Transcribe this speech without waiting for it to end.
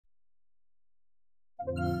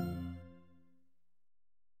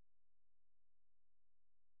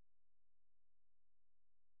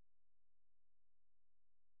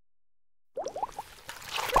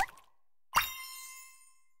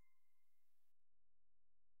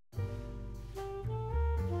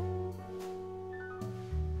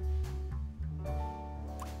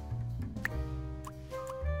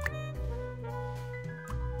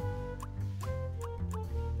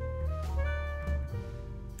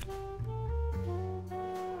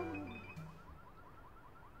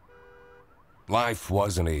Life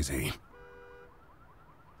wasn't easy.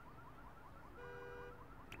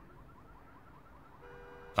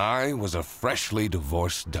 I was a freshly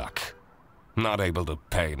divorced duck, not able to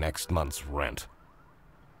pay next month's rent.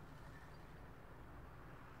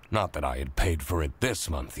 Not that I had paid for it this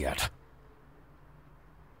month yet.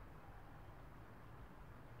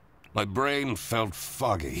 My brain felt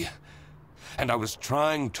foggy, and I was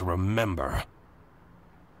trying to remember.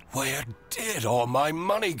 Where did all my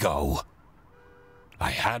money go? I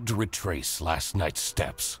had to retrace last night's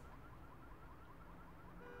steps.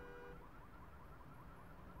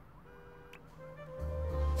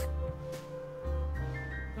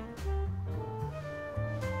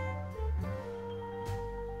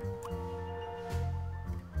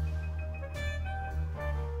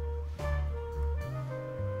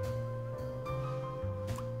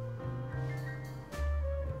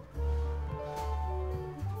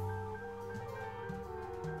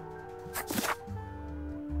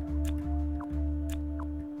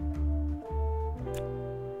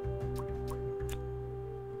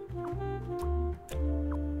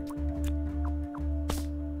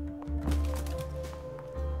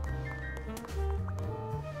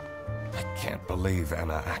 I can't believe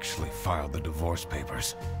Anna actually filed the divorce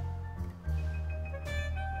papers.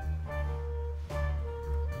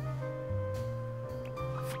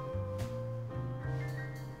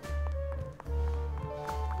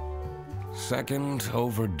 Second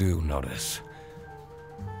overdue notice.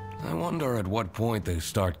 I wonder at what point they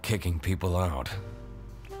start kicking people out.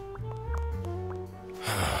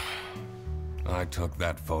 I took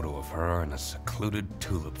that photo of her in a secluded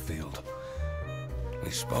tulip field. We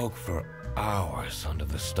spoke for hours under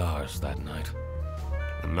the stars that night.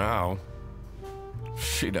 And now,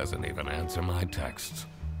 she doesn't even answer my texts.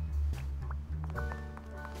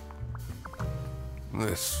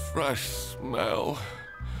 This fresh smell.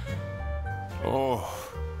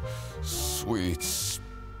 Oh, sweet,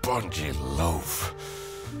 spongy loaf.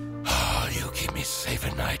 Oh, you keep me safe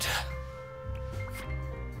at night.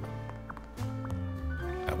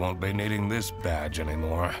 I won't be needing this badge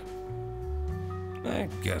anymore. I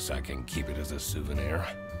guess I can keep it as a souvenir.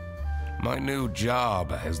 My new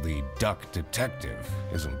job as the duck detective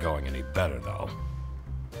isn't going any better, though.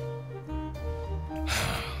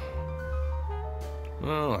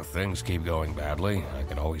 Well, if things keep going badly, I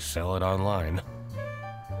can always sell it online.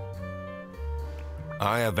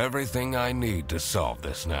 I have everything I need to solve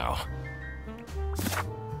this now.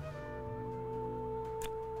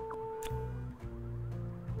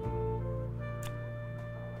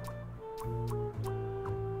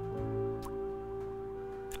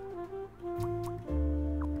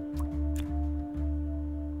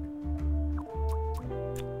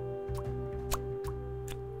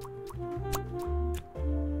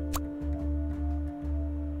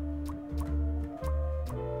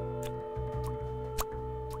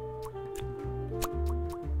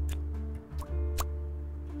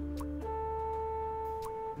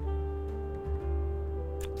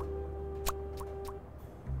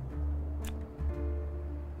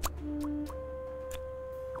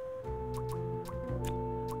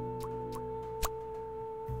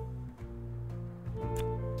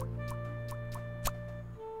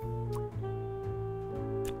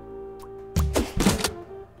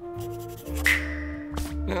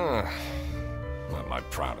 Not my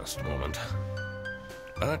proudest moment.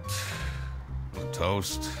 But the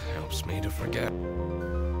toast helps me to forget.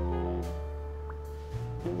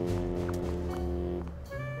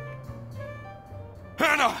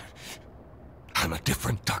 Hannah! I'm a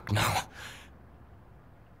different duck now.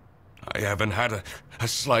 I haven't had a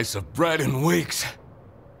slice of bread in weeks.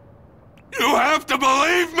 You have to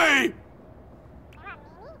believe me!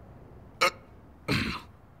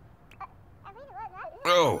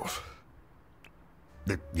 Oh.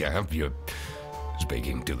 Yeah, you're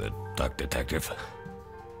speaking to the duck detective.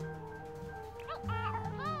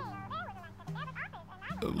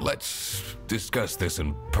 Let's discuss this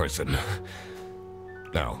in person.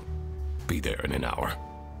 I'll be there in an hour.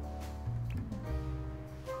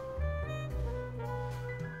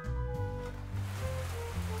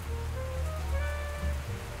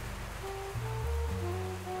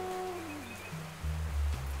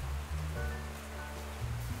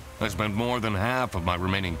 I spent more than half of my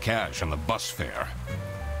remaining cash on the bus fare.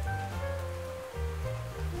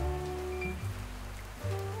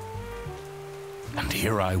 And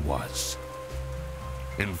here I was,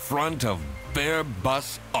 in front of Bear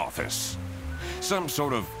Bus Office. Some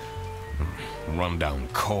sort of rundown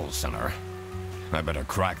call center. I better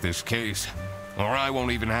crack this case, or I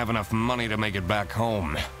won't even have enough money to make it back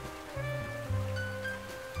home.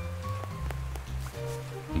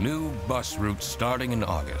 New bus route starting in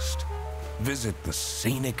August. Visit the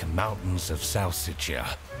scenic mountains of Salsiccia.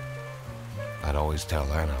 I'd always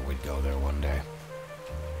tell Anna we'd go there one day.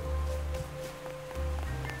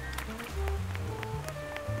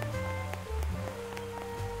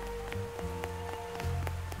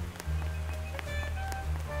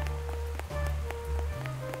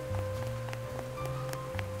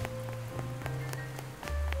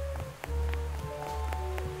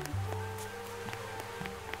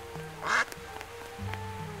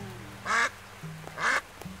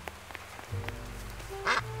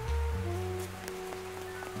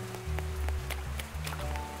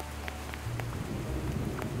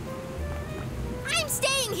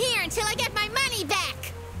 Staying here until I get my money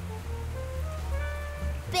back!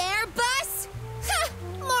 Bear bus? Huh,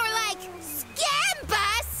 more like scam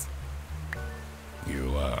bus!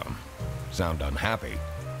 You, sound unhappy.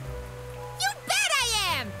 You bet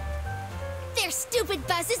I am! Their stupid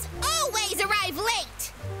buses always arrive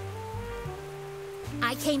late!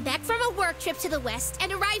 I came back from a work trip to the west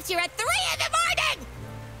and arrived here at 3 in the morning!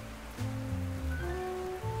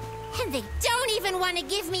 And they don't even want to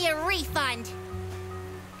give me a refund.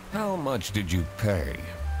 How much did you pay?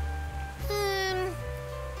 2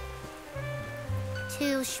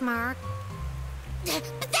 schmark.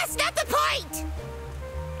 But that's not the point!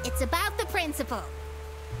 It's about the principle.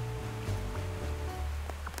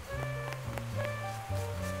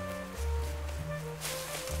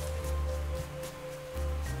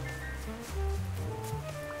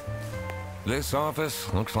 This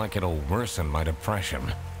office looks like it'll worsen my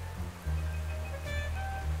depression.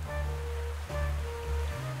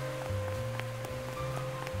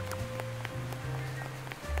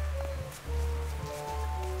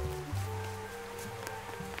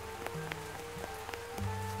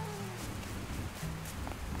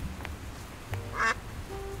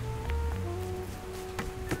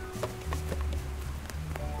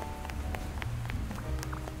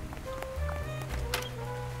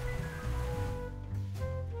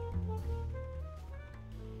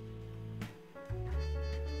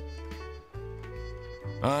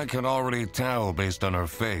 I could already tell based on her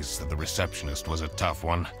face that the receptionist was a tough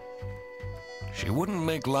one. She wouldn't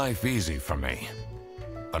make life easy for me,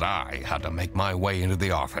 but I had to make my way into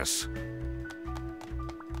the office.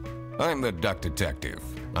 I'm the duck detective.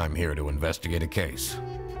 I'm here to investigate a case.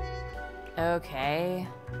 Okay.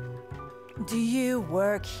 Do you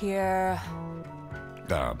work here?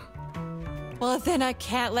 Well, then I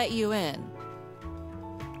can't let you in.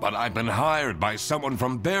 But I've been hired by someone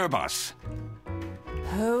from Bearbus.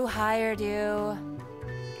 Who hired you?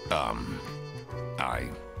 I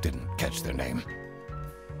didn't catch their name.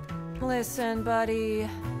 Listen, buddy.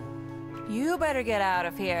 You better get out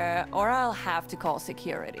of here, or I'll have to call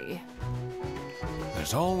security.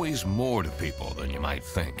 There's always more to people than you might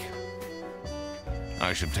think.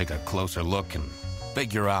 I should take a closer look and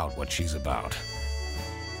figure out what she's about.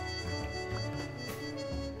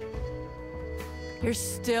 You're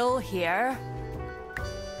still here?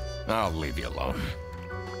 I'll leave you alone.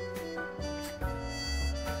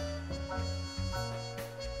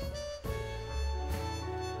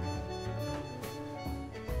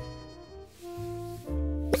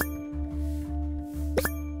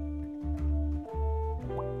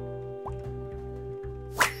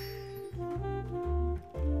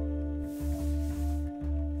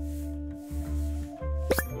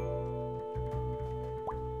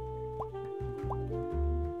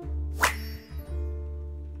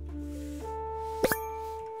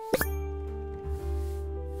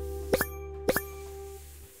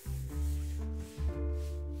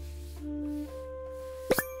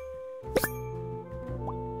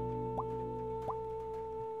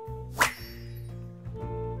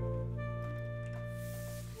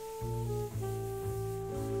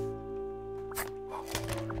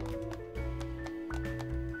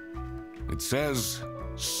 It says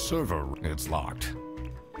server. It's locked.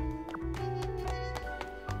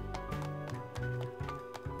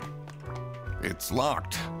 It's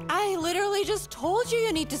locked. I literally just told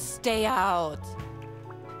you need to stay out.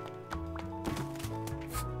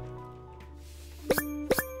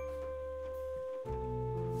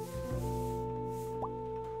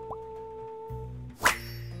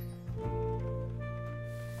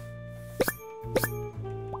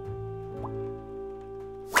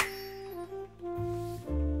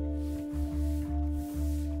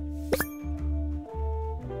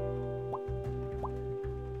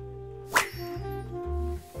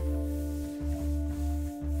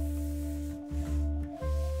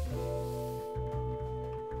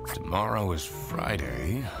 Tomorrow is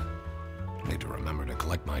Friday. Need to remember to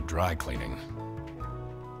collect my dry cleaning.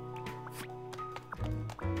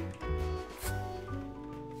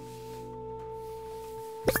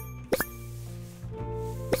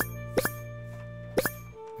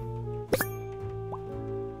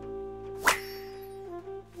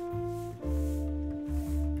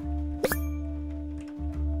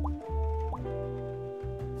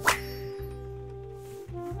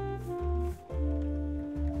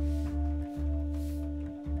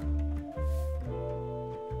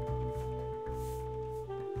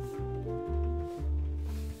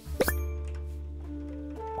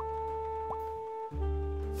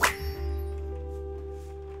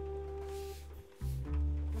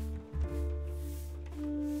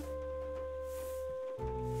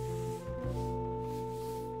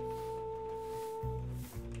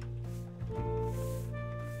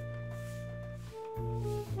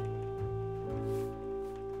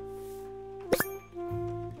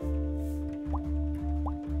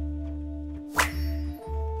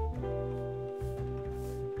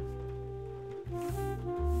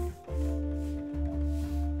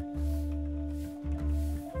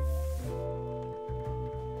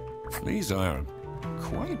 These are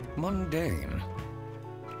quite mundane.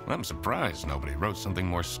 I'm surprised nobody wrote something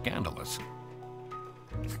more scandalous.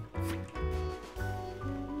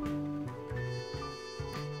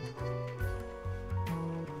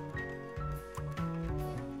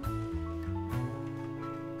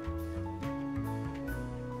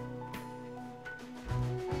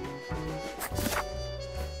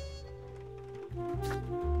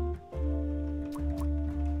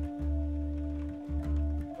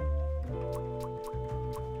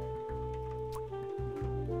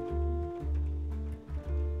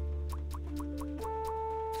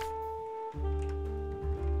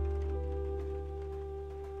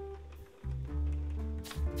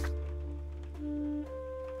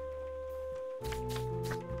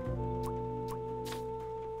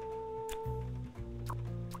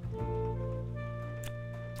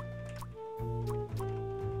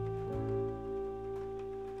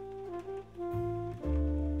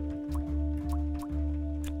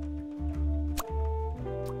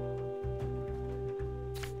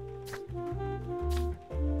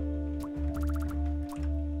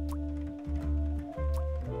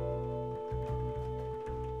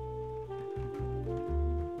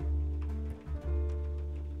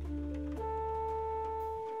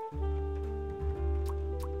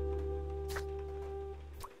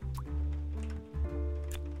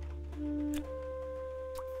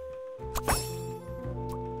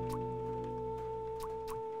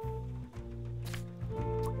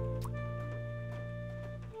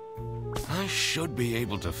 I should be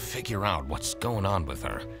able to figure out what's going on with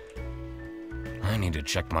her. I need to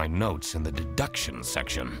check my notes in the deduction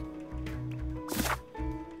section.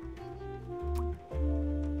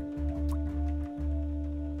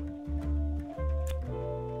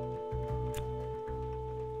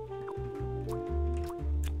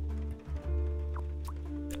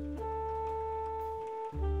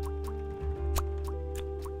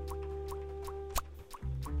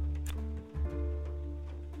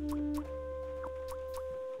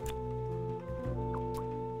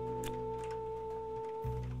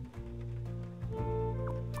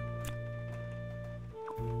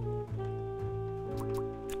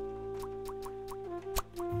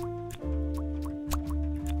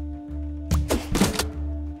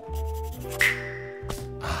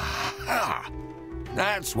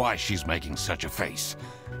 That's why she's making such a face.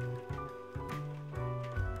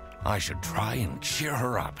 I should try and cheer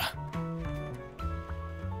her up.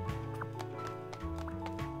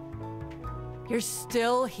 You're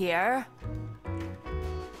still here?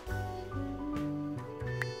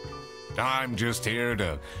 I'm just here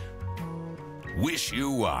to wish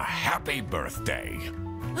you a happy birthday.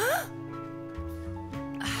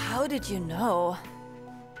 How did you know?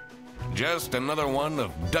 Just another one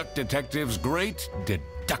of Duck Detective's great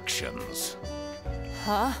deductions.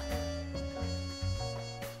 Huh?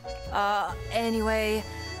 Anyway,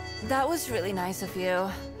 that was really nice of you.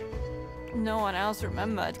 No one else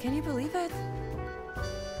remembered. Can you believe it?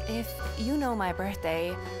 If you know my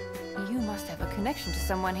birthday, you must have a connection to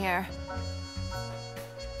someone here.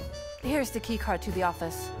 Here's the key card to the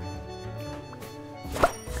office.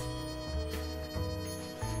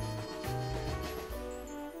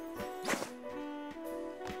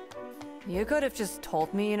 You could have just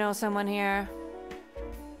told me you know someone here.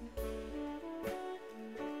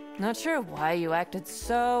 Not sure why you acted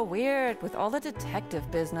so weird with all the detective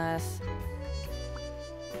business.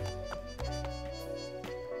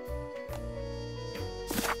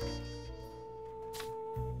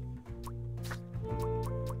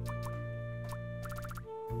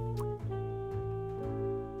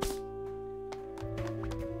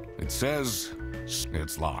 It says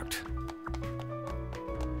it's locked.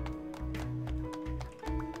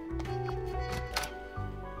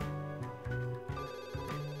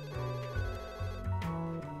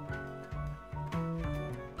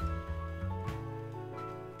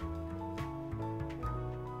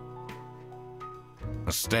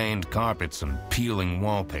 The stained carpets and peeling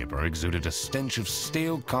wallpaper exuded a stench of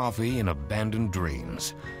stale coffee and abandoned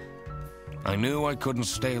dreams. I knew I couldn't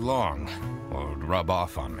stay long, or it would rub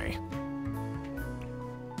off on me.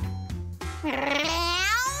 Now,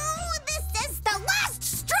 this is the last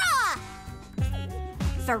straw!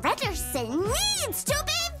 Fredderson needs to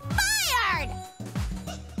be fired!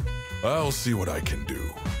 I'll see what I can do.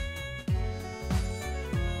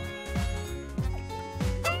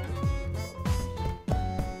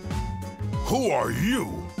 Who are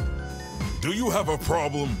you? Do you have a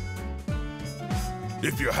problem?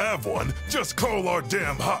 If you have one, just call our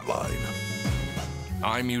damn hotline.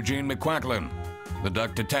 I'm Eugene McQuacklin, the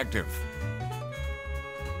Duck Detective.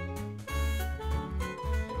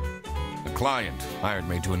 The client hired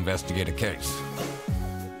me to investigate a case.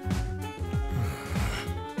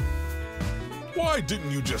 Why didn't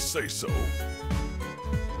you just say so?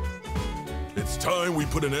 It's time we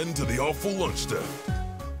put an end to the awful lunch theft.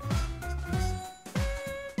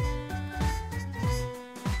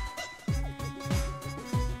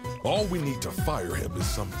 All we need to fire him is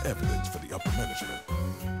some evidence for the upper management.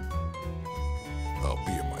 I'll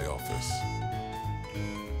be in my office.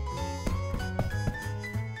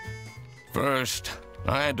 First,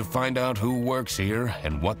 I had to find out who works here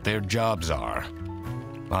and what their jobs are.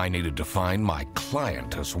 I needed to find my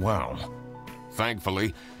client as well.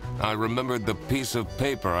 Thankfully, I remembered the piece of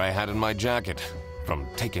paper I had in my jacket from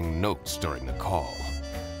taking notes during the call.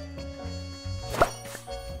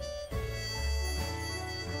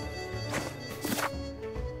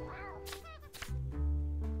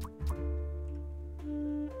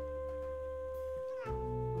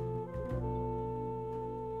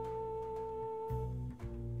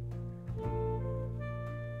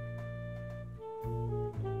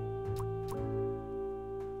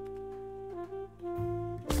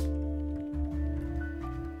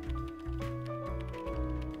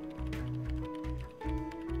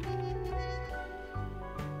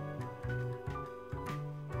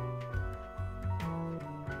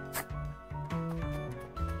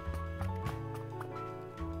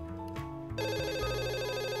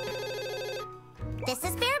 This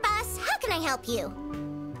is Bear Bus. How can I help you?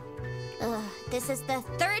 This is the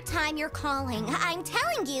third time you're calling. I'm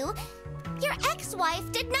telling you, your ex-wife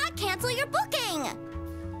did not cancel your booking.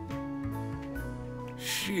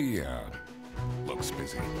 She, looks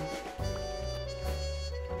busy.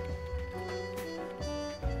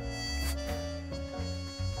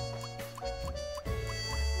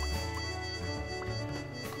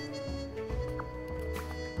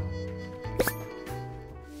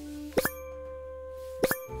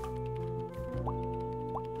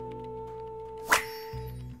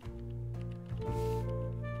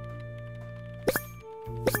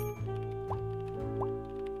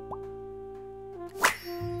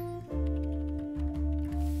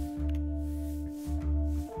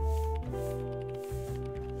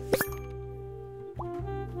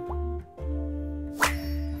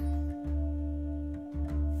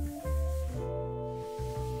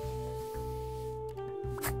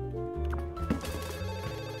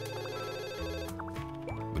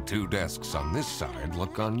 The two desks on this side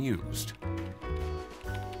look unused.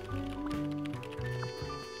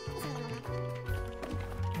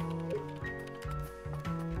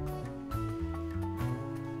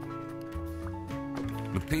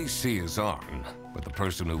 The PC is on, but the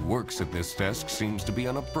person who works at this desk seems to be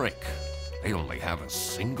on a break. They only have a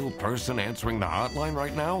single person answering the hotline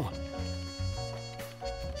right now?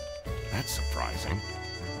 That's surprising.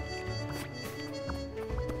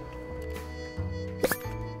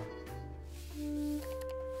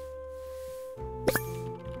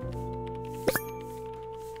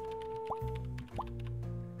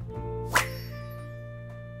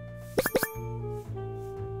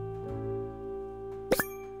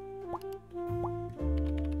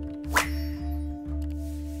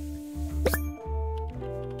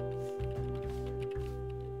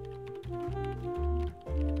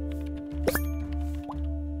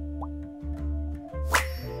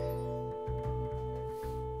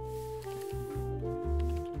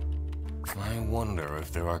 I wonder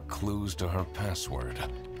if there are clues to her password.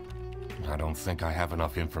 I don't think I have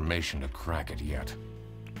enough information to crack it yet.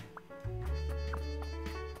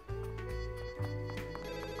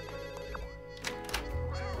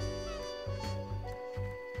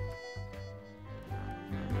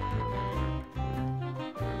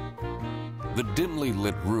 The dimly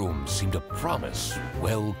lit room seemed to promise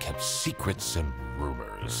well-kept secrets and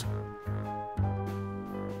rumors.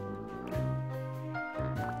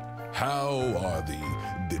 How are the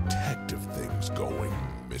detective things going,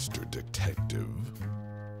 Mr. Detective?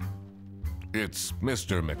 It's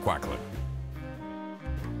Mr. McQuacklin.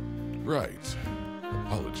 Right.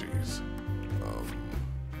 Apologies.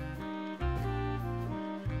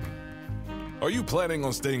 Are you planning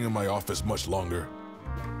on staying in my office much longer?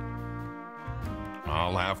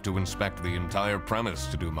 I'll have to inspect the entire premise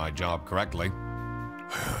to do my job correctly.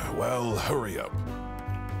 Well, hurry up.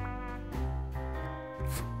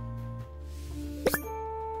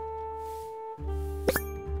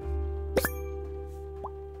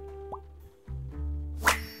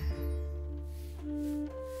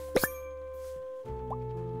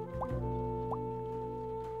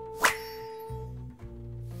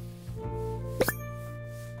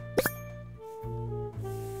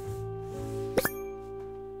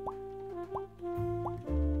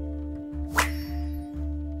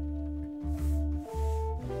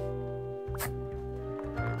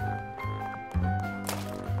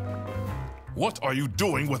 What are you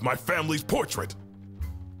doing with my family's portrait?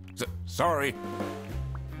 Sorry.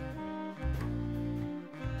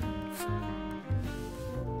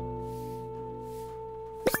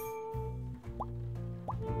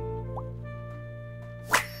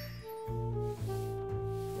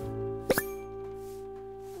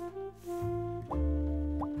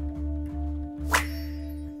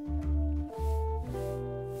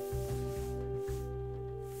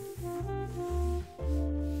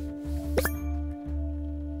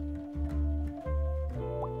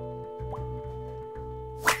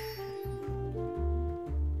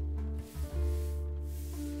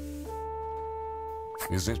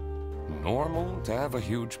 Is it normal to have a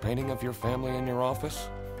huge painting of your family in your office?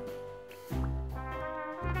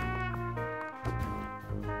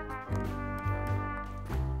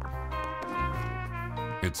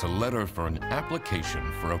 It's a letter for an application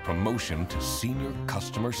for a promotion to Senior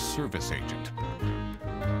Customer Service Agent.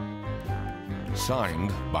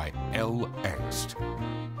 Signed by L. Ernst.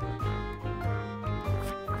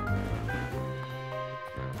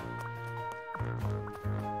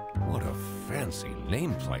 What a fancy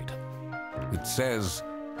nameplate. It says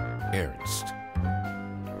Ernst.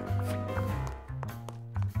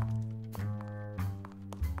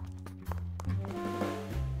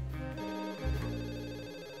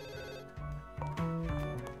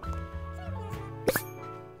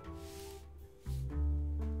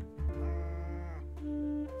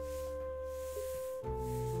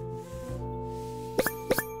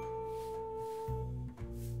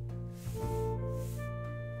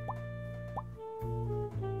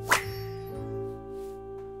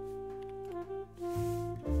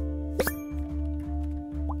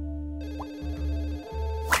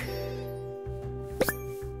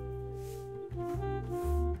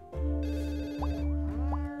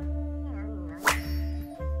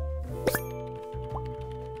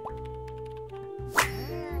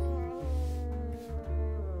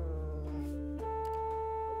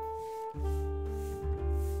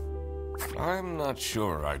 I'm not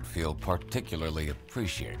sure I'd feel particularly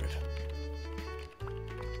appreciated.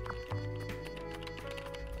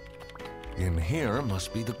 In here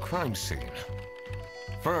must be the crime scene.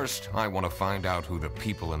 First, I want to find out who the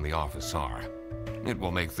people in the office are. It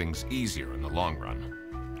will make things easier in the long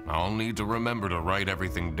run. I'll need to remember to write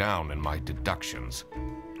everything down in my deductions.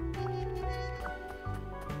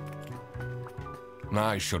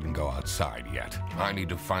 I shouldn't go outside yet. I need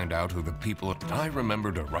to find out who the people... Did I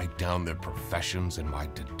remember to write down their professions in my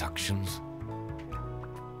deductions?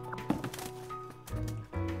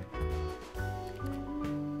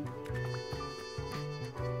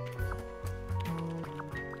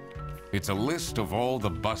 It's a list of all the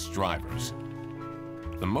bus drivers.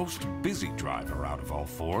 The most busy driver out of all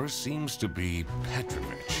four seems to be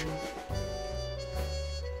Petrovich.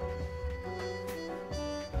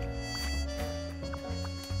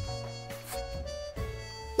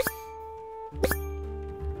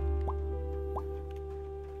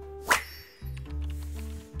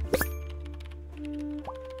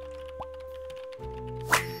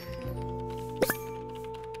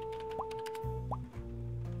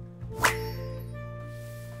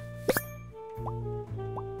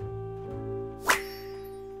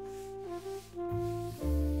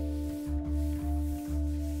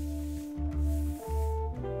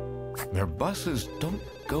 Their buses don't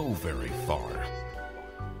go very far.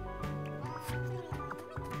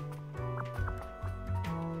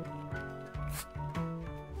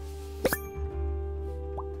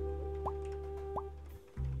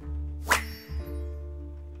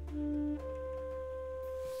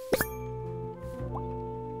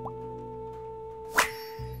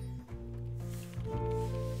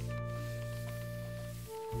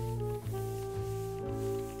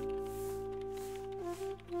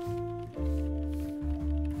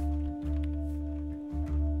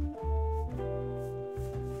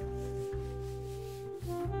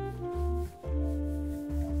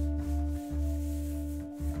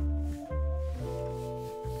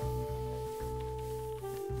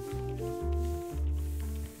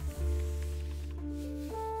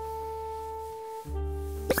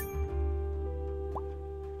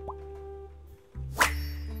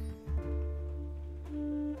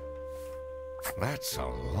 That's a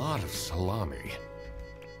lot of salami.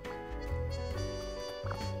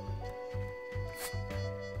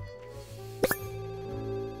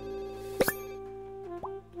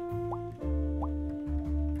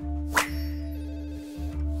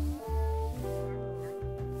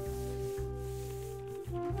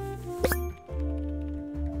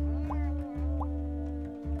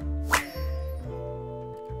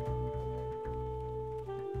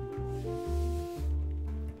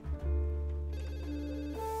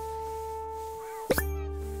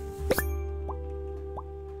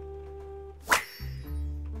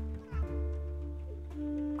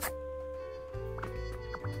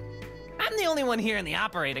 only one here in the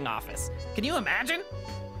operating office. Can you imagine?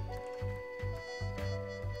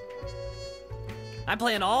 I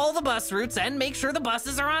plan all the bus routes and make sure the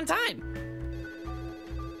buses are on time.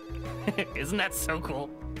 Isn't that so cool?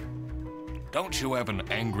 Don't you have an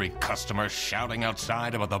angry customer shouting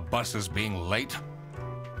outside about the buses being late?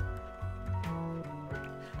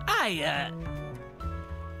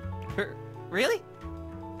 Really?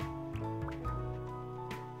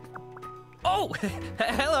 Oh,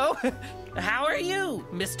 hello. How are you,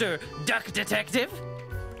 Mr. Duck Detective?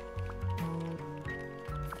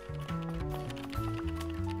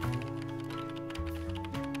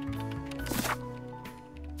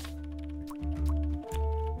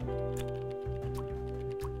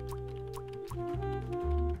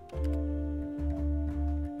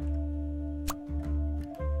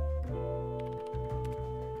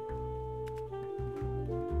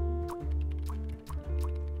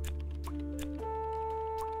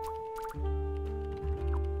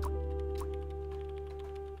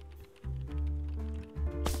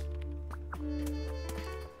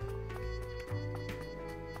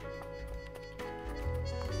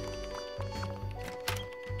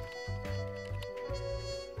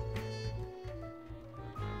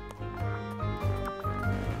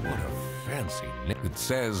 It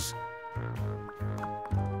says...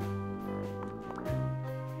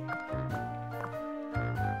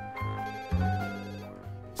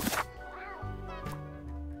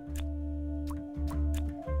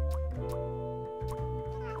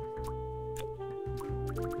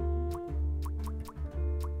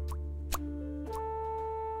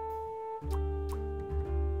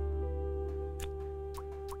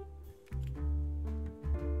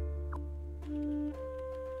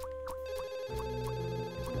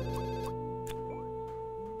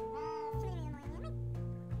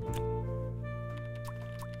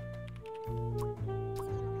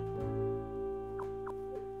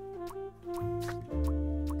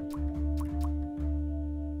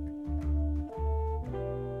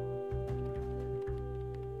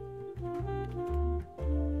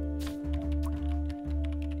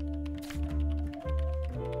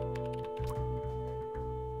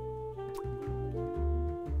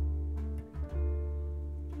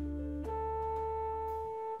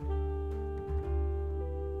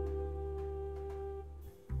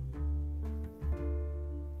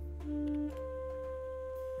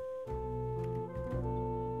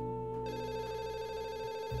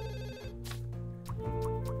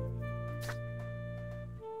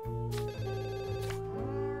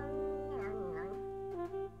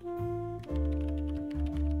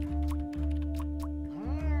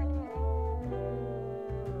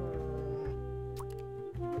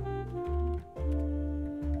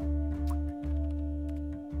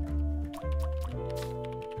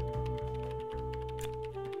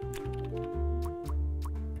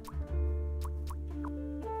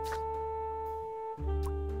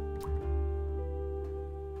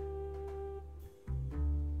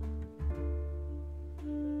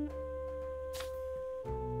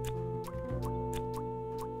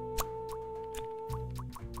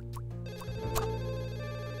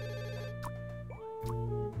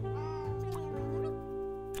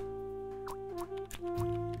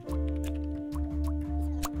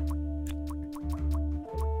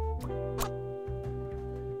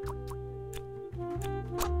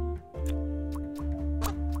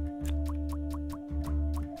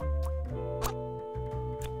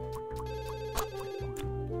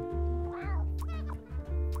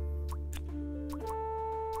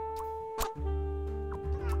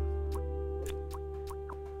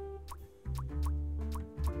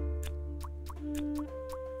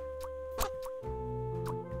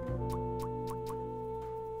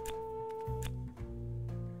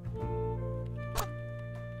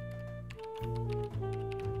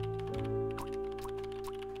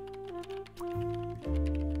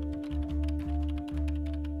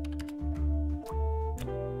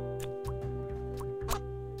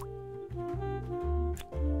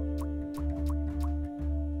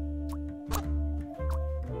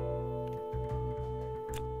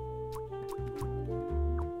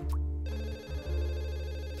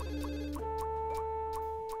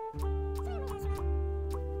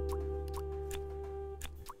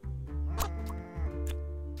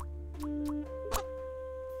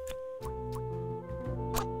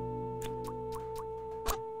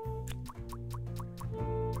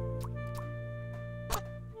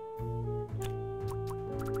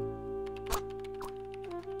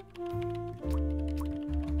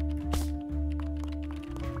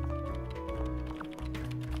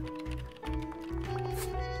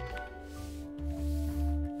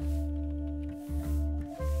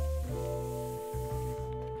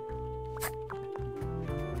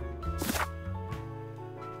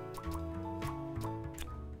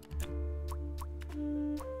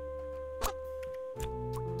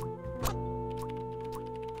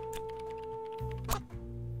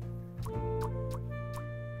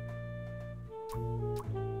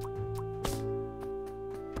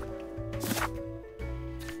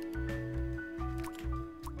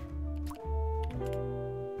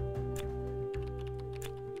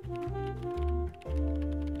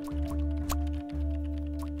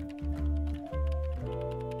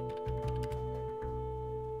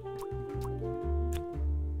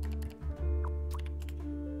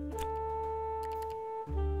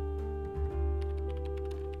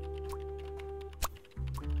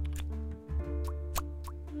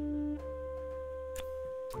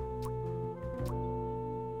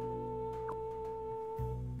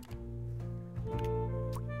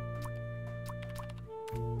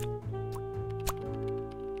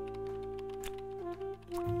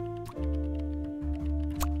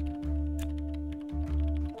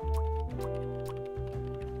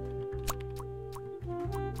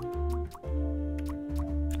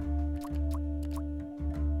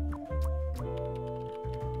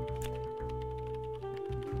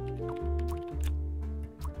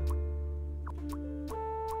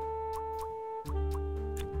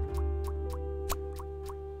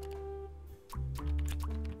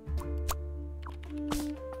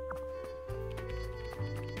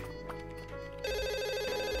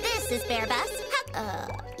 Mrs. Bearbus.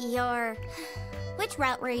 Which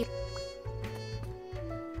route were you?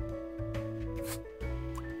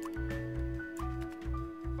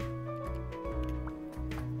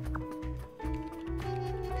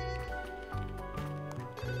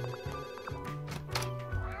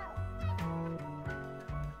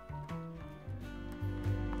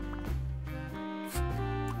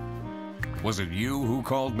 Was it you who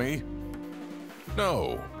called me?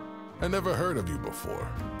 No, I never heard of you before.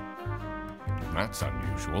 That's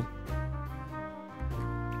unusual.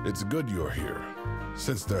 It's good you're here,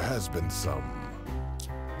 since there has been some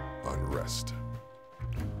unrest.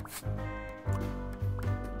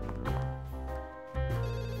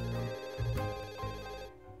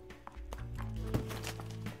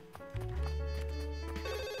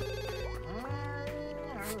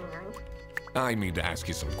 I need to ask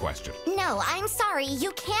you some questions. No, I'm sorry.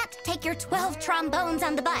 You can't take your 12 trombones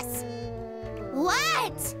on the bus.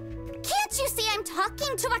 What? Can't you see I'm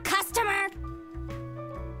talking to a customer?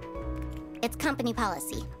 It's company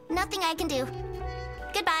policy. Nothing I can do.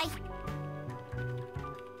 Goodbye.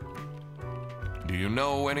 Do you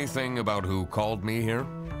know anything about who called me here?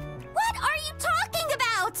 What are you talking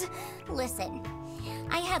about? Listen,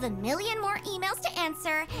 I have a million more emails to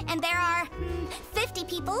answer, and there are 50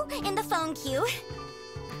 people in the phone queue.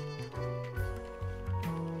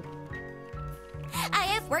 I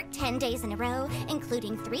have worked 10 days in a row,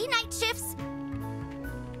 including 3 night shifts.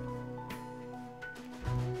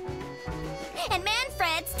 And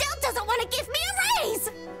Manfred still doesn't want to give me a raise!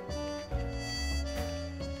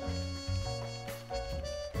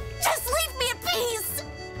 Just leave me in peace!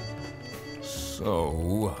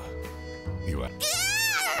 So, you...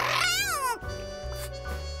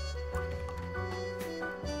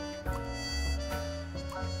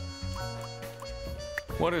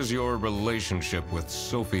 What is your relationship with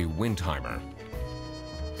Sophie Windheimer?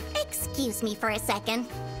 Excuse me for a second.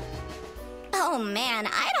 Oh man,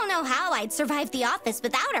 I don't know how I'd survive the office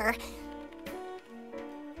without her.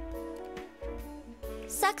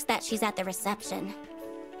 Sucks that she's at the reception.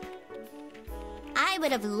 I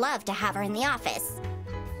would have loved to have her in the office.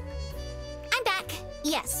 I'm back.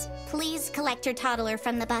 Yes, please collect your toddler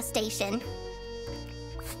from the bus station.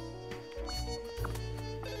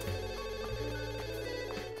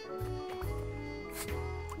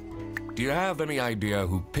 Do you have any idea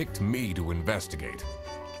who picked me to investigate?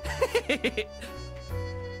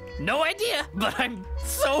 No idea, but I'm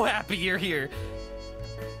so happy you're here.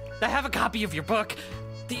 I have a copy of your book.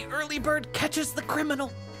 The early bird catches the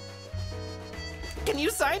criminal. Can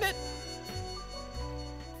you sign it?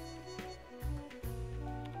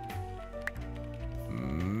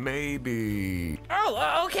 Maybe...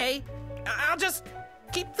 Oh, okay. I'll just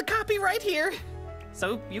keep the copy right here,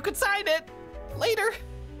 so you can sign it later.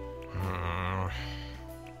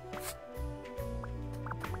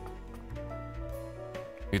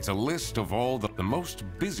 It's a list of all the most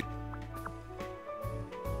busy...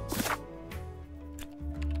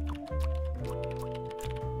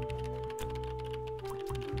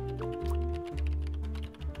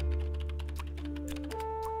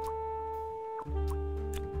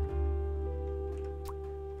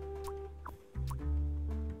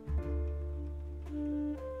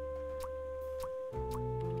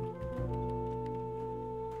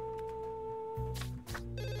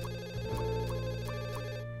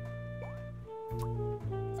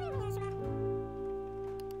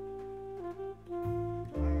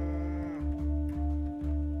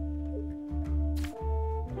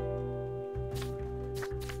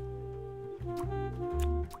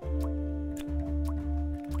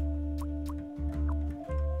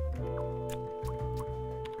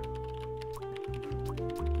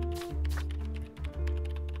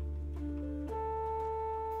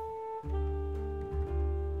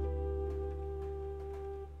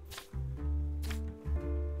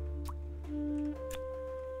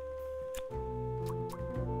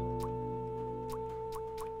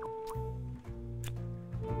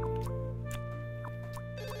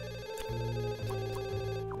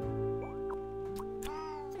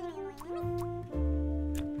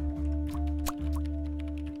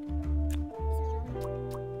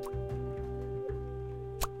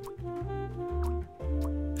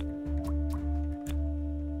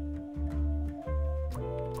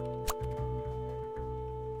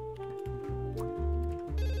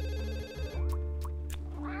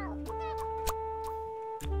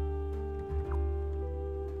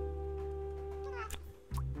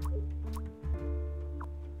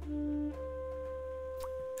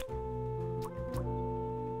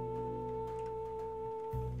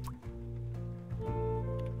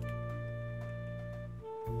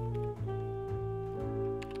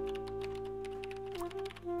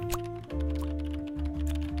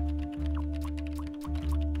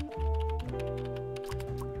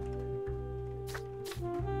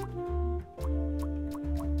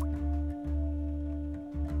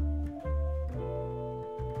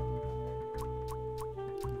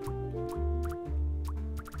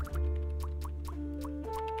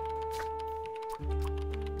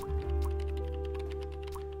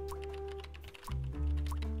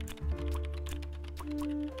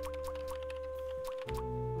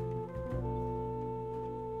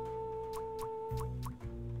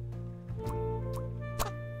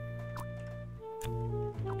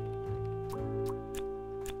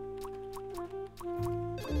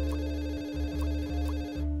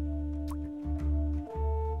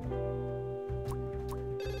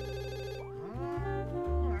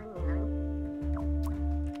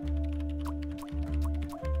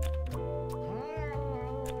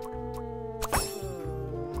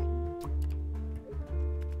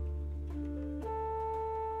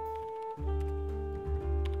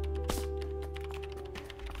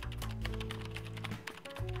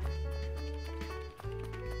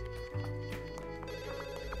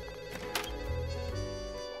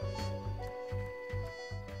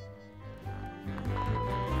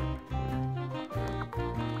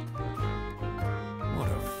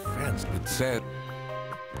 It said...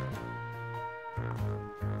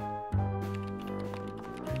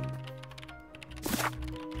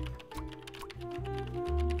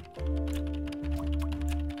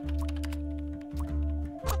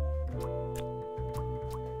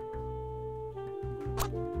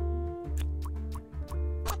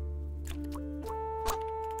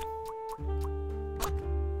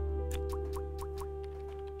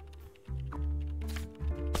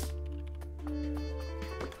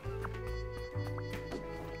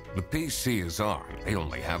 The PC is on. They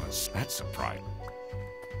only have us. That's surprising.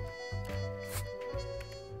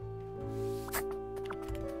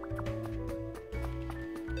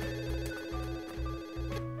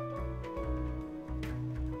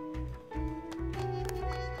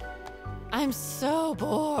 I'm so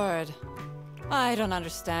bored. I don't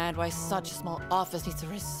understand why such a small office needs a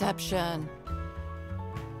reception.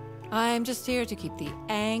 I'm just here to keep the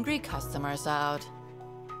angry customers out.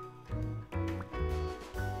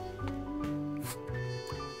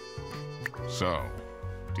 So,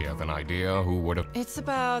 do you have an idea who would have... It's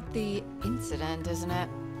about the incident, isn't it?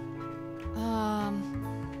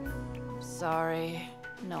 Sorry.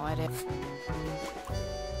 No idea.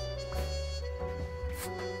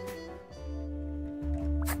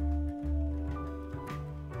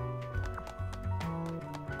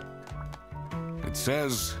 It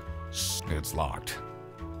says... it's locked.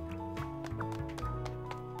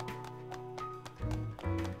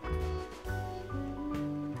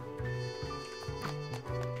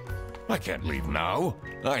 I can't leave now.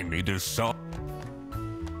 I need to solve...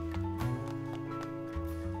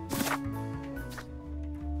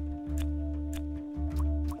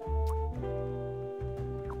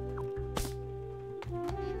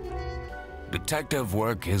 Detective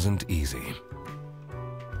work isn't easy.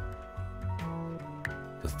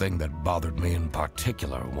 The thing that bothered me in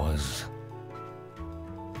particular was...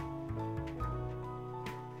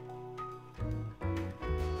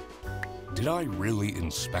 did I really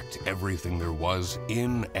inspect everything there was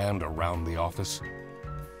in and around the office?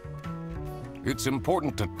 It's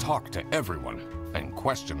important to talk to everyone and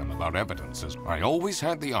question them about evidences. I always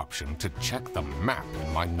had the option to check the map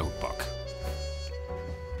in my notebook.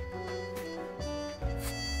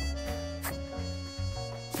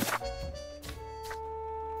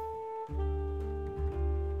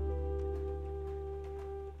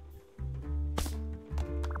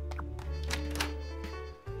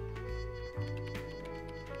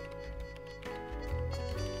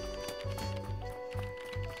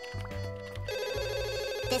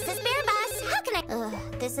 This is Bear Bus. How can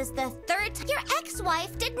I... this is the third... Your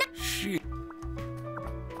ex-wife did not... She...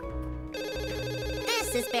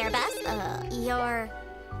 This is Bear Bus. Your...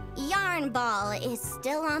 yarn ball is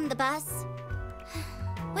still on the bus.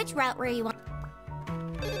 Which route were you on?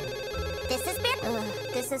 This is Bear...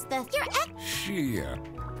 this is the... Your ex... She...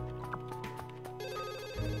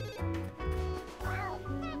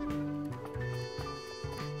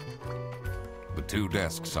 The two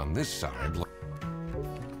desks on this side...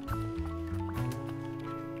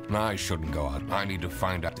 I shouldn't go out. I need to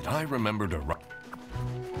find out. Did I remember to write?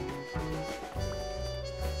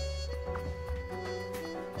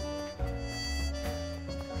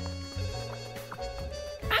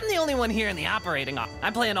 I'm the only one here in the operating office.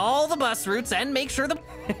 I plan all the bus routes and make sure the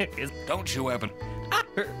is... Don't you ever...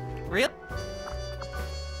 Real?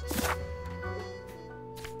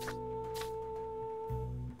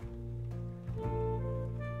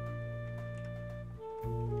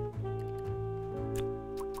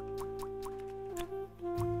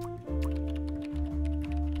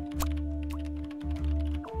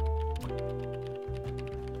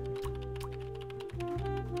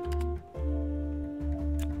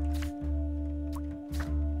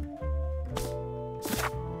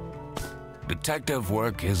 Detective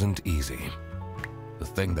work isn't easy. The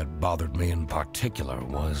thing that bothered me in particular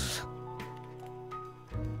was...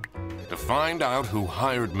 to find out who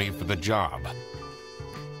hired me for the job.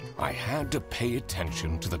 I had to pay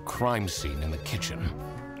attention to the crime scene in the kitchen.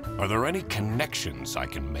 Are there any connections I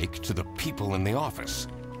can make to the people in the office?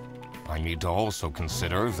 I need to also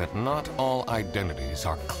consider that not all identities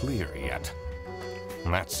are clear yet.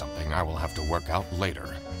 And that's something I will have to work out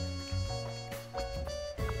later.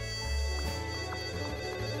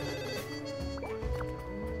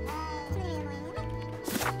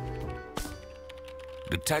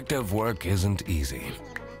 Detective work isn't easy.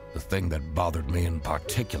 The thing that bothered me in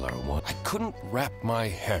particular was I couldn't wrap my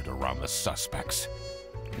head around the suspects,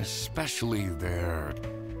 especially their...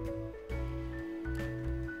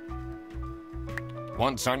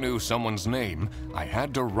 Once I knew someone's name, I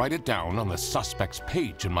had to write it down on the suspect's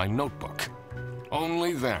page in my notebook.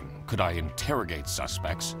 Only then could I interrogate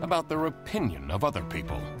suspects about their opinion of other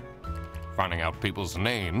people? Finding out people's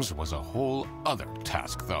names was a whole other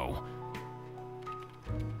task, though.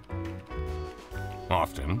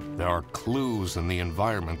 Often, there are clues in the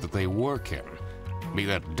environment that they work in, be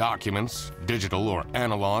that documents, digital or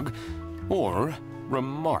analog, or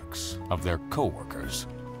remarks of their coworkers.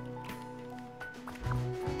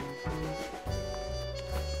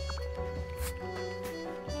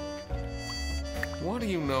 What do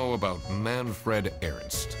you know about Manfred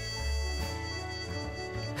Ernst?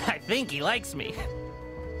 I think he likes me.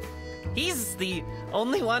 He's the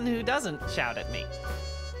only one who doesn't shout at me.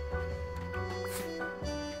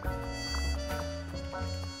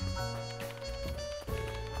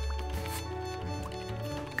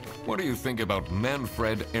 What do you think about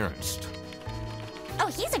Manfred Ernst? Oh,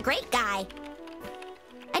 he's a great guy.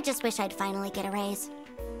 I just wish I'd finally get a raise.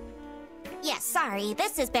 Yes, sorry,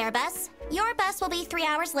 this is Bear Bus. Your bus will be 3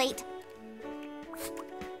 hours late.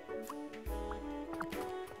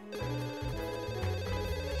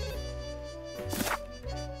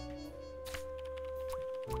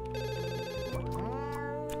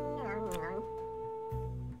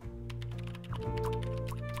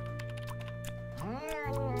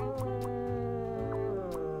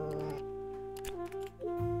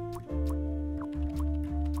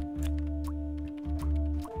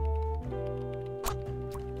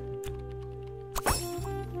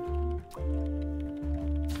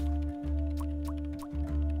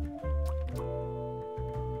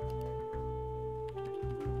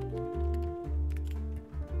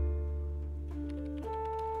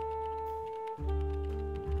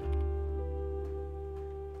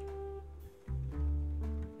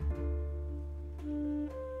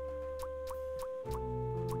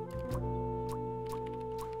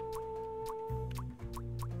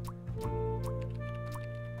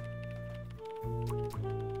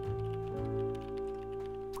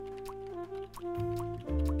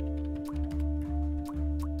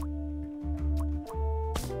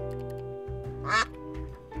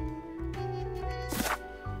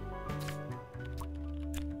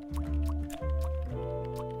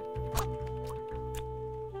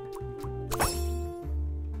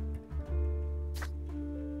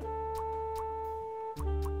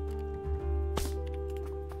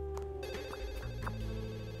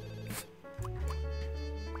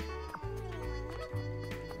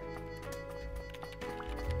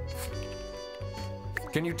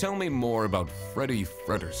 Can you tell me more about Freddie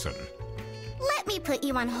Frederson? Let me put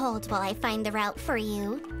you on hold while I find the route for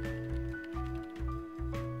you.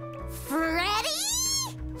 Freddy?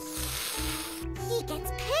 He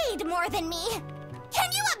gets paid more than me.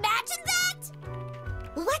 Can you imagine that?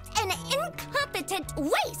 What an incompetent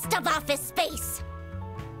waste of office space.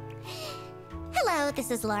 Hello,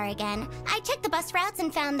 this is Laura again. I checked the bus routes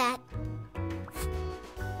and found that.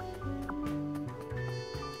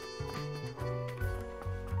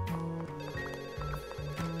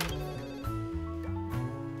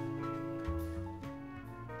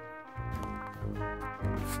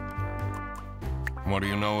 What do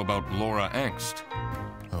you know about Laura Angst?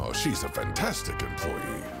 Oh, she's a fantastic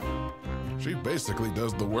employee. She basically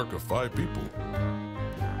does the work of 5 people.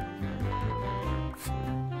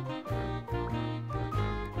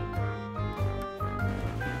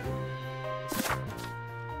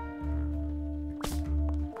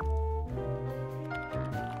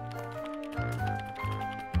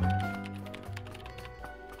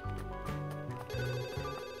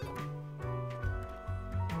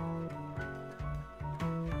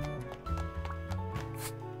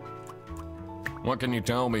 What can you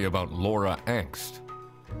tell me about Laura Angst?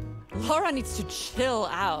 Laura needs to chill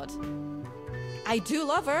out. I do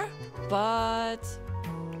love her, but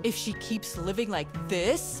if she keeps living like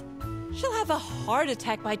this, she'll have a heart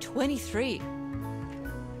attack by 23.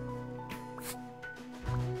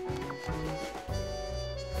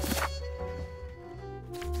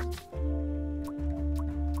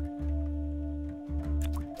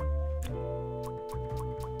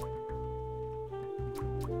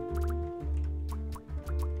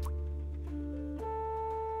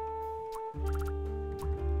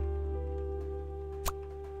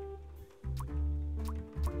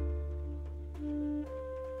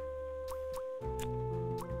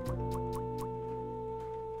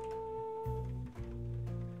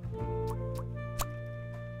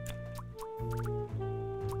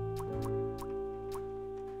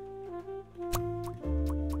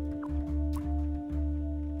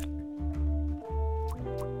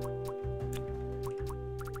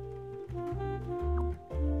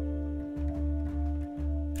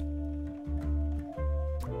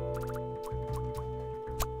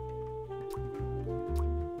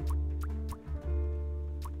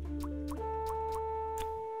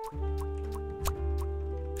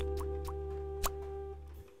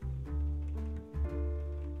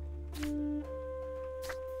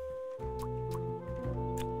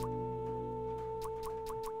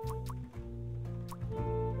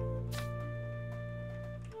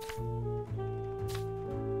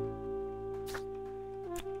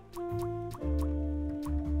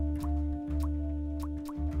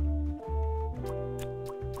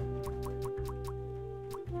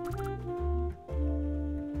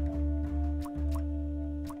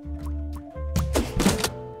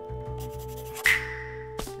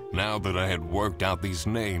 Now that I had worked out these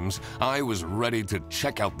names, I was ready to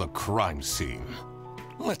check out the crime scene.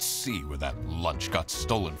 Let's see where that lunch got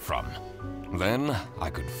stolen from. Then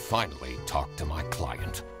I could finally talk to my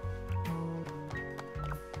client.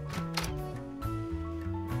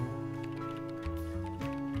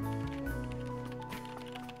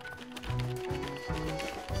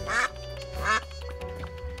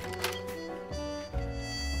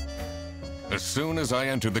 As soon as I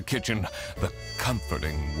entered the kitchen, the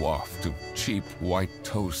comforting waft of cheap white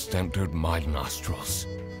toast entered my nostrils.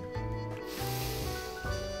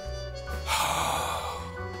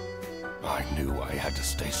 I knew I had to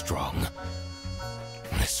stay strong.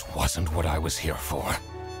 This wasn't what I was here for.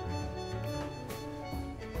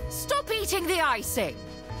 Stop eating the icing!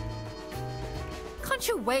 Can't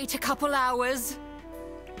you wait a couple hours?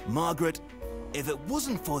 Margaret, if it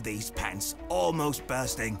wasn't for these pants almost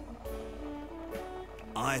bursting,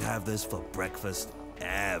 I'd have this for breakfast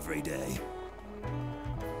every day.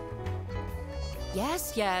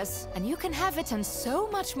 Yes, yes, and you can have it and so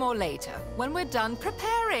much more later, when we're done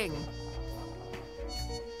preparing.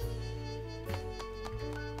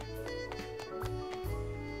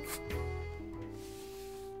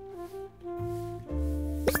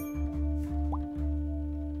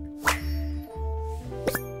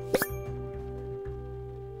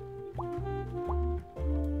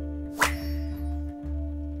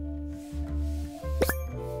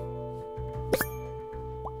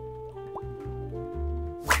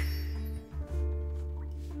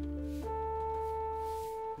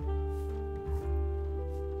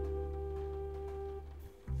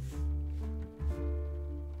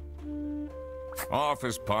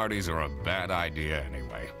 Office parties are a bad idea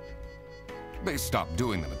anyway. They stopped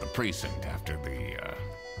doing them at the precinct after the,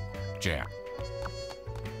 jam.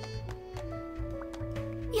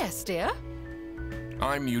 Yes, dear?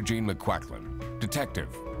 I'm Eugene McQuacklin, detective,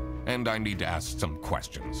 and I need to ask some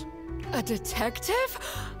questions. A detective?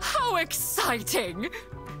 How exciting!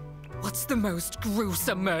 What's the most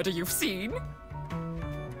gruesome murder you've seen?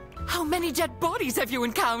 How many dead bodies have you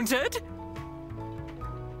encountered?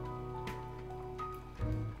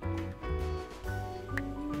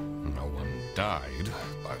 No one died,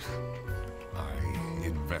 but I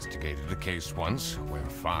investigated a case once where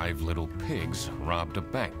 5 little pigs robbed a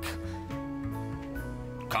bank.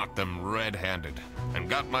 Caught them red-handed and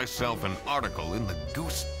got myself an article in the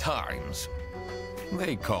Goose Times.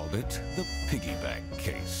 They called it the Piggy Bank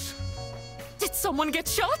Case. Did someone get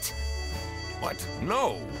shot? What?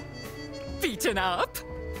 No! Beaten up?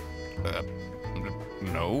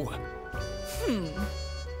 No.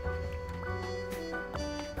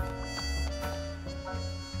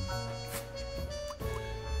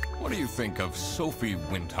 What do you think of Sophie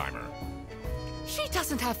Windheimer? She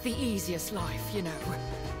doesn't have the easiest life, you know.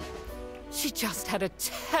 She just had a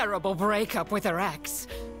terrible breakup with her ex.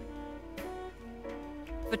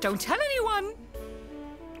 But don't tell anyone!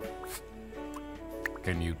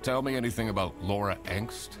 Can you tell me anything about Laura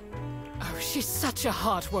Angst? Oh, she's such a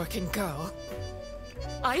hard-working girl.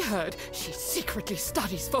 I heard she secretly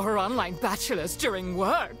studies for her online bachelor's during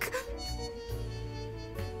work.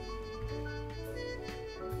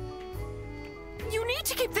 You need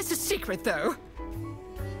to keep this a secret, though.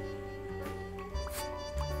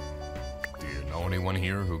 Do you know anyone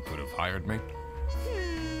here who could have hired me?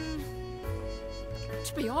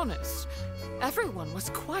 To be honest, everyone was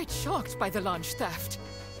quite shocked by the lunch theft.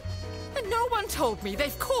 And no one told me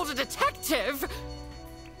they've called a detective!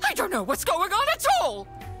 I don't know what's going on at all!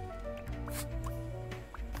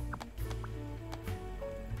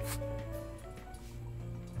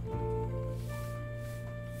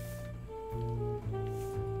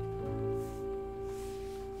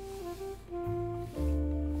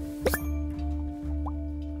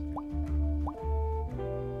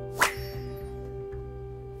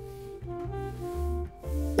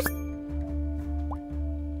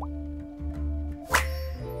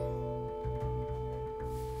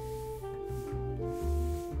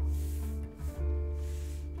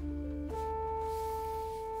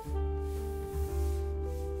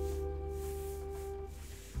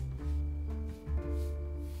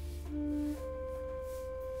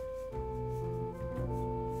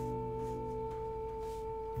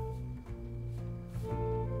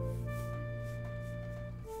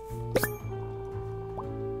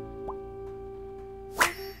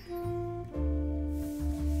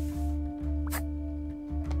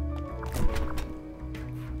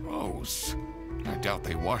 Gross. I doubt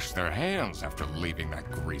they washed their hands after leaving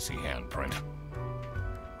that greasy handprint.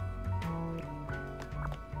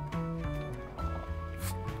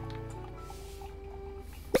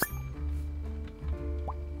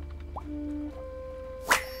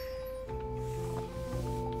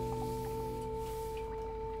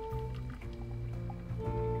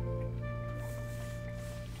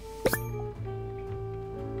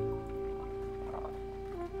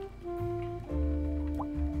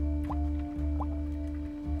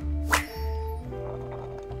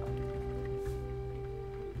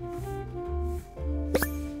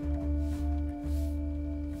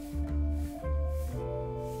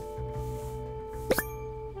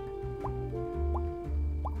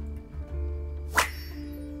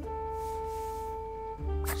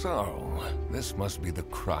 So, this must be the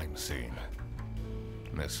crime scene.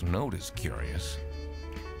 This note is curious.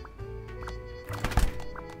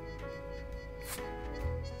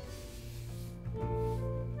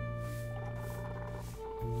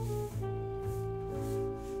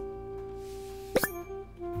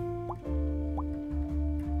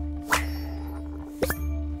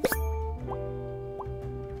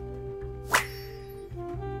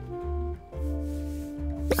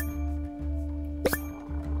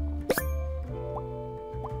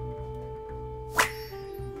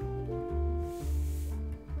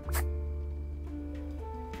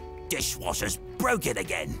 Dishwasher's broken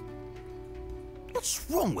again. What's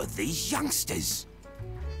wrong with these youngsters?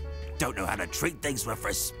 Don't know how to treat things with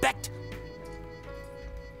respect?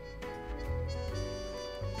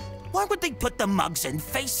 Why would they put the mugs in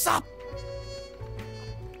face up?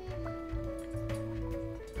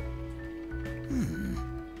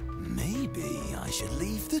 Maybe I should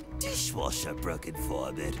leave the dishwasher broken for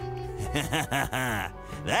a bit.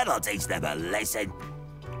 That'll teach them a lesson.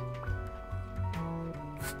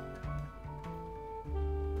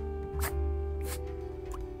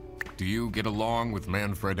 Do you get along with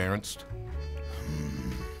Manfred Ernst?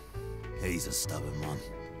 He's a stubborn one.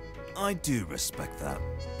 I do respect that.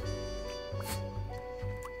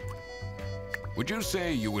 Would you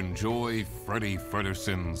say you enjoy Freddy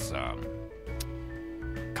Fredderson's,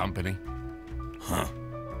 company? Huh.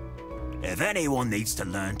 If anyone needs to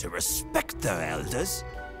learn to respect their elders,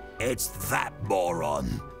 it's that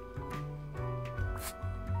moron.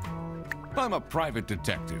 I'm a private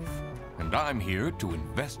detective, and I'm here to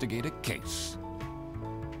investigate a case.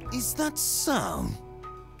 Is that so?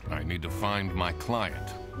 I need to find my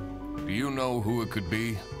client. Do you know who it could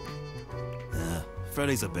be?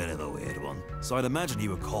 Freddy's a bit of a weird one, so I'd imagine he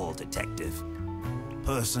would call detective.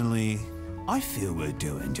 Personally, I feel we're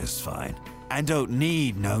doing just fine, and don't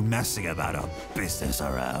need no messing about our business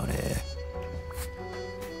around here.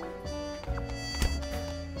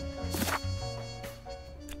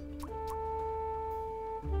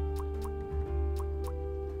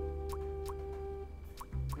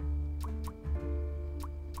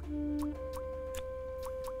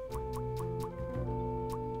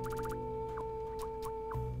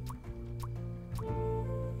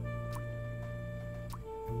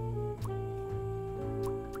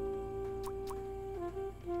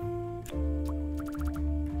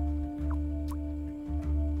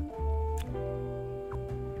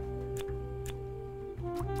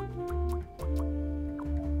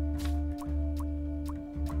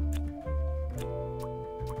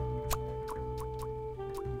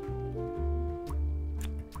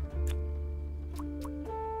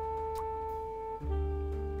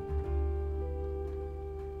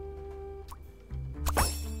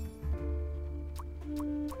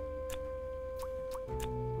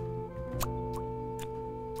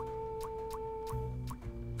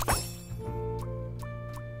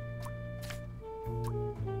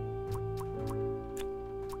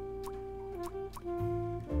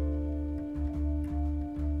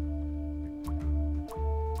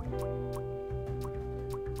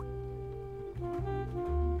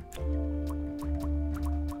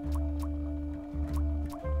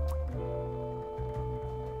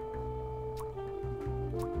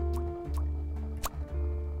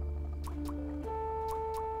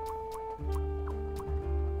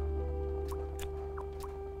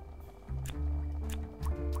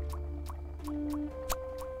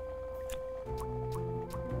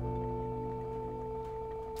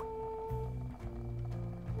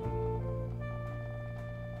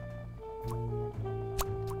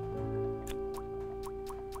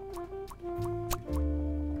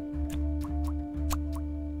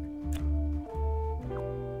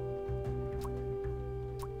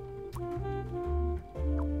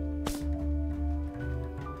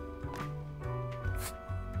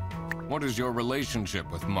 What is your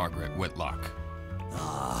relationship with Margaret Whitlock?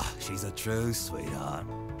 She's a true sweetheart.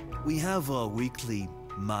 We have our weekly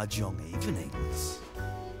mahjong evenings.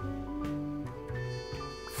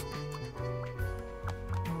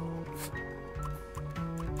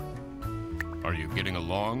 Are you getting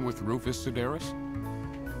along with Rufus Sedaris?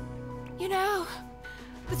 You know,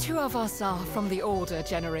 the two of us are from the older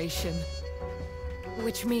generation,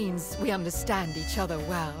 which means we understand each other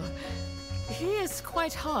well. He is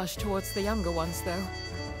quite harsh towards the younger ones, though.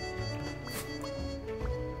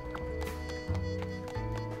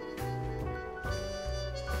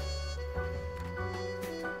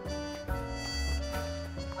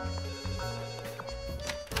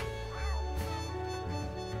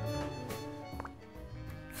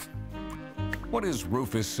 What is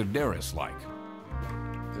Rufus Sedaris like?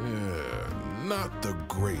 Not the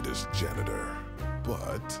greatest janitor,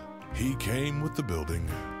 but he came with the building.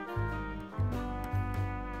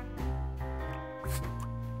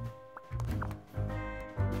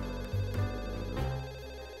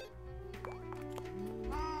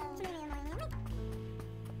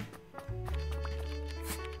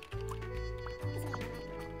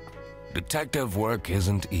 Detective work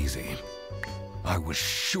isn't easy. I was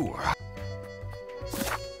sure.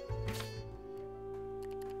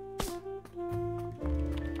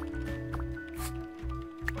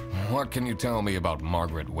 What can you tell me about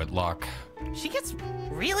Margaret Whitlock? She gets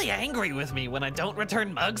really angry with me when I don't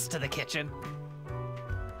return mugs to the kitchen.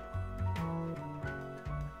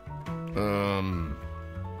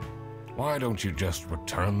 Why don't you just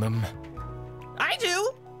return them? I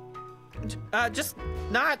do! Just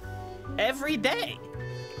not every day.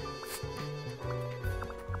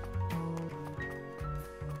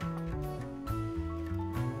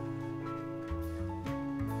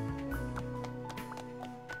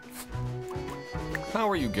 How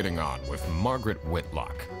are you getting on with Margaret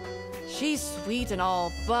Whitlock? She's sweet and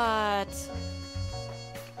all, but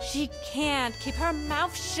she can't keep her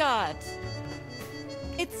mouth shut.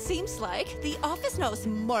 It seems like the office knows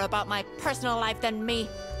more about my personal life than me.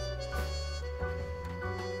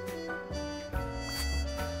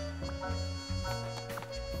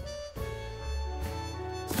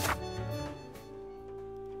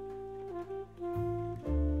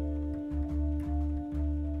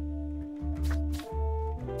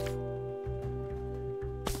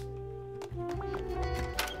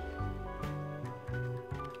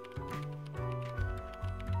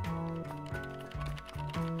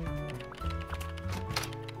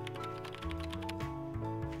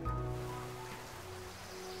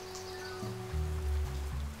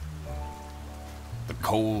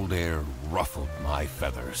 The cold air ruffled my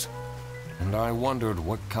feathers, and I wondered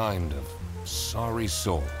what kind of sorry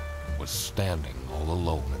soul was standing all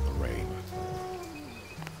alone in the rain.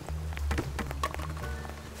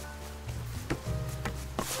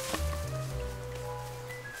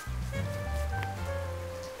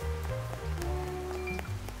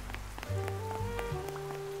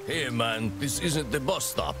 Hey man, this isn't the bus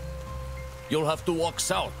stop. You'll have to walk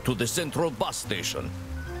south to the central bus station.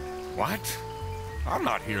 What? I'm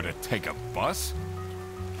not here to take a bus.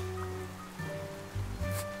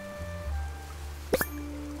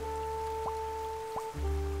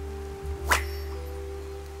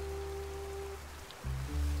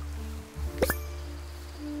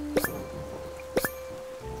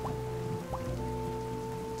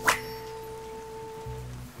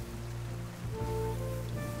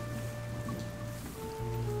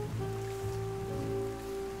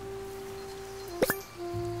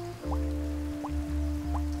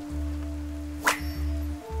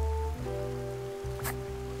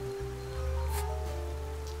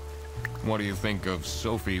 What do you think of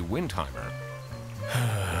Sophie Windheimer?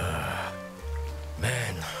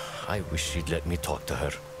 Man, I wish she'd let me talk to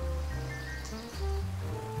her.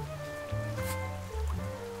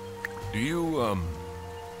 Do you,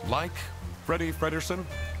 like Freddie Fredersen?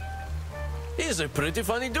 He's a pretty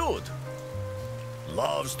funny dude.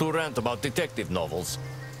 Loves to rant about detective novels.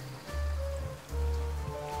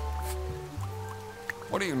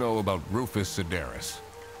 What do you know about Rufus Sedaris?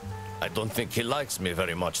 I don't think he likes me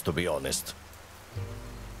very much, to be honest.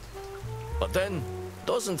 But then,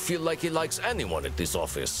 doesn't feel like he likes anyone at this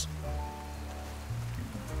office.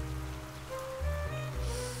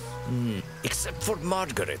 Except for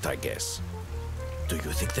Margaret, I guess. Do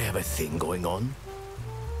you think they have a thing going on?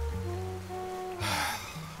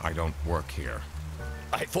 I don't work here.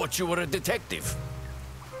 I thought you were a detective.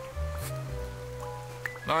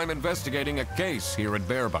 I'm investigating a case here at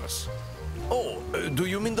Bearbus. Oh, do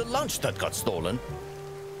you mean the lunch that got stolen?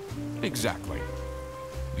 Exactly.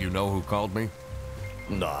 You know who called me?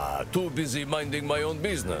 Nah, too busy minding my own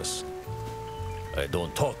business. I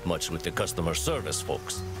don't talk much with the customer service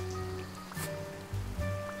folks.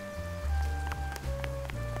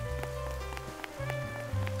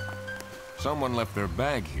 Someone left their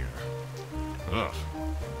bag here. Ugh.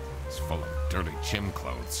 It's full of dirty gym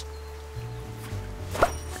clothes.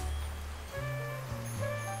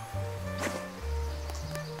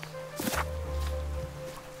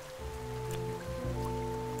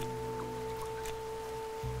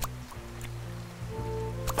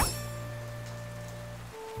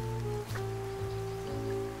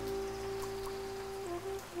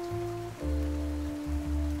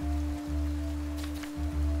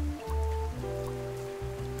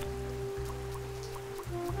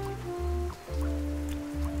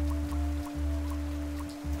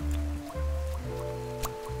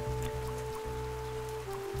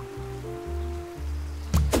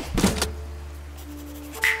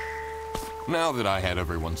 Now that I had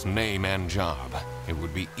everyone's name and job, it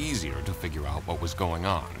would be easier to figure out what was going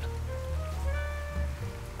on.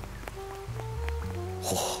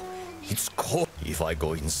 Oh, it's cold. If I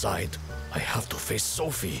go inside, I have to face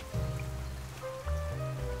Sophie.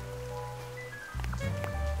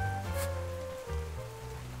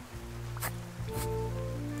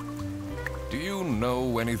 Do you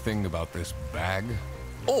know anything about this bag?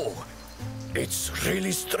 Oh, it's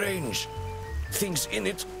really strange. Things in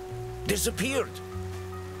it disappeared.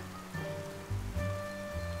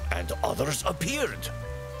 And others appeared.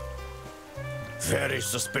 Very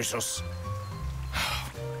suspicious.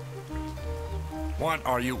 What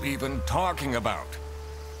are you even talking about?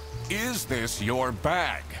 Is this your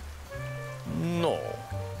bag? No.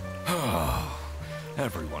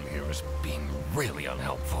 Everyone here is being really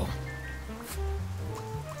unhelpful.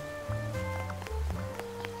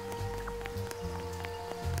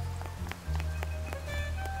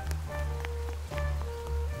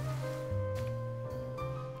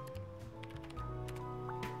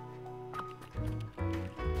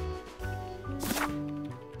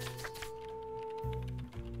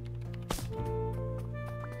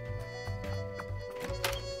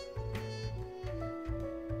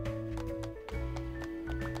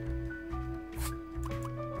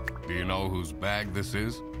 Do you know whose bag this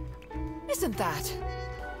is? Isn't that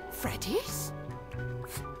Freddy's?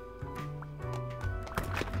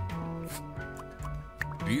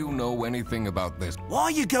 Do you know anything about this? Why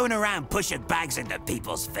are you going around pushing bags into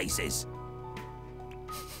people's faces?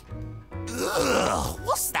 Ugh,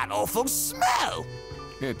 what's that awful smell?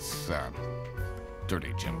 It's,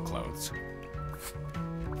 dirty gym clothes.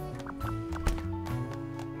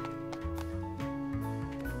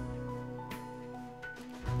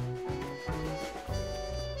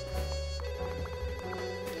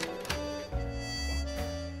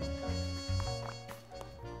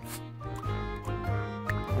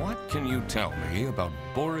 What can you tell me about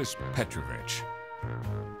Boris Petrovich?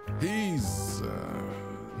 He's,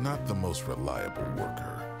 not the most reliable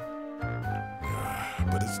worker.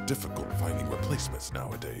 But it's difficult finding replacements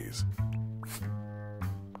nowadays.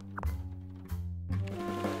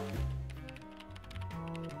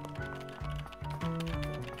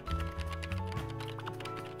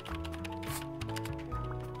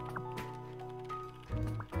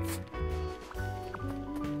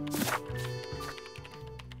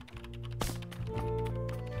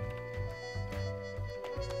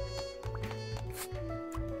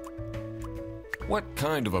 What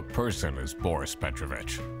kind of a person is Boris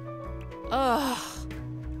Petrovich? Ugh.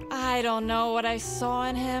 I don't know what I saw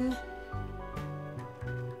in him.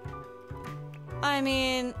 I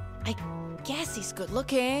mean, I guess he's good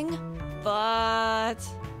looking, but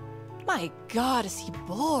my God, is he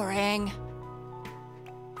boring.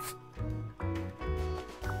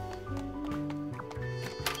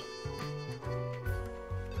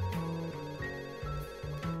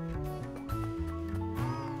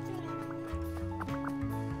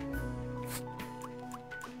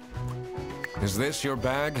 Is this your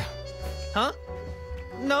bag? Huh?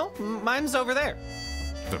 No, mine's over there.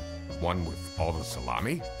 The one with all the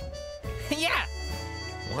salami? Yeah,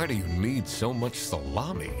 Why do you need so much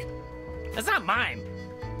salami? that's not mine.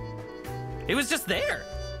 It was just there.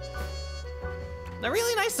 A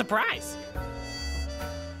really nice surprise.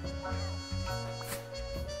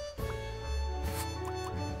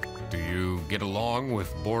 Do you get along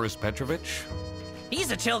with Boris Petrovich?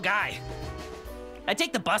 He's a chill guy. I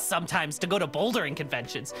take the bus sometimes to go to bouldering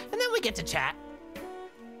conventions, and then we get to chat.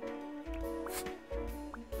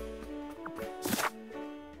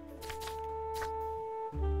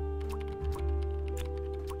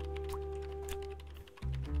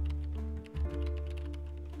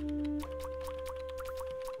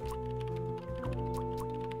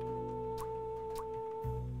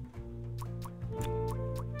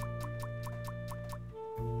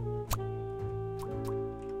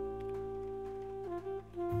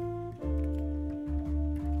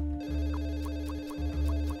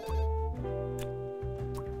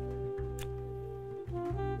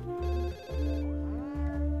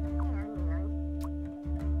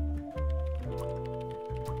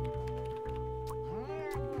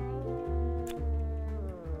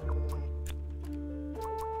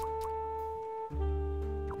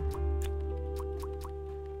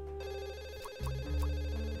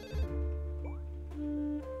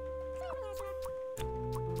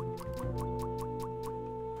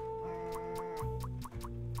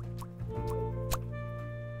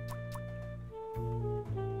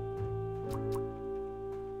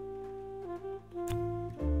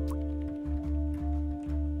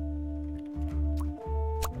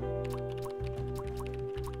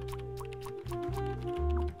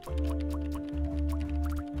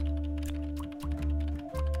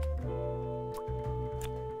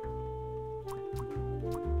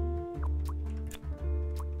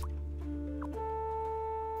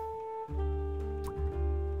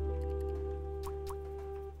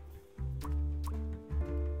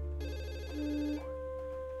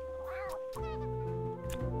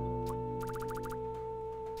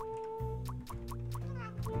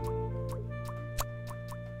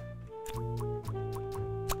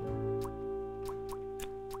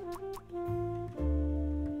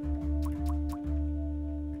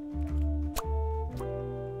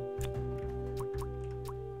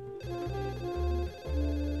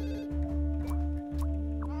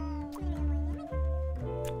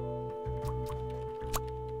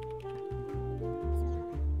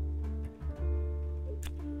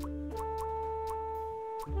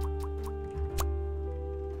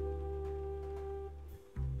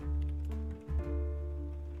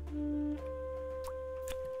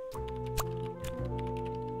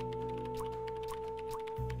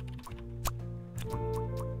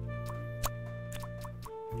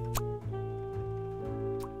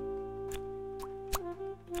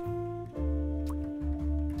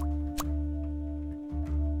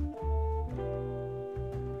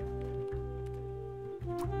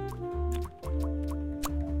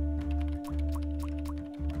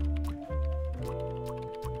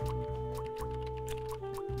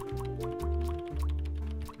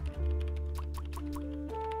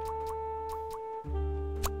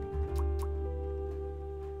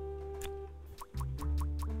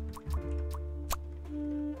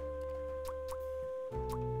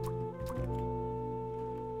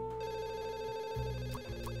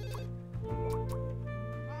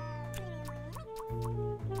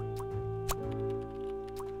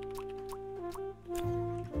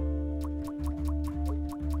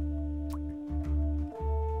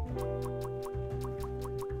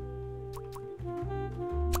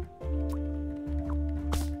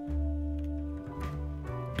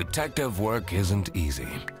 Detective work isn't easy.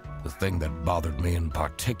 The thing that bothered me in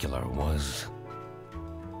particular was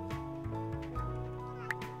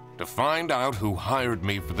to find out who hired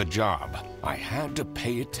me for the job. I had to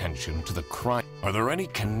pay attention to the crime. Are there any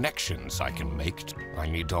connections I can make? I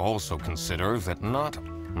need to also consider that not...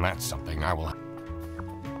 That's something I will...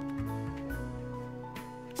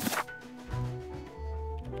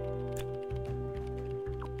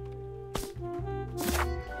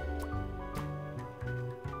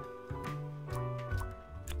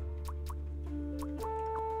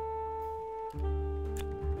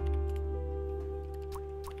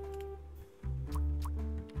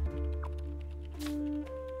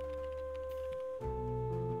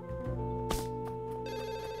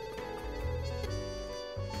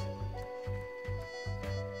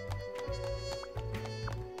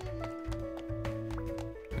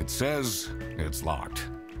 It says it's locked.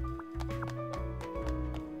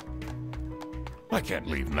 I can't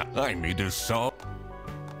leave now. I need to solve...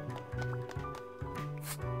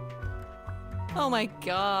 Oh my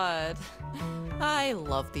god. I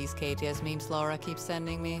love these KTS memes Laura keeps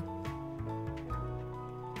sending me.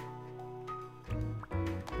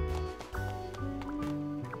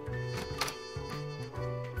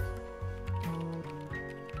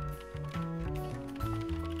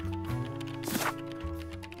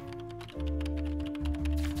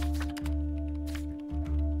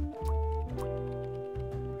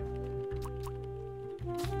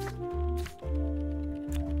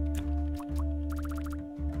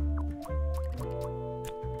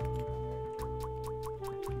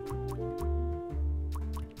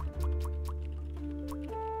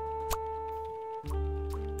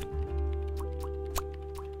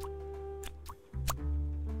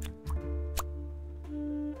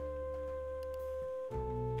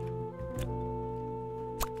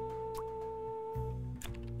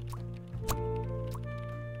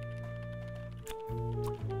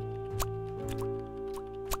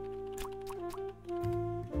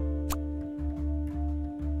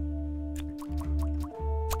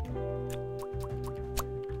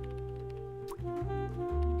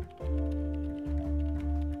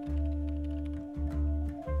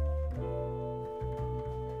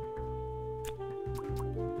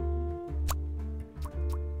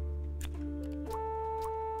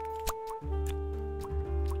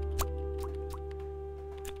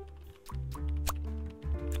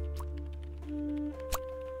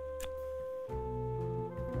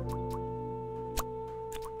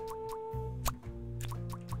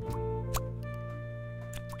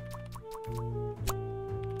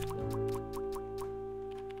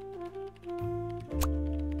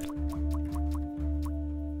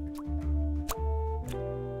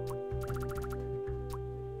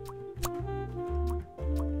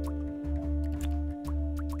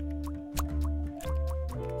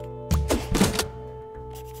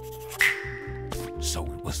 So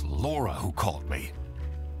it was Laura who called me.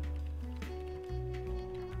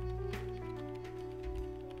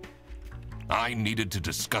 I needed to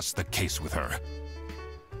discuss the case with her.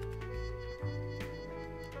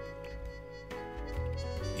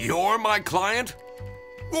 You're my client?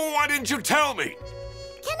 Why didn't you tell me?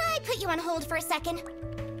 Can I put you on hold for a second?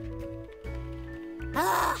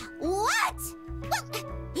 What? Well,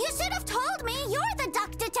 you should have told me. You're the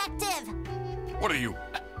duck detective. What are you?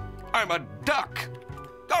 I'm a duck.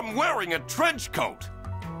 I'm wearing a trench coat.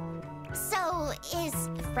 So, is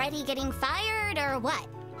Freddy getting fired or what?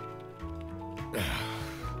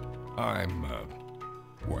 I'm,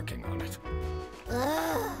 working on it.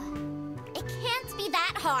 Ugh. It can't be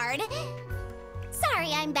that hard.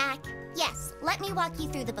 Sorry, I'm back. Yes, let me walk you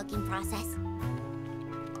through the booking process.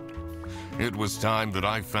 It was time that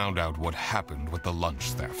I found out what happened with the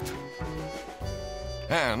lunch theft.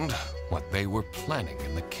 And what they were planning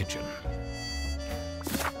in the kitchen.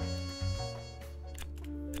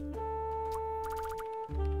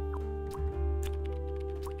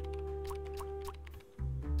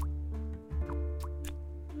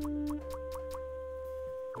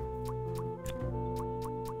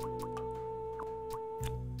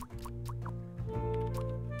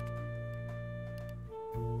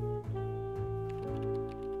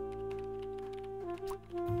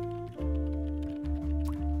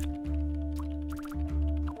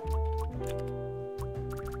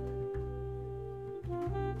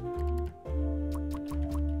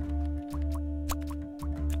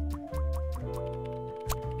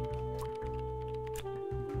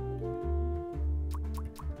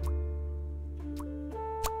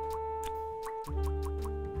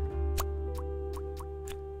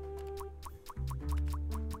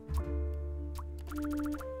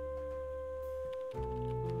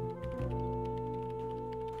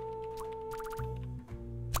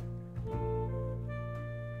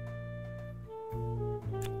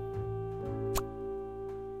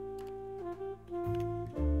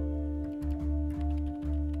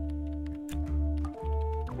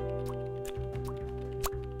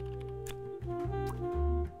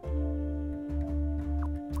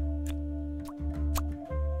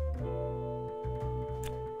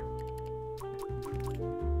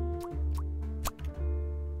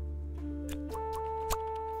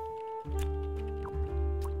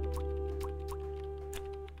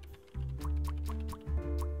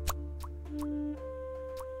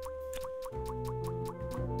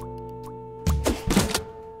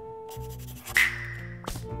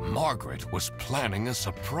 Margaret was planning a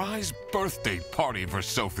surprise birthday party for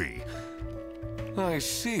Sophie. I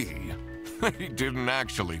see. He didn't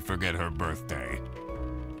actually forget her birthday.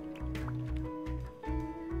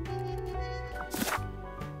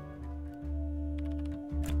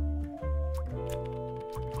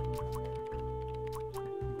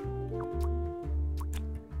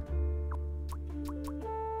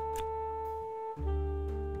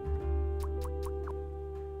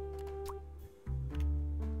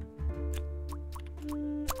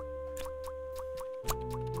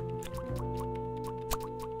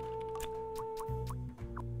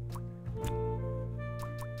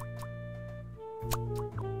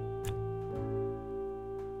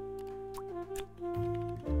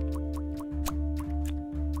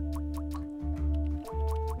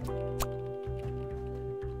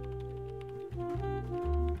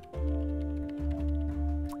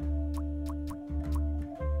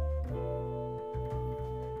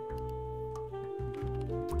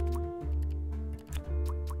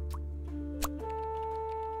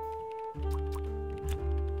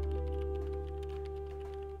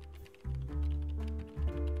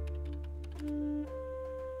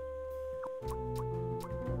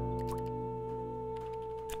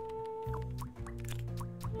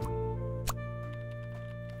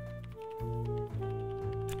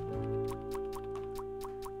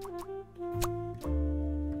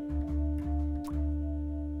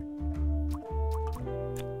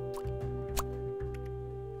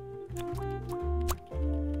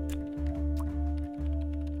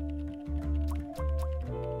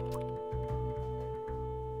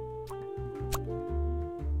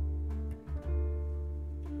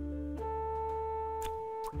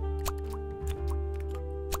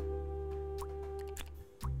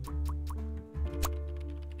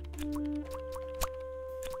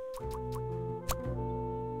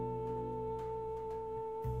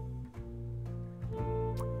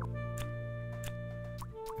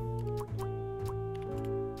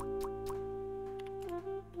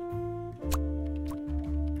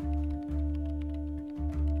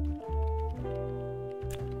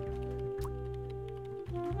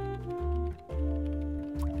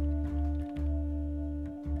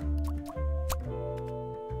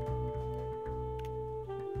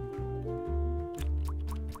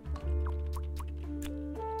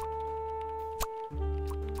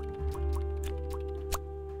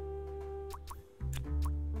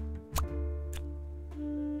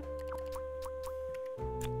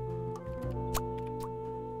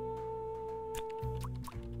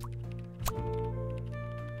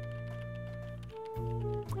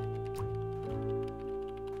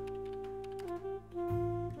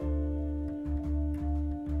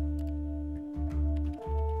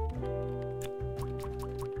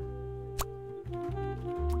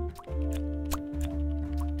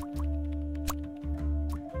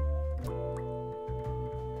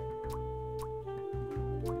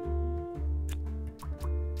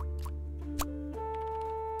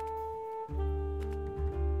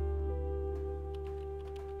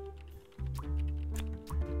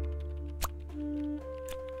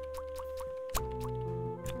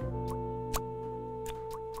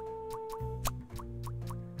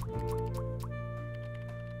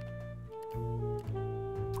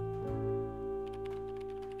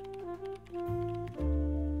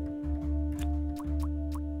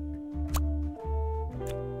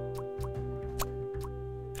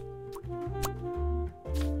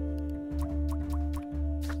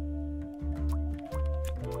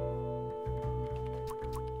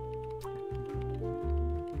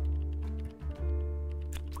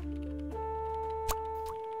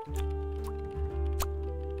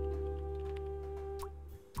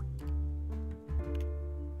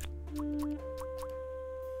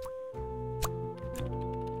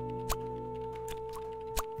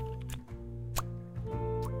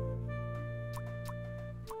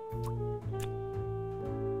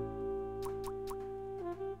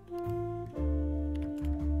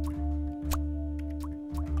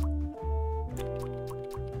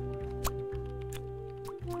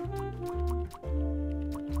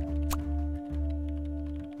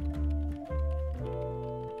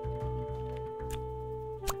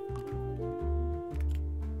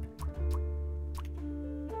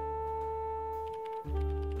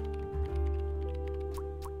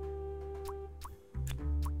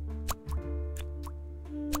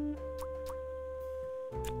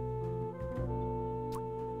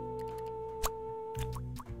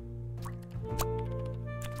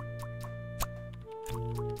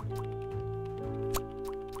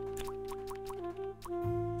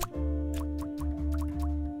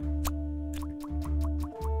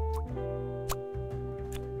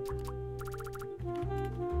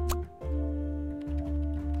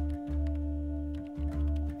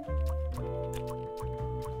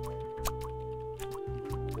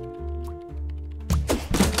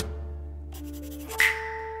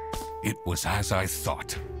 It was as I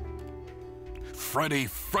thought. Freddy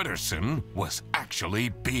Fredersen was actually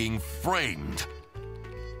being framed.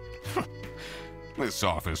 This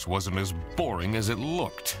office wasn't as boring as it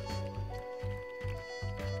looked.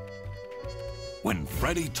 When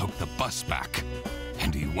Freddy took the bus back,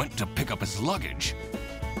 and he went to pick up his luggage,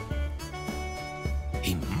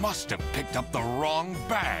 he must have picked up the wrong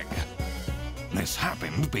bag. This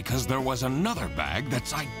happened because there was another bag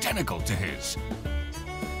that's identical to his.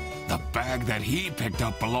 The bag that he picked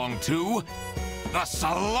up belonged to the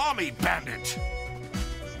Salami Bandit.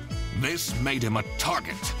 This made him a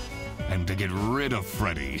target, and to get rid of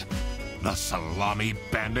Freddy, the Salami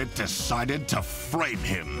Bandit decided to frame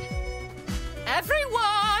him.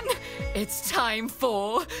 Everyone, it's time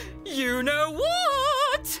for you know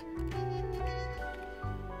what?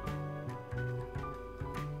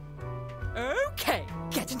 Okay,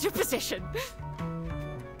 get into position.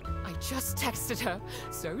 I just texted her,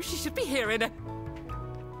 so she should be here in a...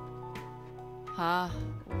 Huh?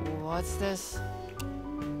 What's this?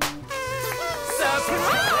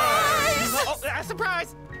 Surprise! Oh,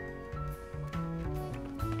 surprise!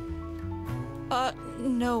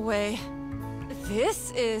 No way.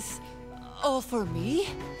 This is all for me?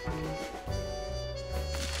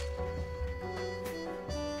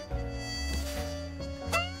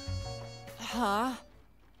 Huh?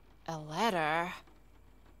 A letter?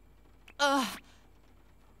 Oh.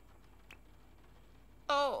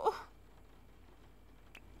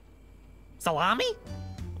 Salami?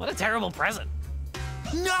 What a terrible present.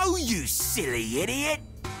 No, you silly idiot!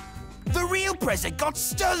 The real present got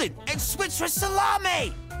stolen and switched for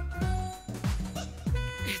salami!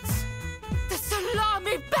 It's the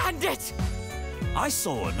Salami Bandit! I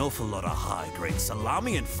saw an awful lot of high-grade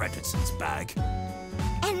salami in Fredersen's bag.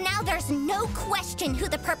 And now there's no question who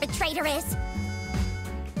the perpetrator is.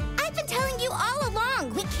 I've been telling you all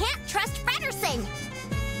along, we can't trust Fredersen.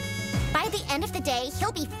 By the end of the day,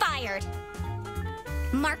 he'll be fired.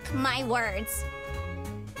 Mark my words.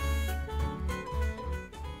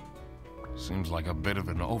 Seems like a bit of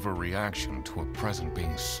an overreaction to a present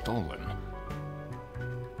being stolen.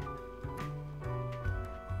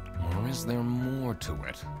 Or is there more to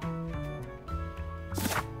it?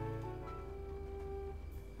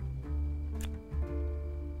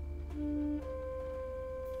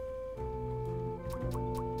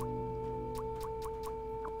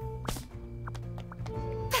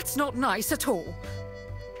 That's not nice at all.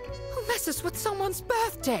 Who messes with someone's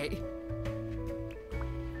birthday?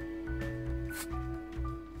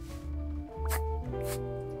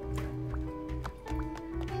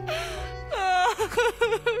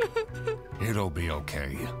 It'll be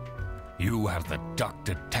okay. You have the duck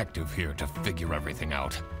detective here to figure everything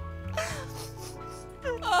out.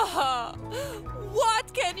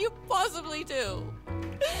 What can you possibly do?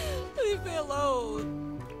 Leave me alone.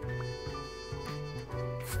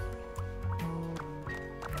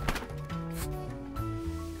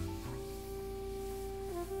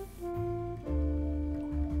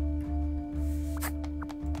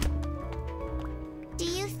 Do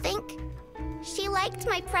you think she liked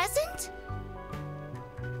my present?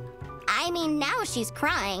 I mean, now she's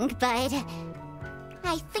crying, but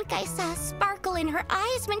I think I saw a sparkle in her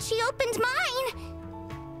eyes when she opened mine.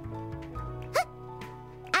 Huh.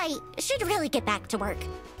 I should really get back to work.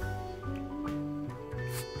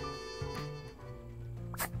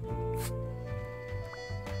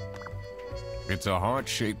 It's a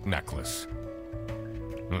heart-shaped necklace.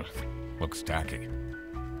 Looks tacky.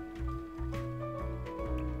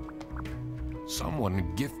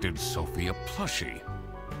 Someone gifted Sophie a plushie.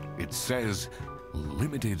 It says,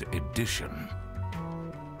 limited edition.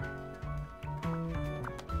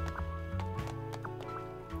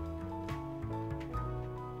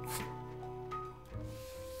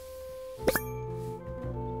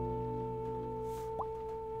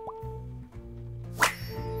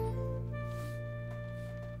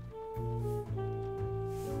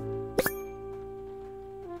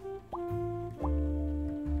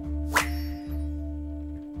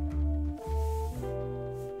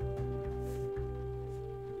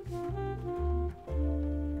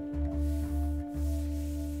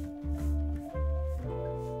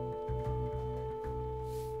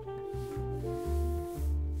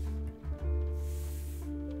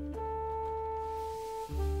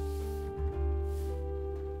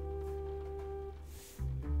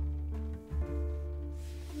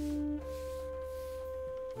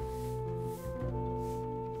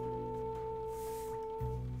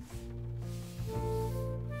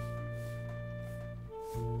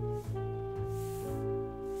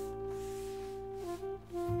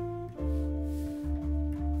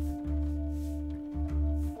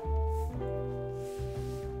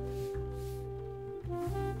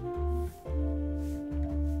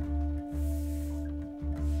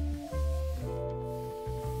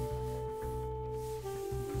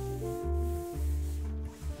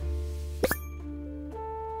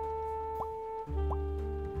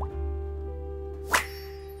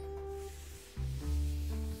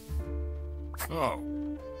 Oh.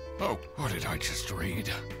 Oh, what did I just read?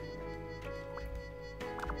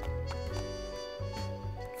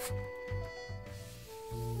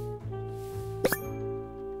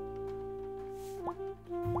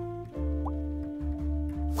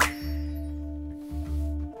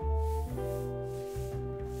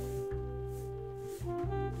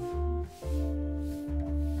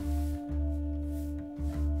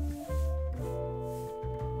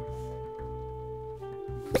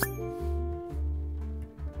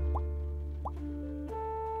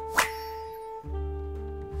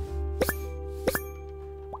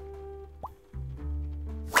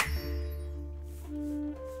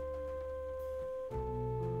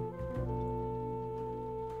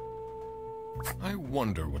 I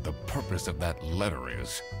wonder what the purpose of that letter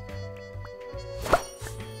is.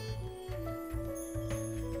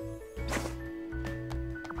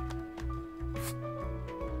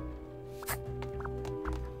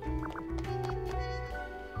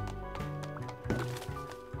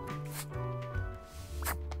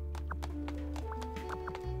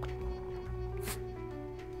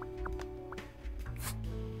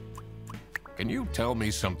 Can you tell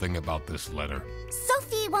me something about this letter?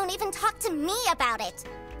 Sophie won't even talk to me about it.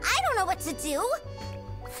 I don't know what to do.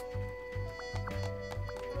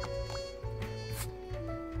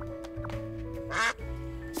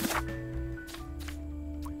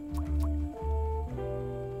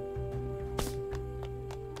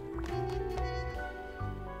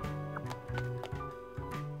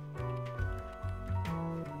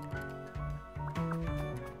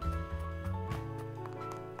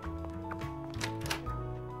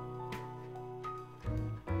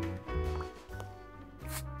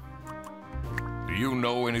 Do you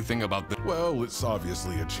know anything about the... Well, it's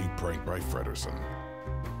obviously a cheap prank by Fredersen.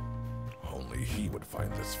 Only he would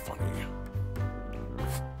find this funny.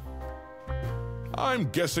 I'm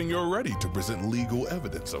guessing you're ready to present legal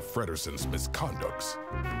evidence of Fredersen's misconducts.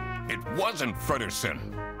 It wasn't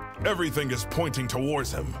Fredersen. Everything is pointing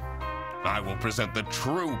towards him. I will present the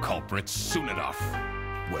true culprits soon enough.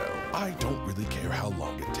 Well, I don't really care how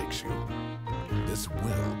long it takes you. This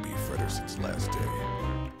will be Fredersen's last day.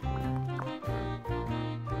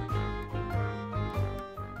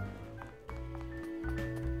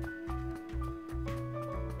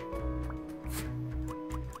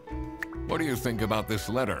 What do you think about this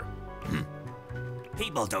letter?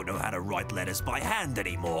 People don't know how to write letters by hand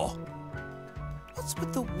anymore. What's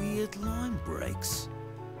with the weird line breaks?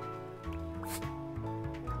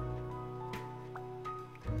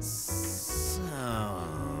 So...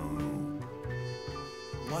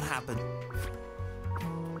 what happened?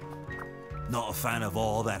 Not a fan of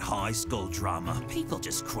all that high school drama. People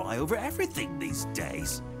just cry over everything these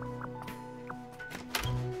days.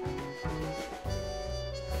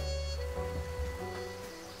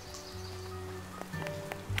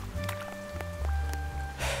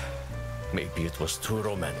 Maybe it was too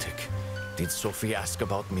romantic. Did Sophie ask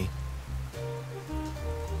about me?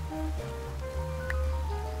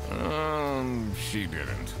 She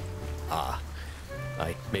didn't.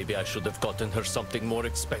 Maybe I should have gotten her something more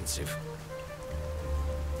expensive.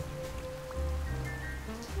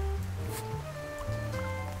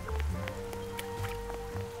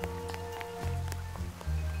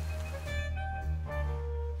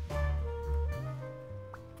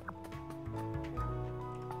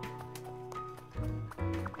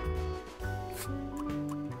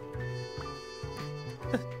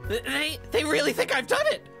 They really think I've done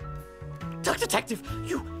it! Duck Detective,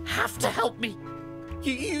 you have to help me!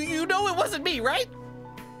 You know it wasn't me, right?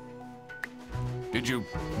 Did you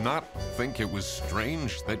not think it was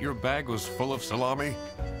strange that your bag was full of salami?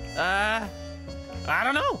 I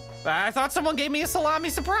don't know. I thought someone gave me a salami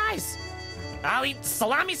surprise. I'll eat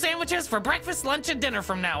salami sandwiches for breakfast, lunch, and dinner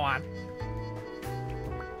from now on.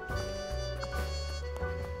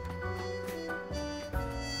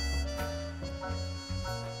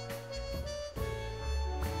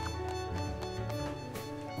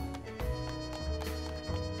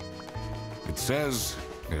 It says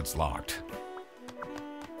it's locked.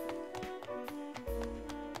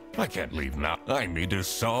 I can't leave now. I need to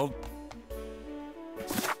solve...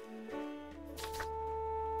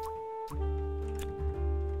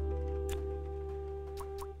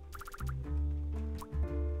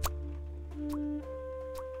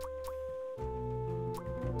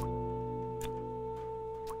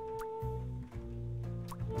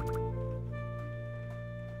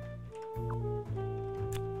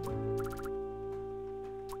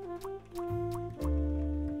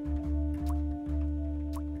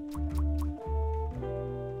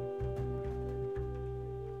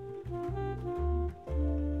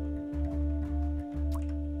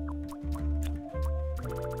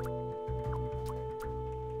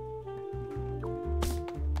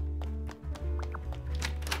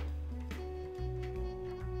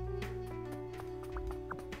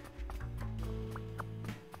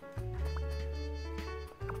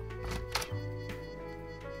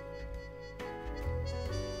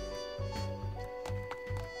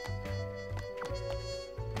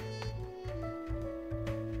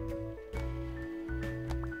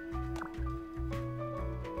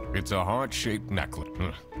 It's a heart-shaped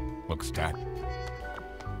necklace. Looks tacked.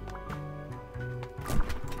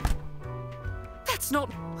 That's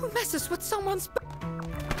not... Who messes with someone's...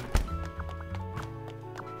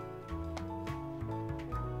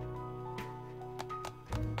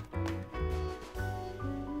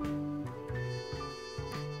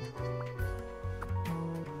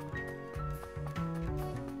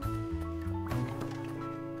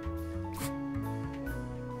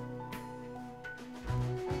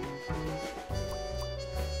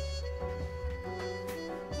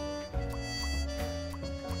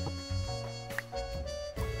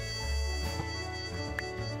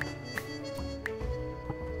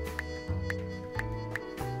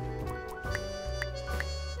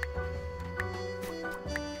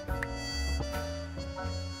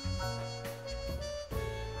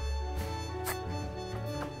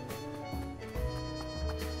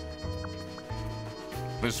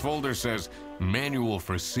 This folder says, Manual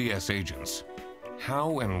for CS Agents.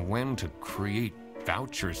 How and when to create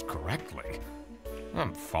vouchers correctly.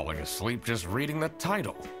 I'm falling asleep just reading the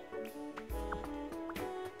title.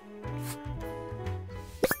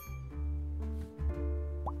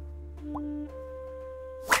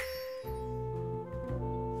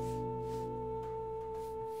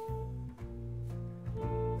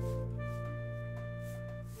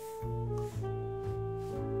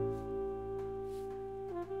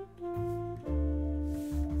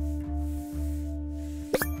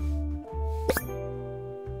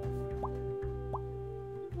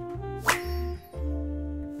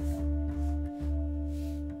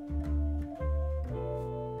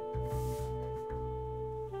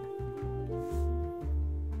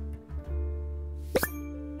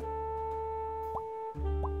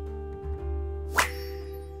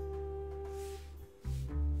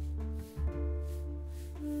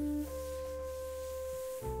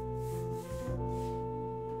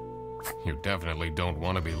 You definitely don't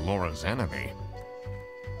want to be Laura's enemy.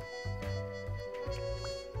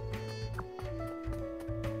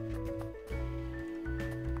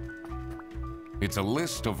 It's a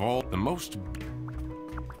list of all the most...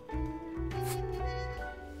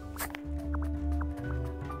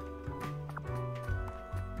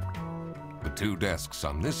 The two desks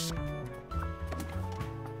on this...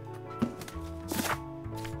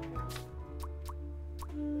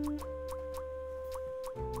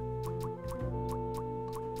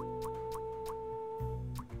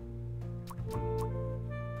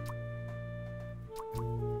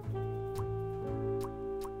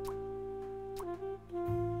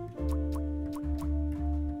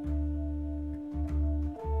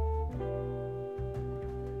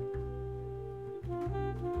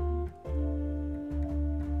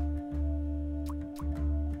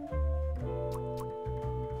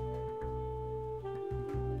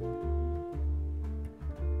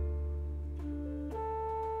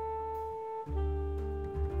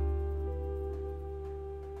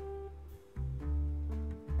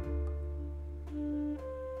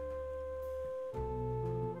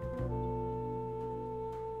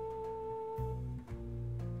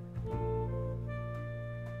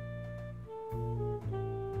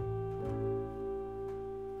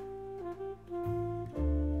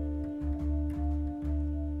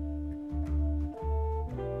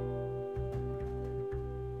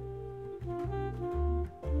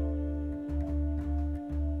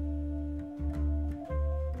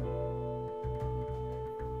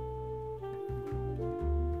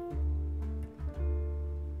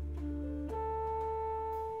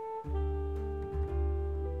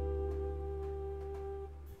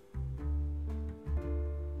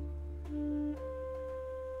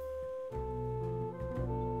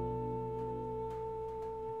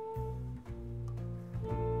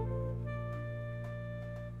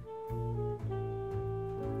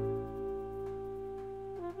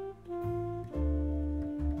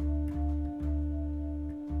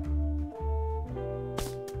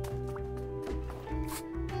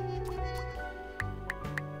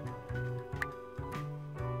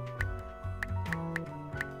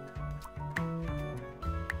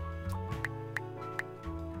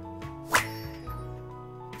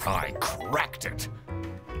 I cracked it.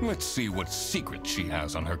 Let's see what secret she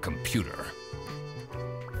has on her computer.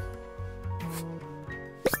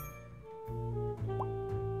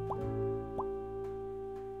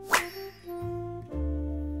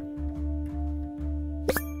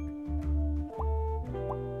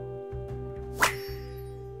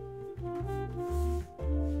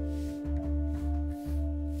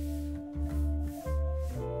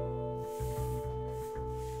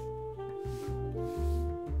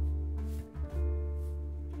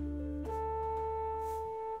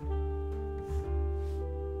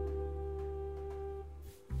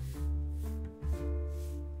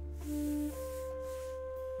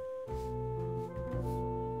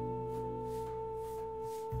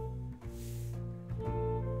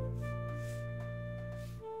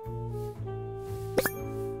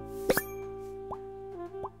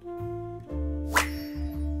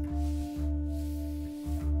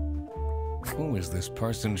 Who is this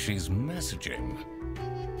person she's messaging?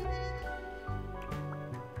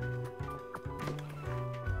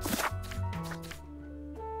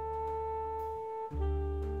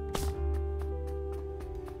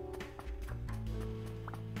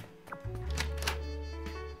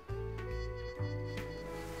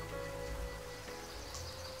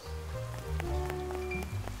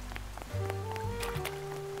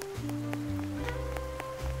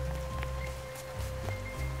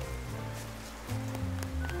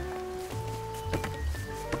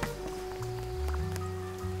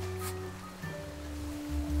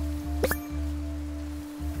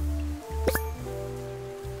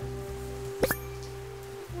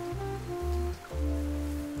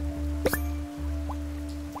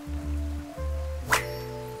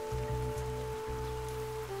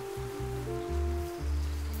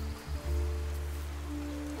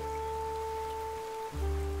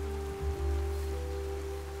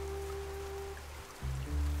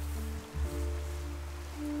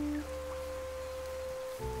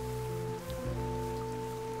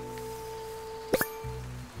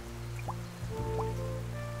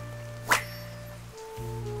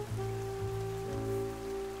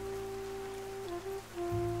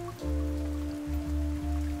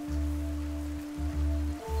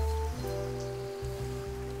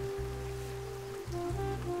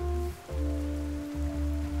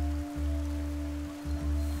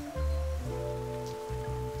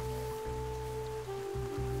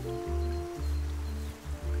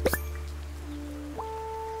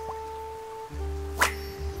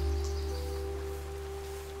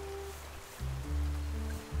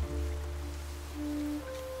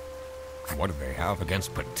 What do they have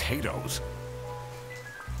against potatoes?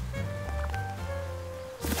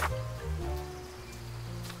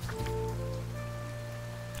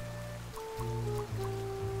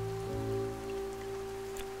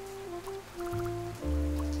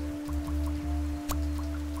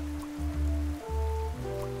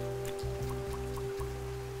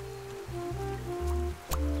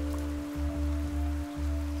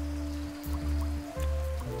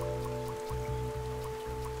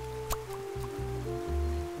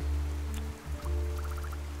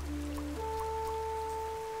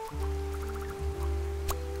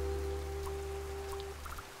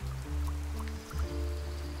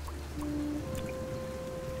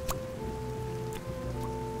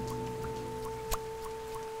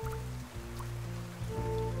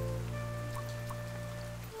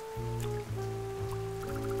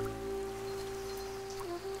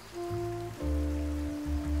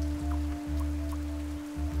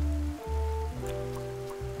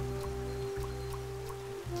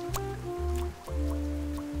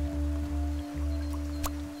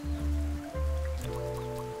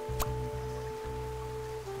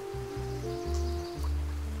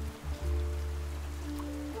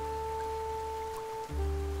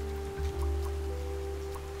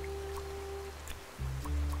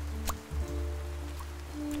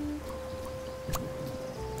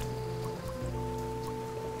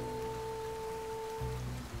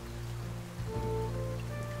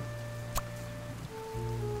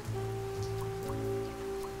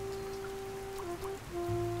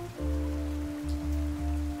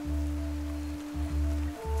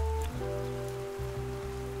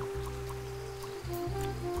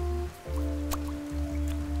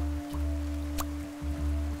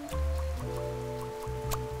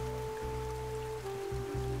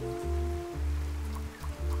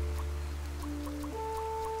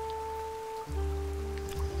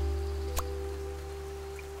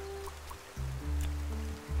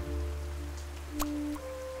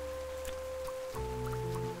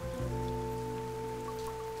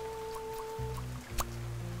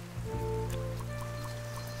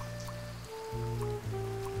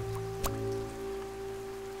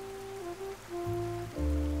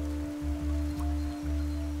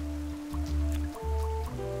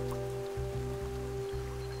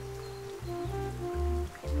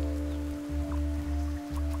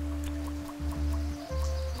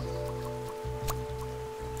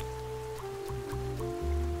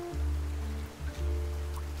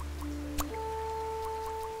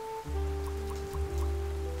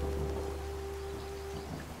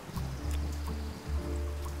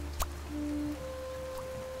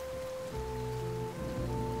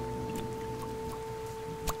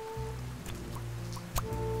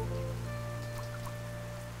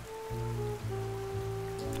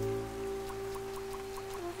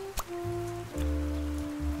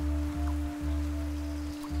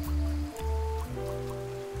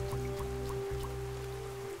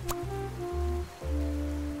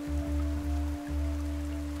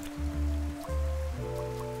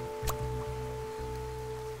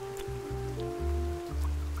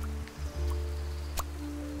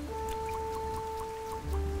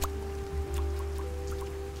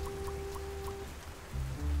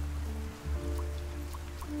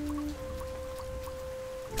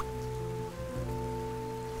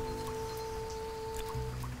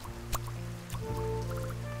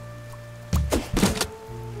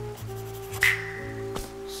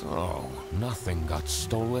 So, nothing got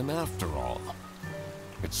stolen after all.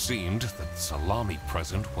 It seemed that the salami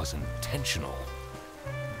present was intentional.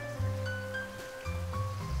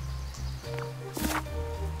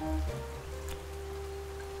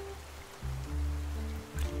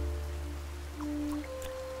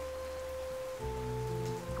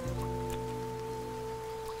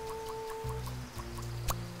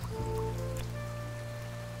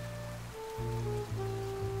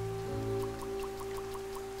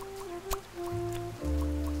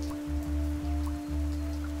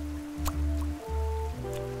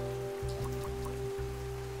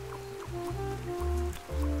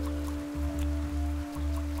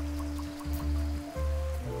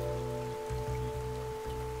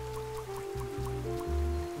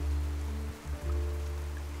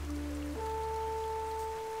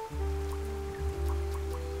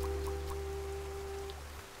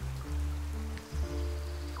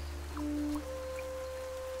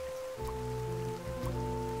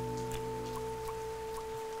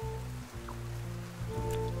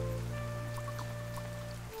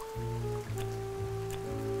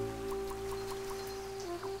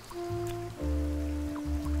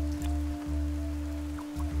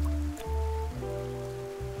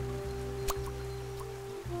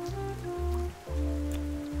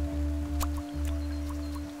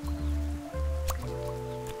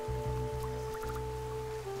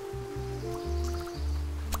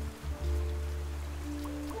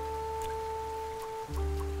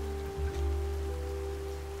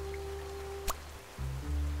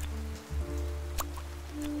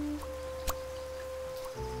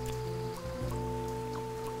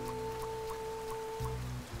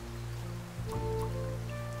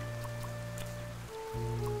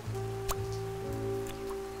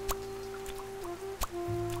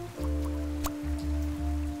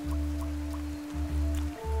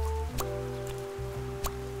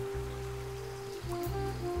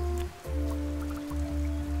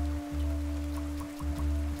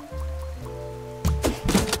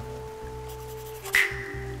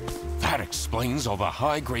 That explains all the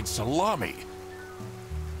high-grade salami.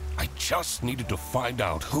 I just needed to find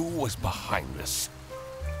out who was behind this.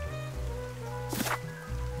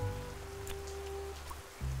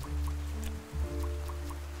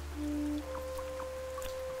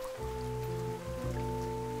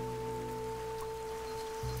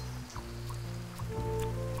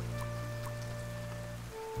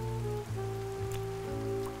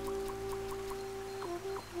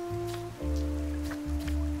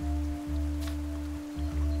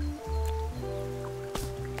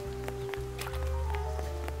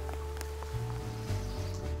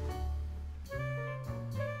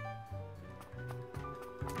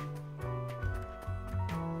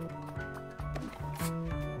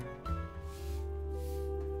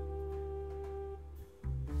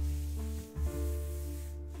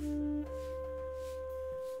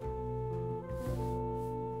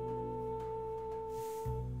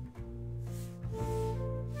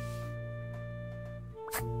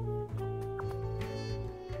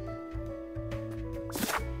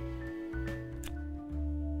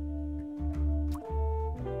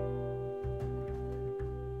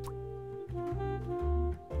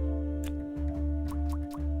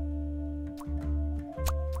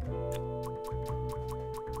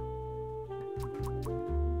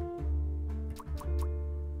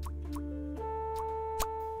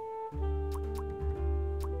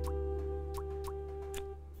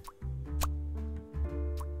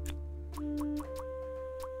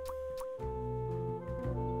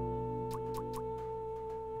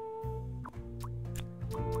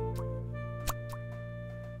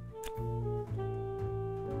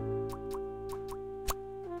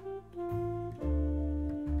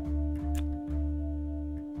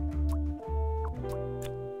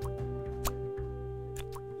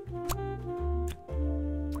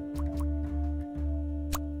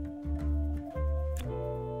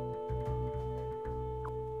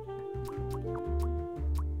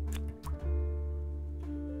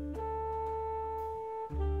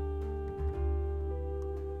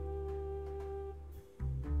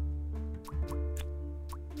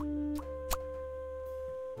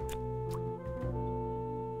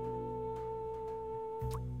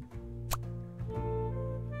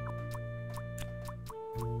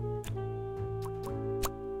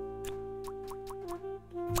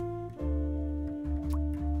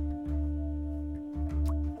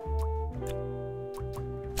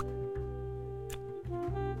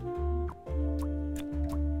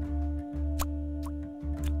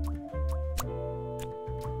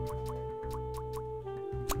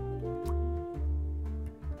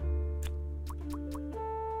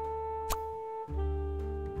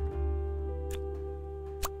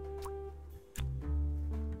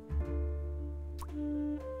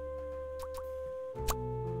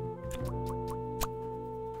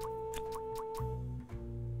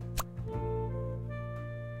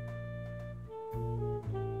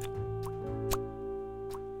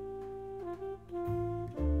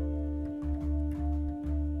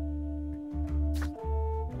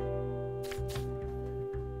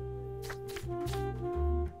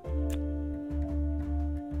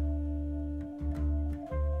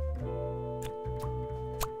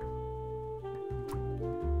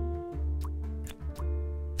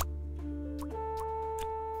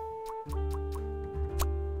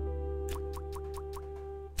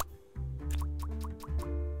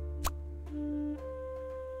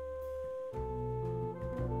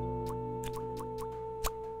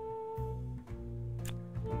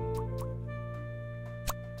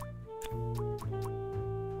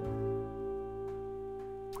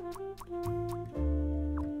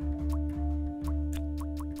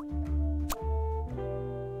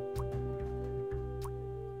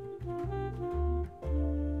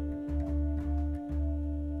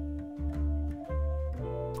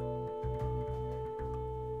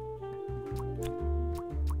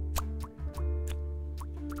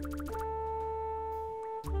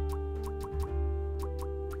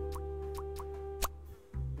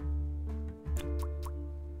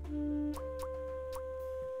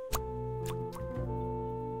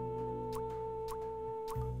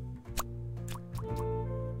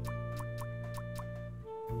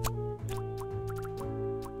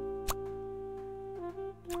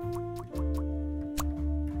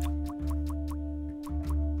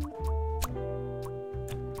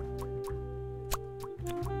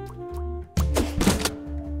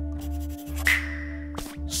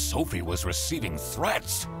 Sophie was receiving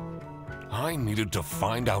threats. I needed to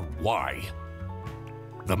find out why.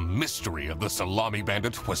 The mystery of the Salami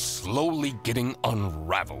Bandit was slowly getting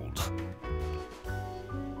unraveled.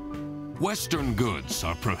 Western goods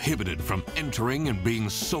are prohibited from entering and being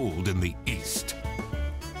sold in the East.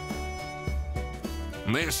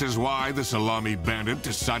 This is why the Salami Bandit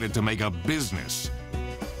decided to make a business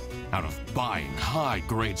out of buying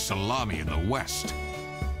high-grade salami in the West,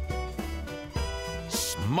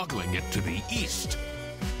 smuggling it to the East,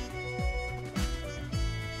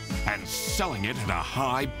 and selling it at a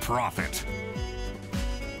high profit.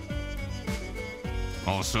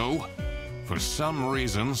 Also, for some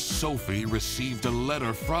reason, Sophie received a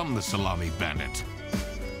letter from the Salami Bandit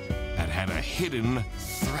that had a hidden,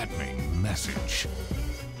 threatening message.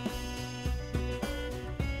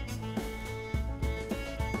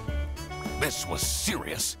 This was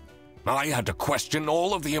serious. I had to question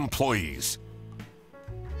all of the employees.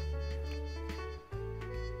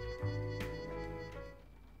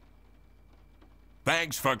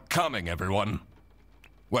 Thanks for coming, everyone.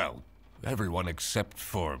 Well, everyone except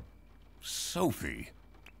for Sophie.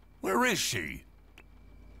 Where is she?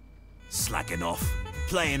 Slacking off,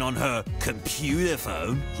 playing on her computer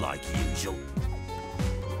phone, like usual.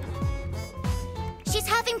 She's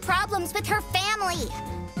having problems with her family.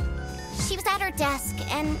 She was at her desk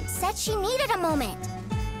and said she needed a moment.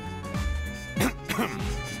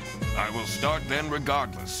 I will start then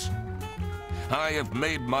regardless. I have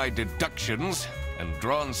made my deductions and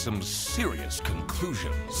drawn some serious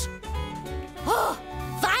conclusions. Oh,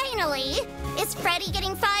 finally! Is Freddy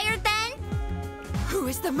getting fired then? Who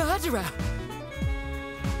is the murderer?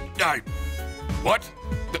 What?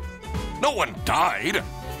 No one died!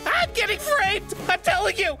 I'm getting framed! I'm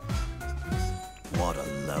telling you! What a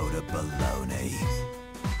load of baloney.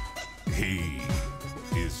 He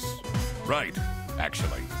is right,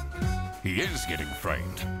 actually. He is getting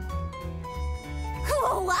framed.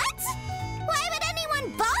 What? Why would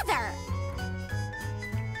anyone bother?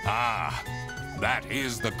 Ah, that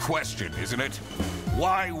is the question, isn't it?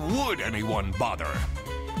 Why would anyone bother?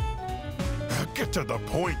 Get to the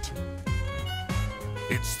point.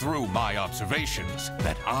 It's through my observations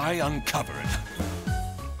that I uncovered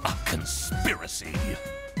a conspiracy.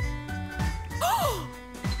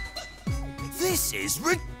 This is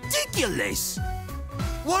ridiculous!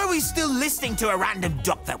 Why are we still listening to a random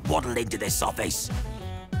doc that waddled into this office?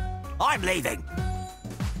 I'm leaving.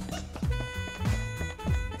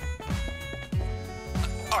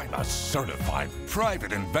 I'm a certified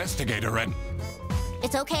private investigator and...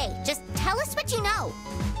 It's okay. Just tell us what you know.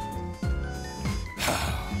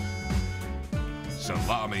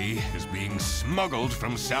 Salami is being smuggled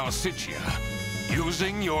from Salsiccia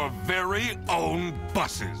using your very own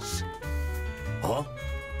buses. Huh?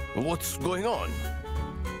 What's going on?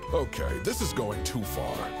 Okay, this is going too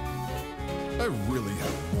far. I really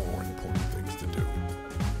have more important things to do.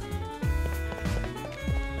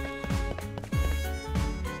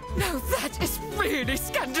 Now that is really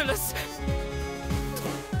scandalous.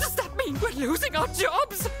 Does that mean we're losing our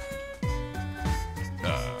jobs?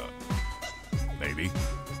 Maybe.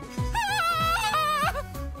 Ah!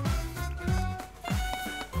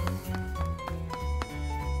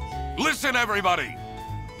 Listen, everybody!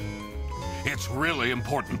 It's really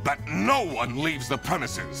important that no one leaves the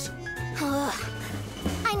premises.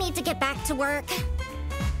 I need to get back to work.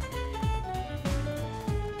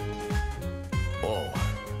 Oh,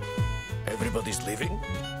 everybody's leaving?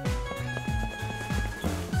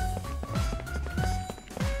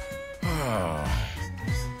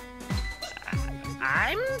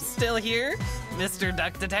 I'm still here, Mr.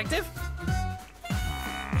 Duck Detective.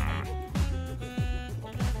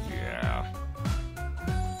 Yeah.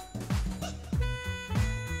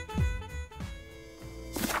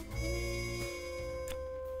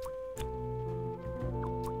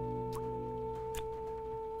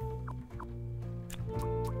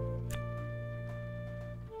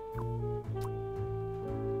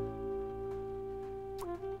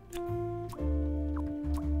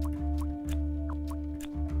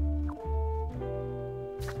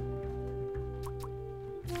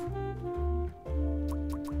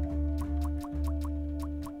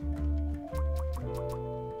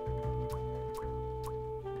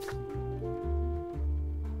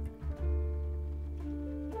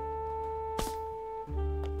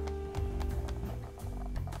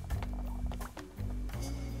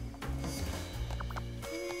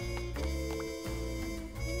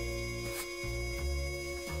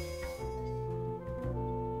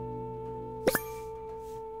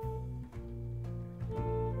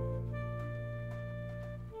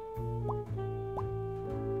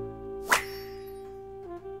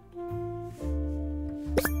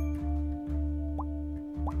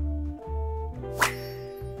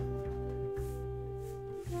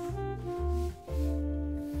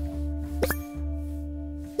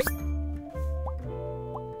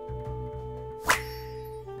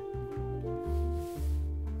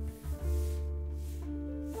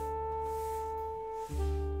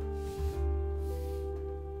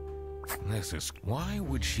 This is... Why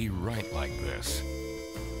would she write like this?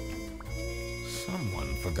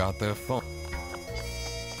 Someone forgot their phone.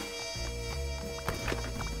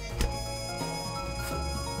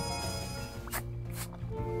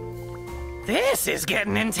 This is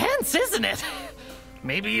getting intense, isn't it?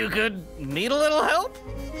 Maybe you could need a little help?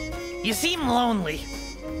 You seem lonely.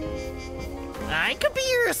 I could be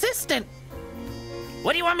your assistant.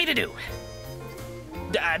 What do you want me to do?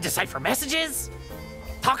 Decipher messages?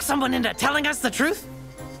 Talk someone into telling us the truth?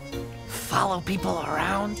 Follow people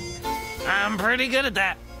around? I'm pretty good at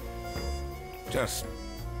that. Just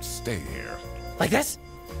stay here. Like this?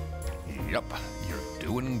 Yup, you're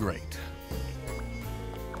doing great.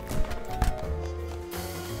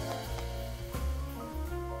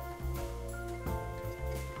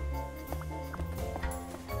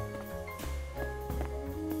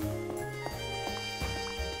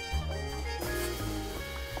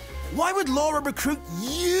 Why would Laura recruit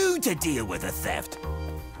you to deal with a theft?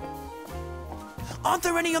 Aren't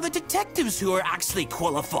there any other detectives who are actually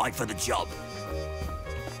qualified for the job?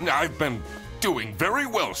 I've been doing very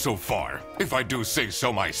well so far, if I do say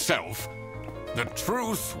so myself. The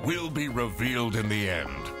truth will be revealed in the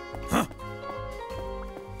end. Huh?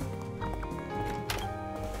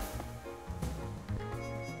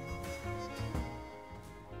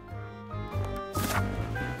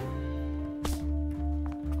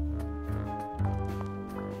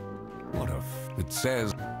 What if it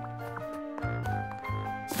says...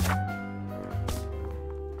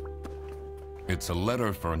 It's a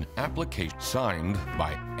letter for an application signed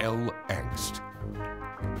by L. Angst.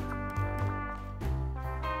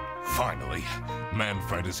 Finally,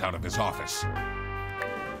 Manfred is out of his office.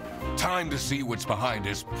 Time to see what's behind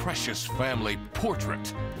his precious family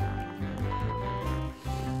portrait.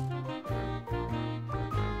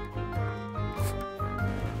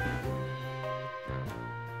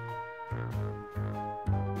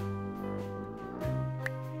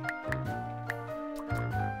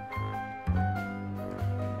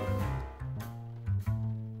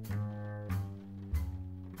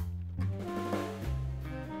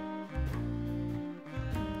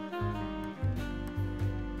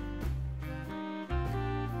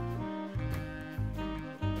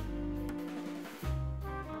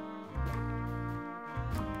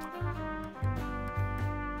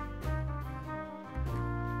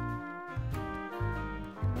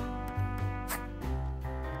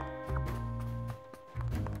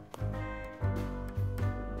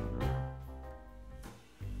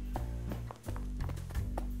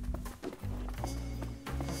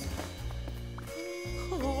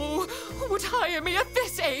 Would hire me at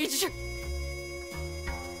this age?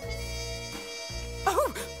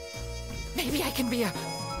 Oh! Maybe I can be a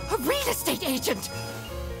real estate agent!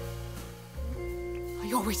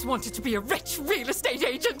 I always wanted to be a rich real estate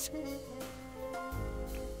agent!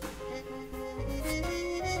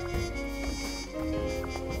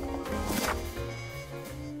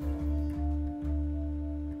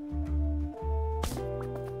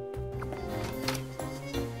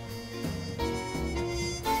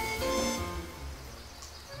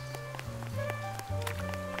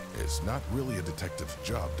 It's not really a detective's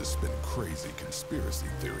job to spin crazy conspiracy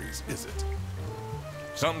theories, is it?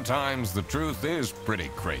 Sometimes the truth is pretty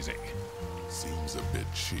crazy. Seems a bit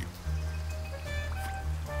cheap.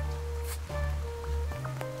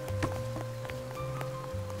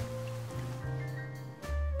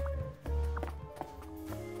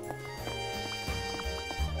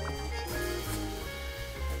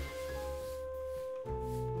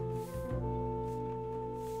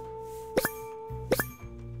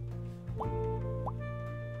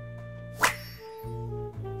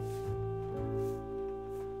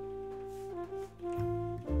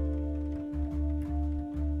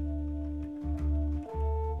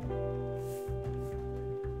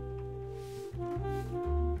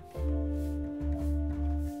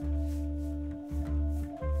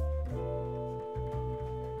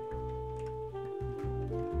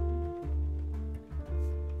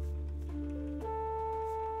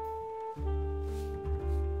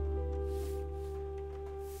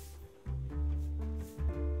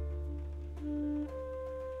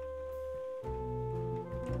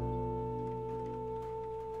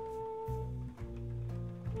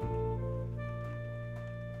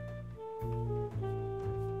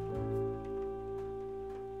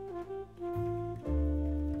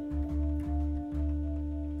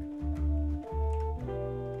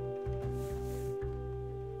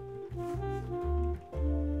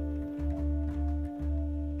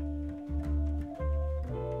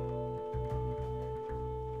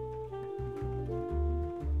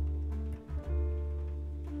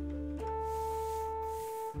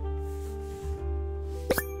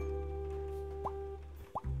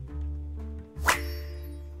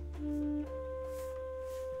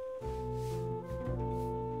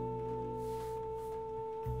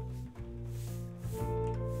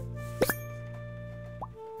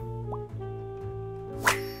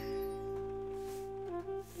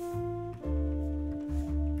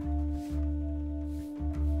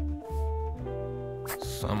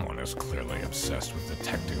 is clearly obsessed with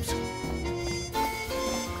detectives.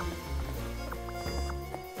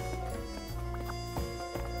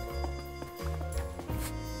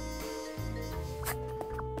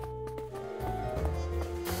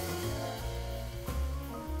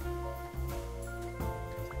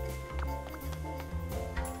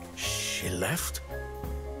 She left?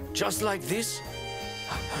 Just like this?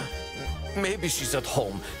 Maybe she's at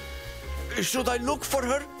home. Should I look for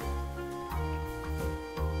her?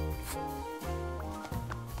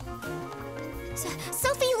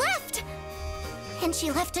 Sophie left! And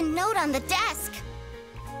she left a note on the desk.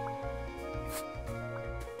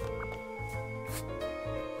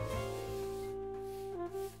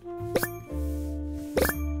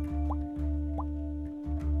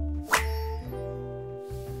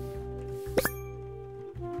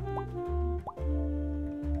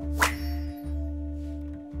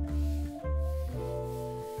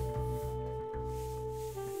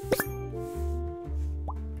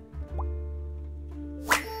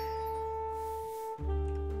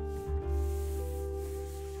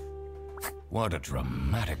 What a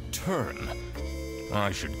dramatic turn.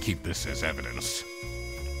 I should keep this as evidence.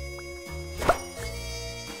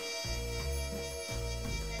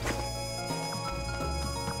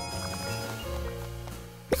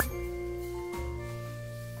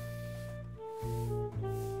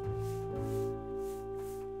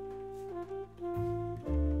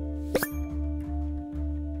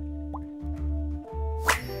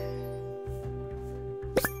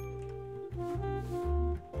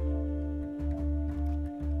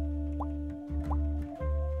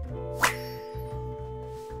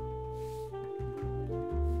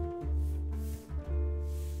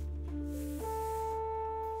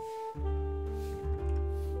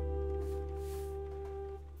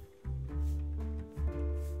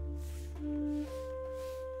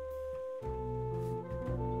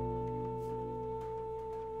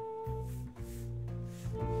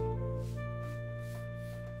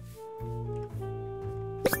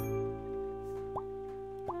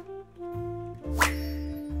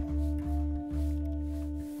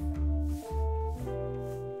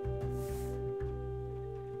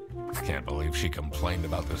 Can't believe she complained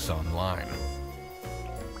about this online.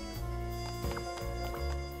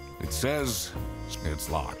 It says it's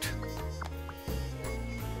locked.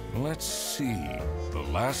 Let's see. The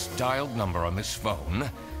last dialed number on this phone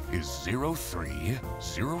is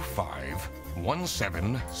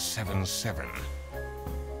 03051777.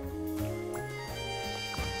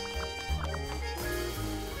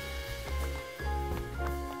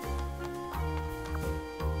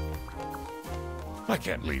 I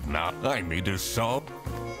can't leave now. I need to solve.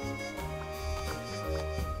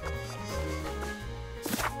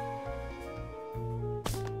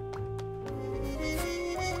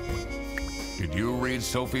 Did you read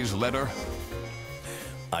Sophie's letter?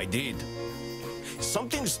 I did.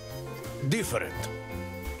 Something's different.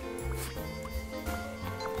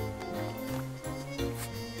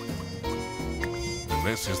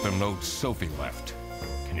 This is the note Sophie left.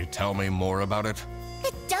 Can you tell me more about it?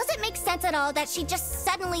 It doesn't make sense at all that she'd just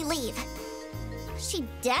suddenly leave. She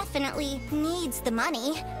definitely needs the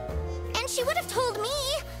money. And she would have told me.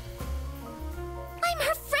 I'm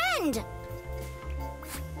her friend.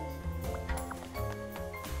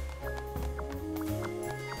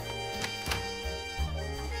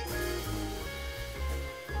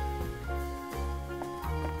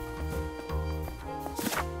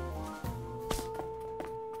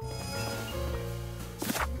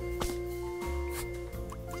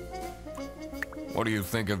 What do you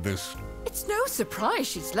think of this? It's no surprise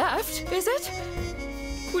she's left, is it?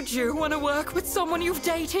 Would you want to work with someone you've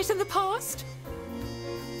dated in the past?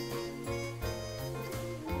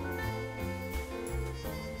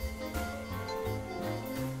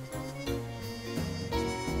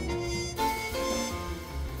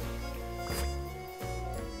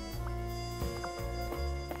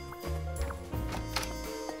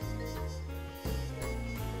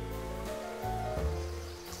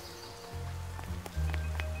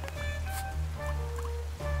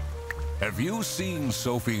 Have you seen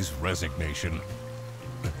Sophie's resignation?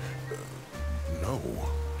 No,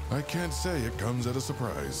 I can't say it comes at a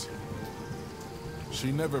surprise.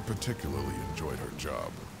 She never particularly enjoyed her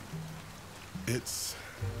job. It's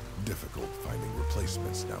difficult finding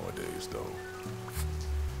replacements nowadays, though.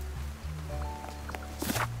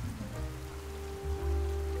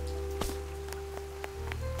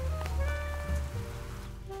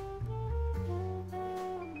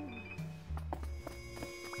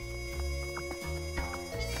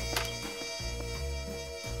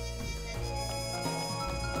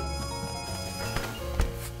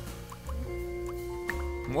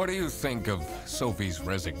 what do you think of Sophie's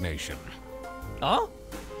resignation? Oh?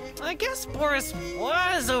 I guess Boris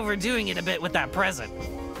was overdoing it a bit with that present.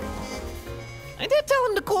 I did tell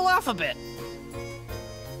him to cool off a bit.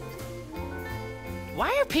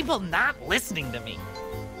 Why are people not listening to me?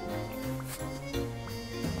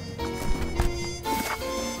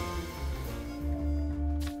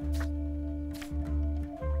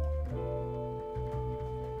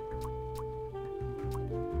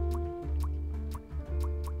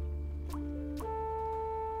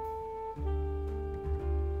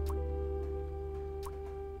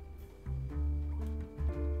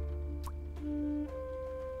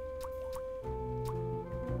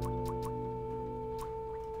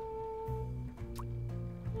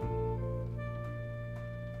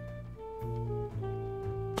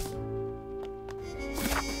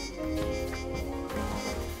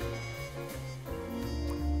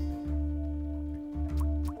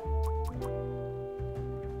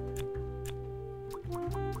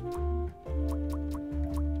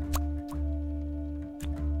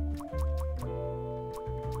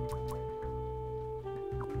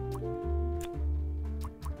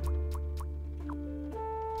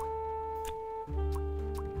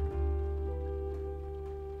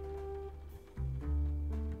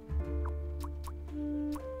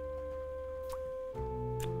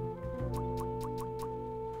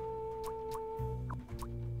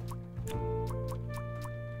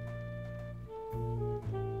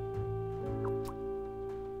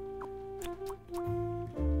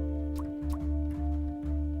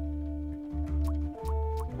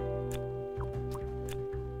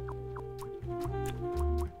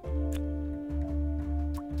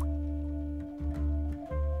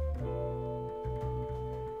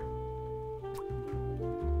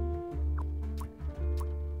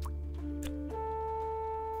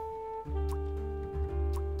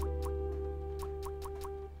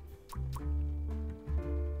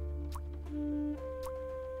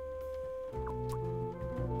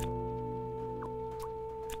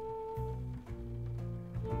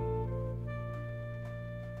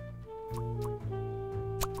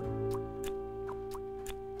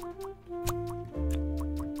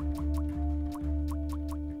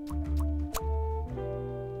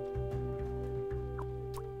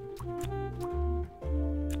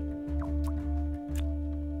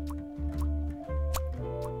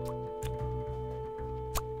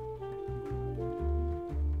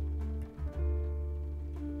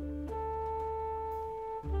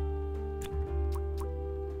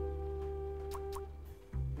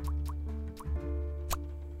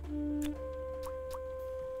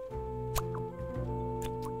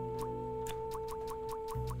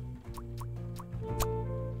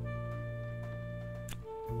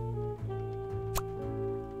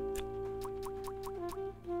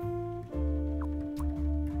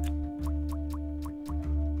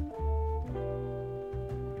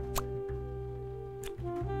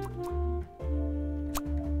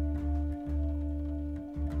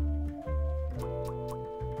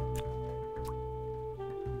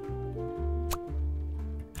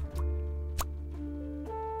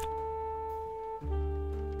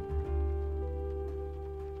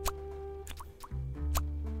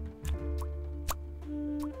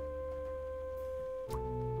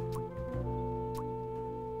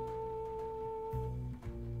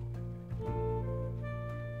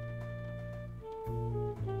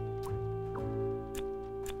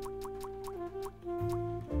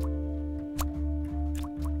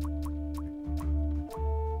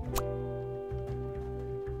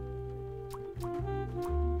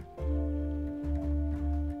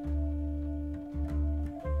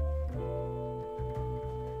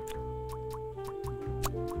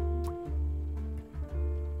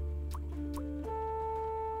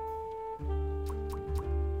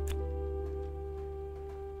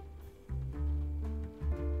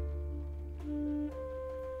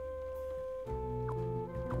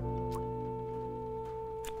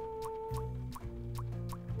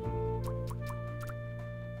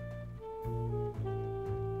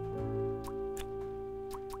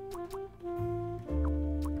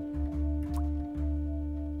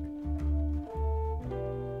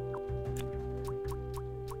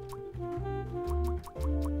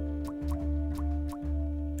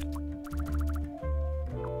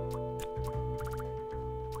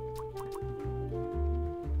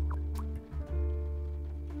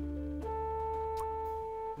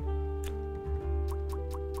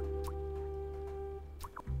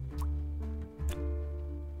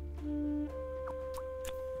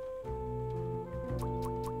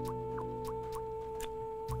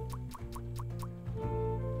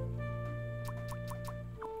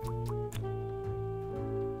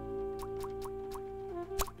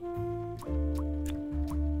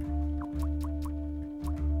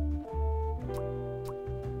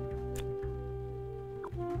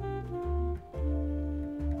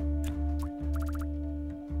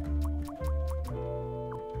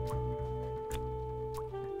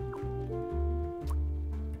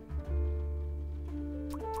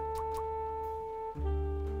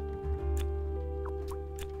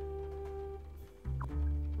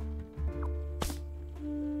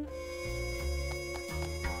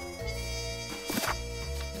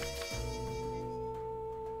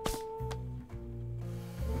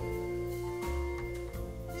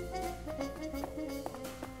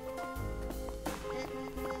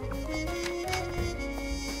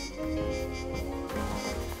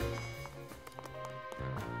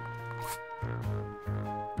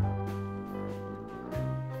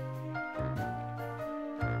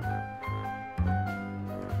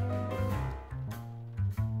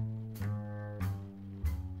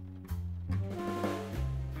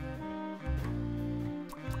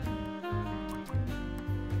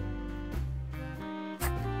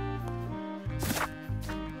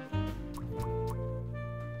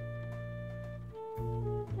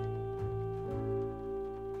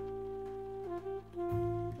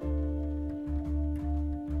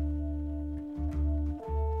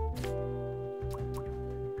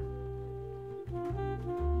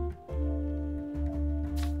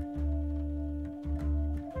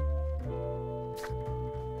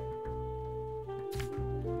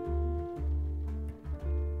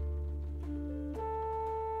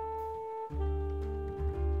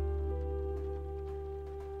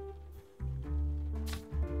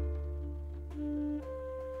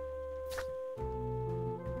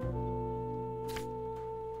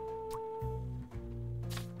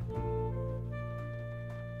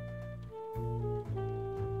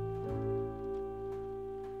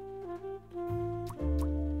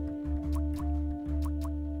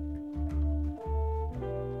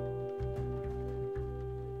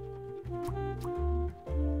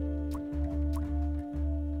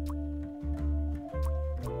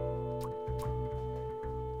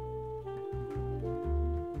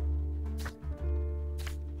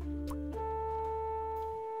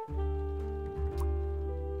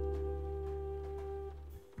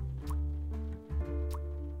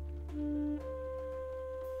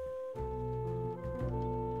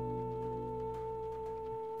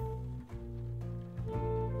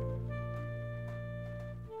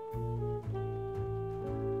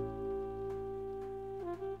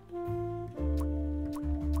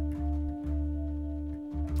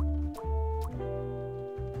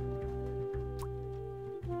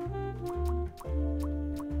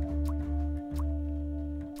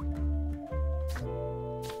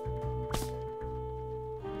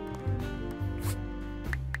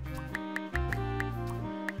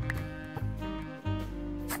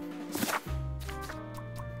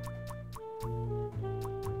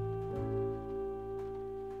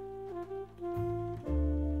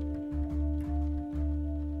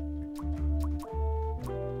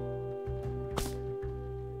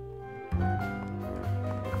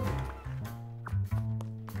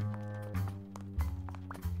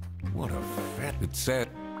 It said...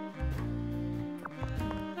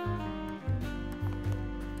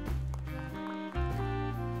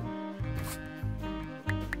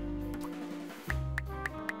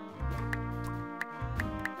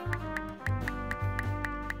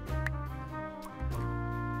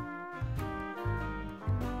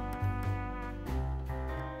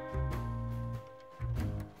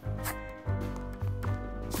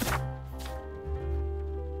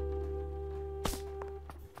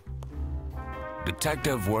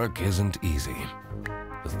 Detective work isn't easy.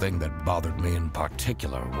 The thing that bothered me in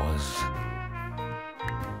particular was...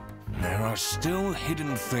 there are still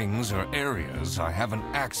hidden things or areas I haven't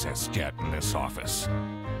accessed yet in this office.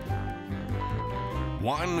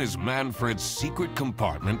 One is Manfred's secret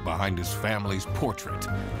compartment behind his family's portrait.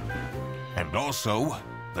 And also,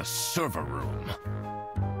 the server room.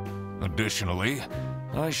 Additionally,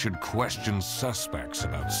 I should question suspects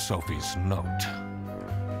about Sophie's note.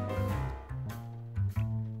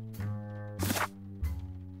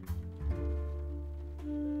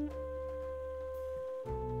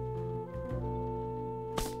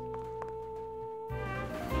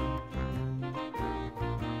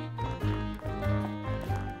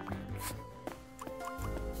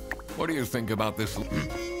 What do you think about this?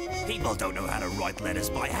 People don't know how to write letters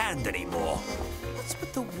by hand anymore. What's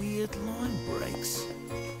with the weird line breaks?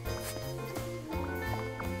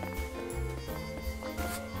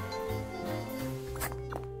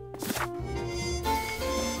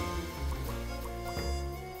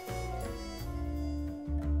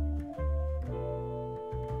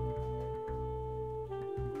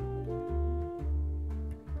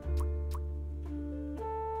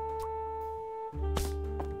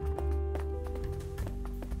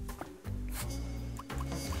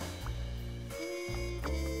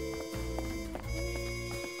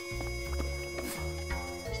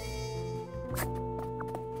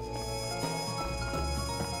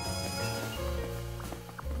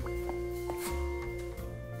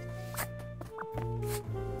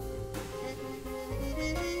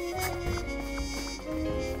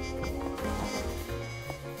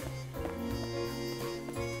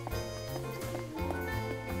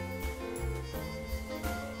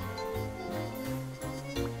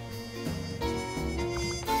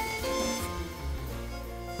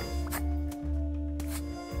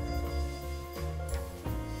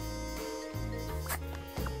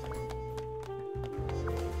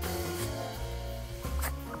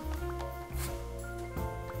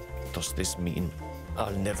 Does this mean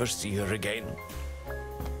I'll never see her again?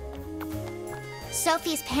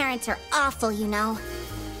 Sophie's parents are awful, you know.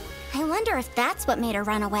 I wonder if that's what made her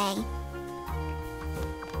run away.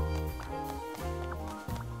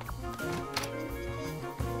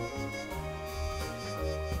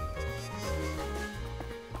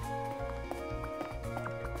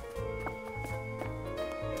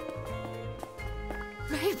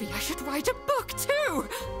 Maybe I should write a book too.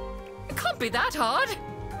 It can't be that hard.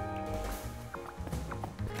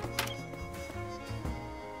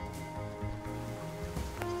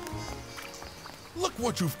 Look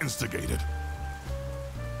what you've instigated.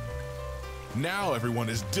 Now everyone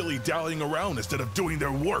is dilly-dallying around instead of doing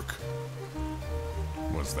their work.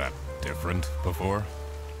 Was that different before?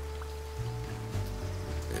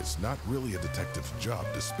 It's not really a detective's job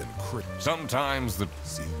to spin crit. Sometimes the...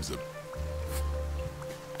 Seems a...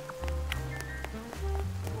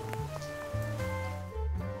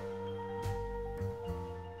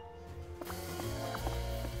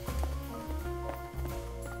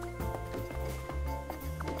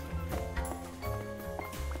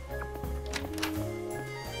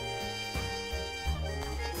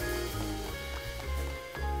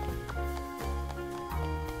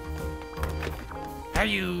 Are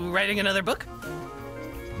you writing another book?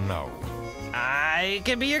 No. I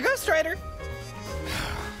can be your ghostwriter.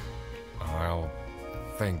 I'll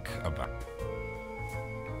think about...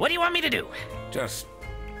 What do you want me to do? Just...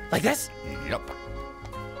 Like this? Yep.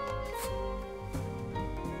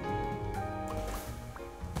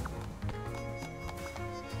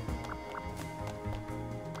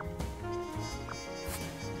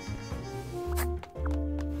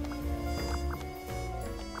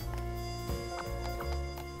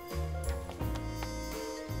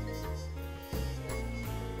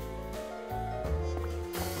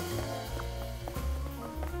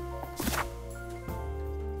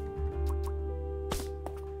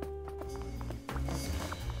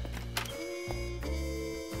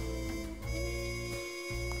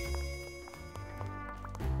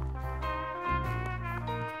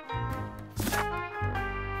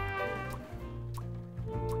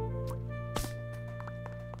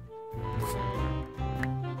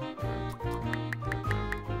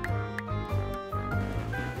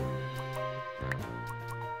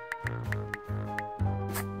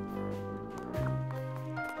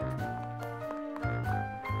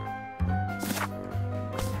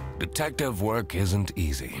 Detective work isn't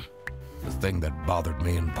easy. The thing that bothered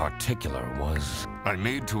me in particular was I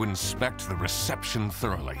need to inspect the reception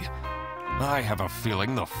thoroughly. I have a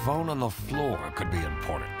feeling the phone on the floor could be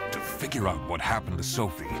important. To figure out what happened to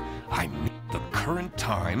Sophie, I need the current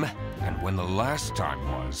time and when the last time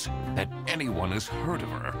was that anyone has heard of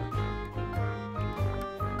her.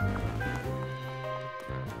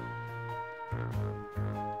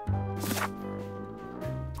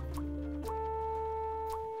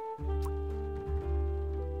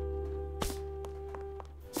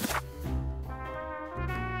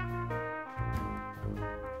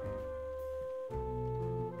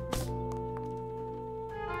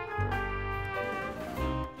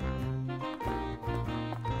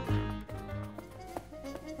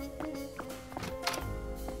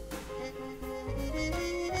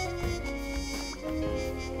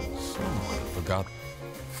 Someone forgot.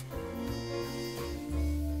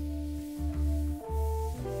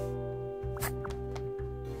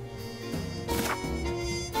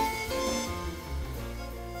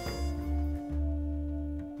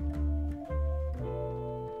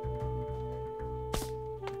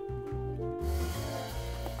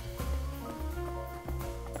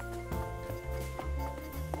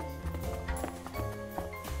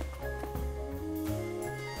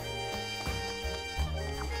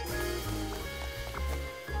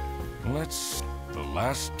 The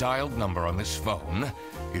last dialed number on this phone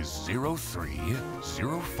is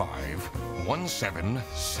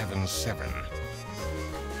 03051777.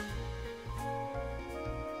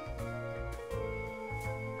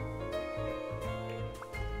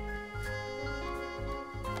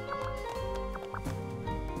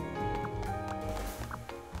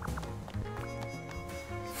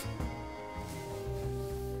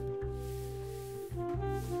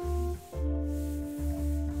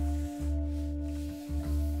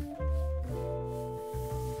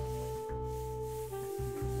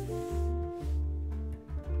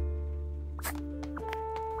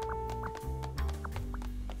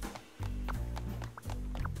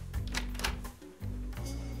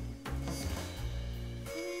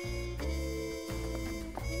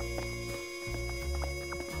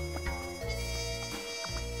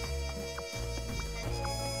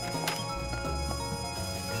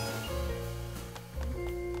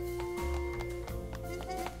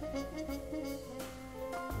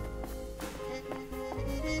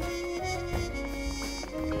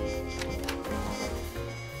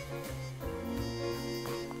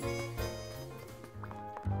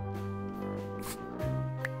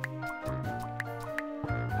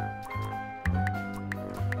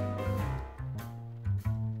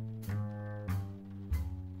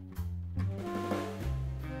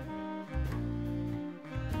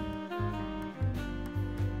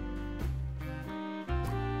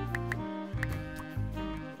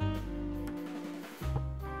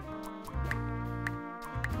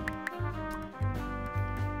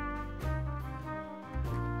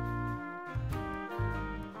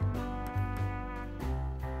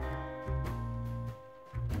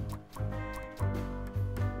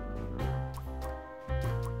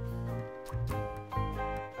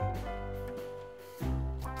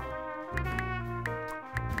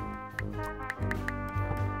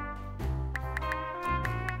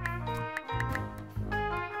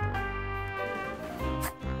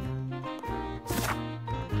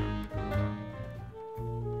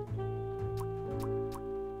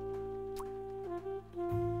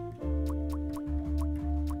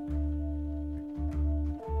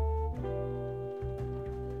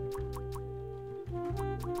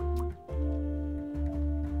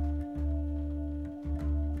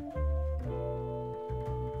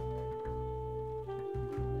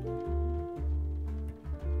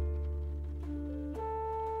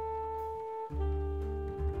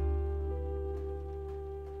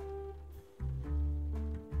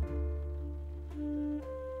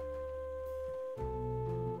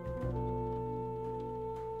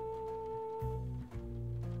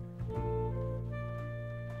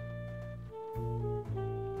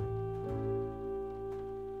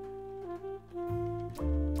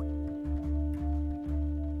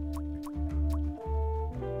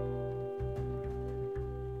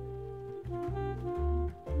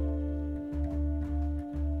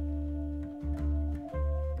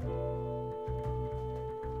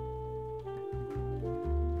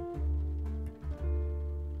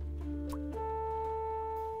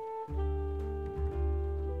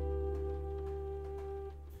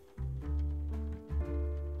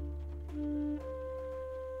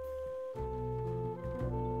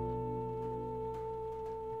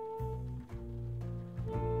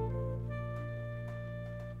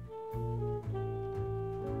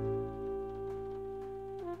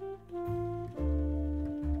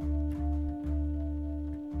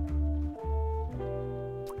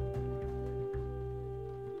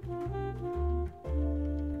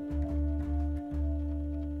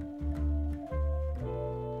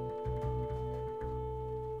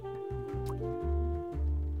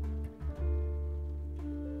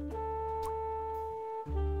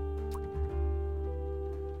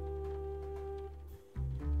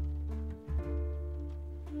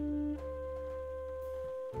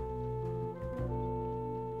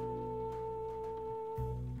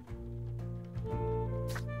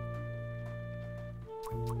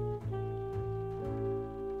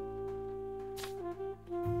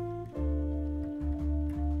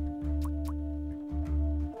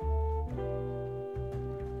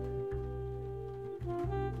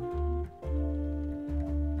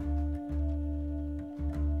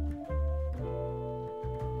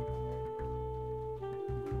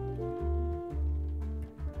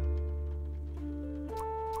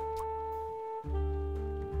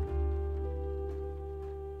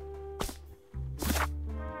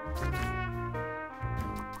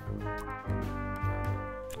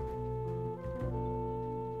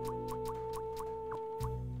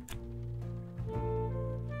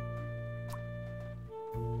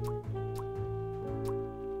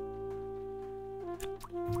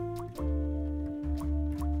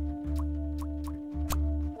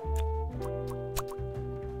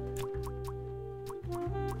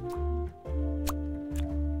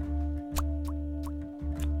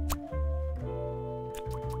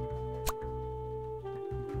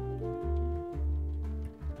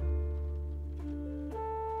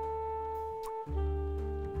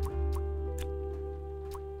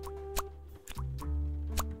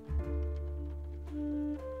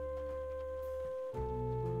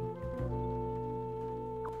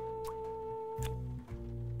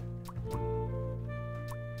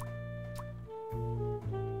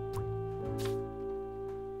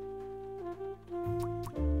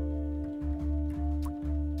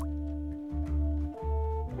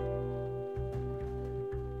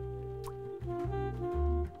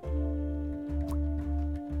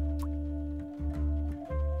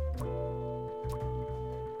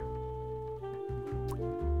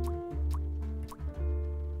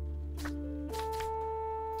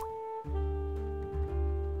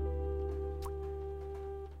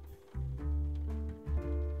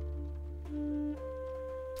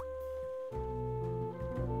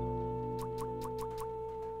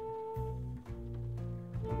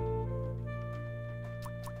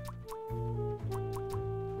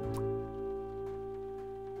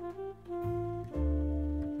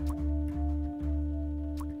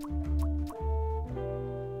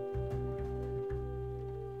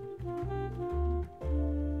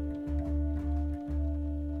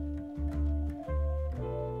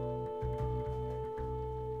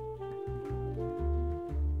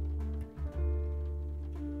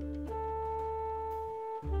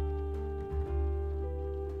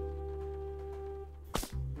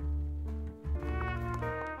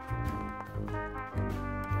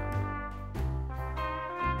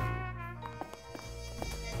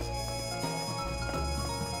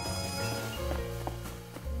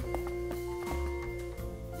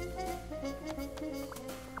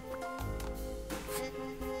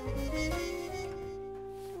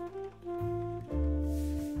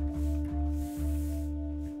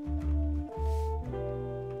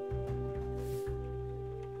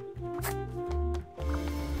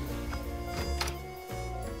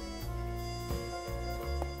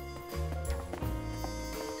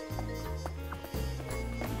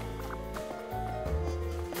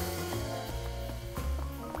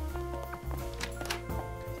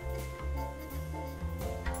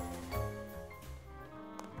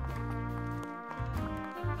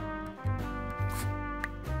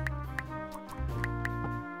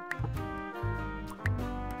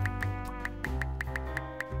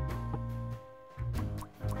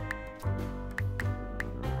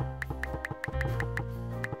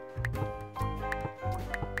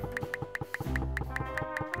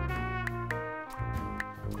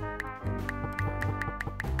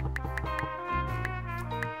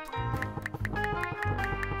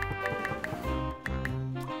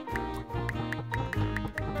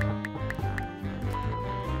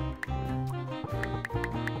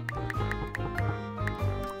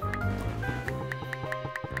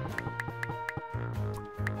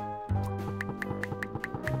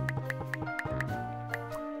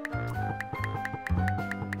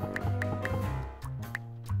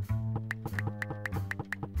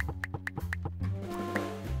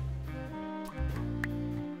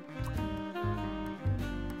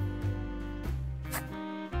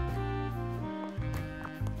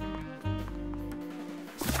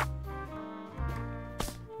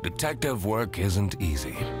 Detective work isn't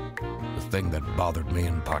easy. The thing that bothered me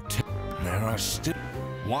in particular, there are still...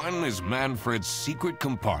 One is Manfred's secret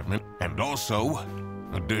compartment, and also,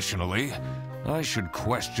 additionally, I should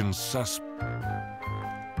question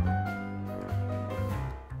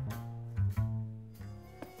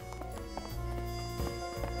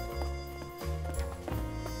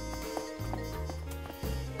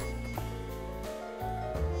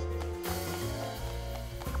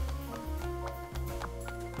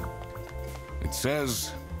It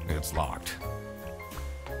says it's locked.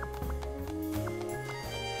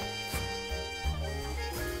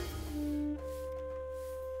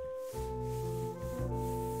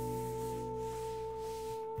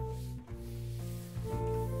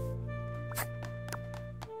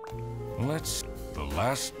 The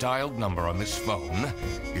last dialed number on this phone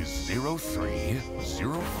is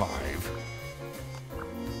 0305.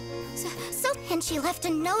 And she left a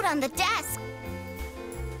note on the desk.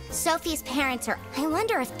 Sophie's parents are... I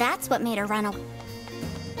wonder if that's what made her run away.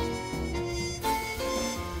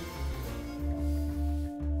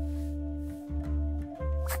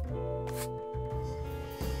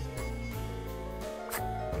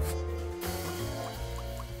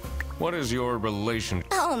 What is your relation?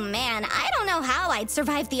 Oh man, I don't know how I'd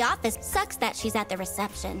survive the office. Sucks that she's at the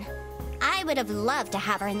reception. I would have loved to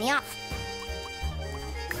have her in the office.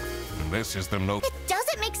 This is the note. It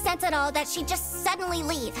doesn't make sense at all that she'd just suddenly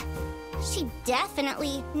leave. She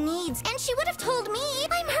definitely needs... And she would have told me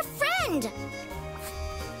I'm her friend!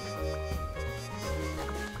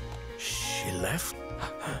 She left?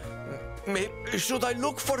 Should I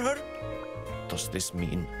look for her? Does this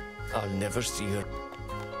mean I'll never see her?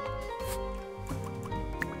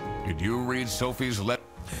 Did you read Sophie's letter?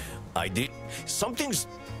 I did. Something's...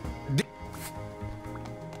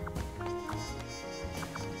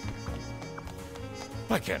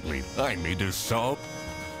 I can't leave. I need to solve...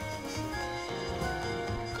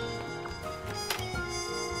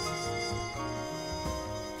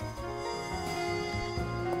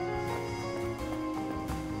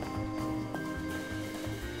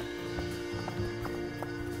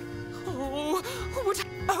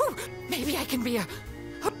 Oh, maybe I can be a...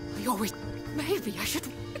 I always... Maybe I should...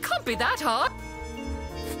 It can't be that hard.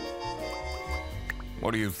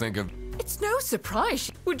 What do you think of... It's no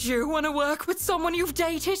surprise. Would you want to work with someone you've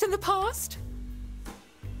dated in the past?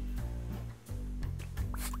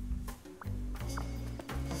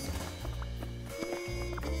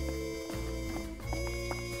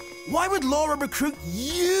 Why would Laura recruit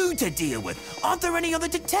you to deal with? Aren't there any other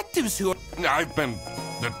detectives who are... I've been...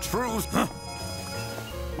 The truth... Huh?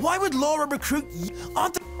 Why would Laura recruit you?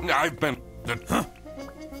 Aren't there... I've been... The... Huh?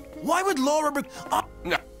 Why would Laura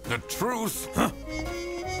The truth... Huh?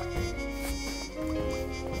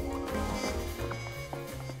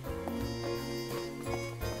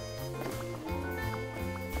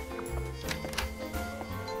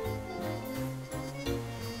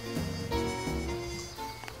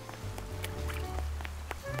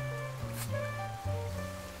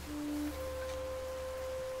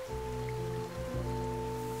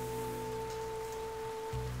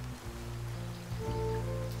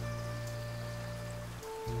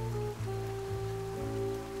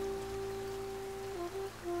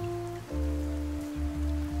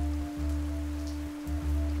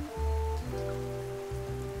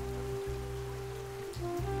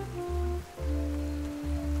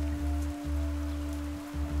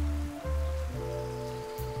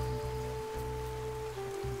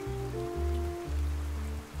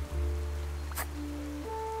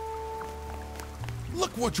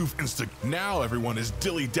 Look what you've Now everyone is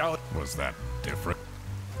dilly-dally. Was that different?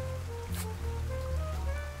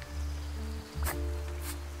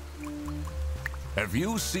 Have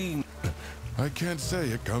you seen... I can't say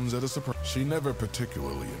it comes at a surprise. She never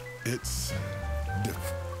particularly... It's...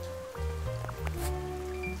 different.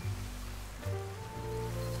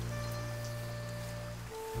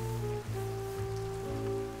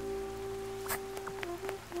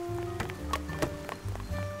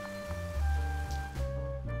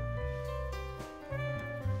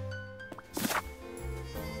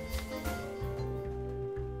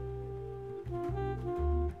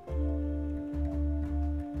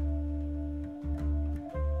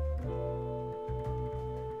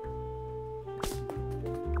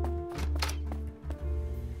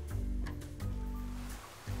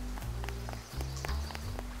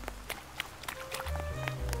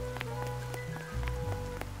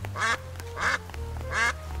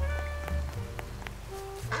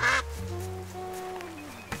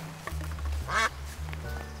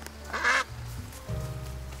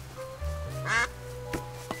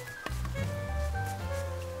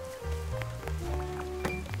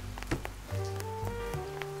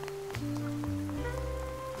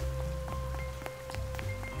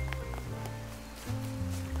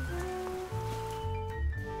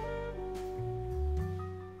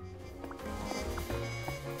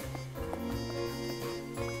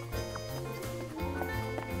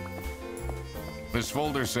 This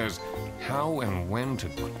folder says how and when to...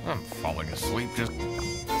 I'm falling asleep just...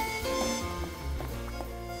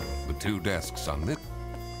 The 2 desks on this...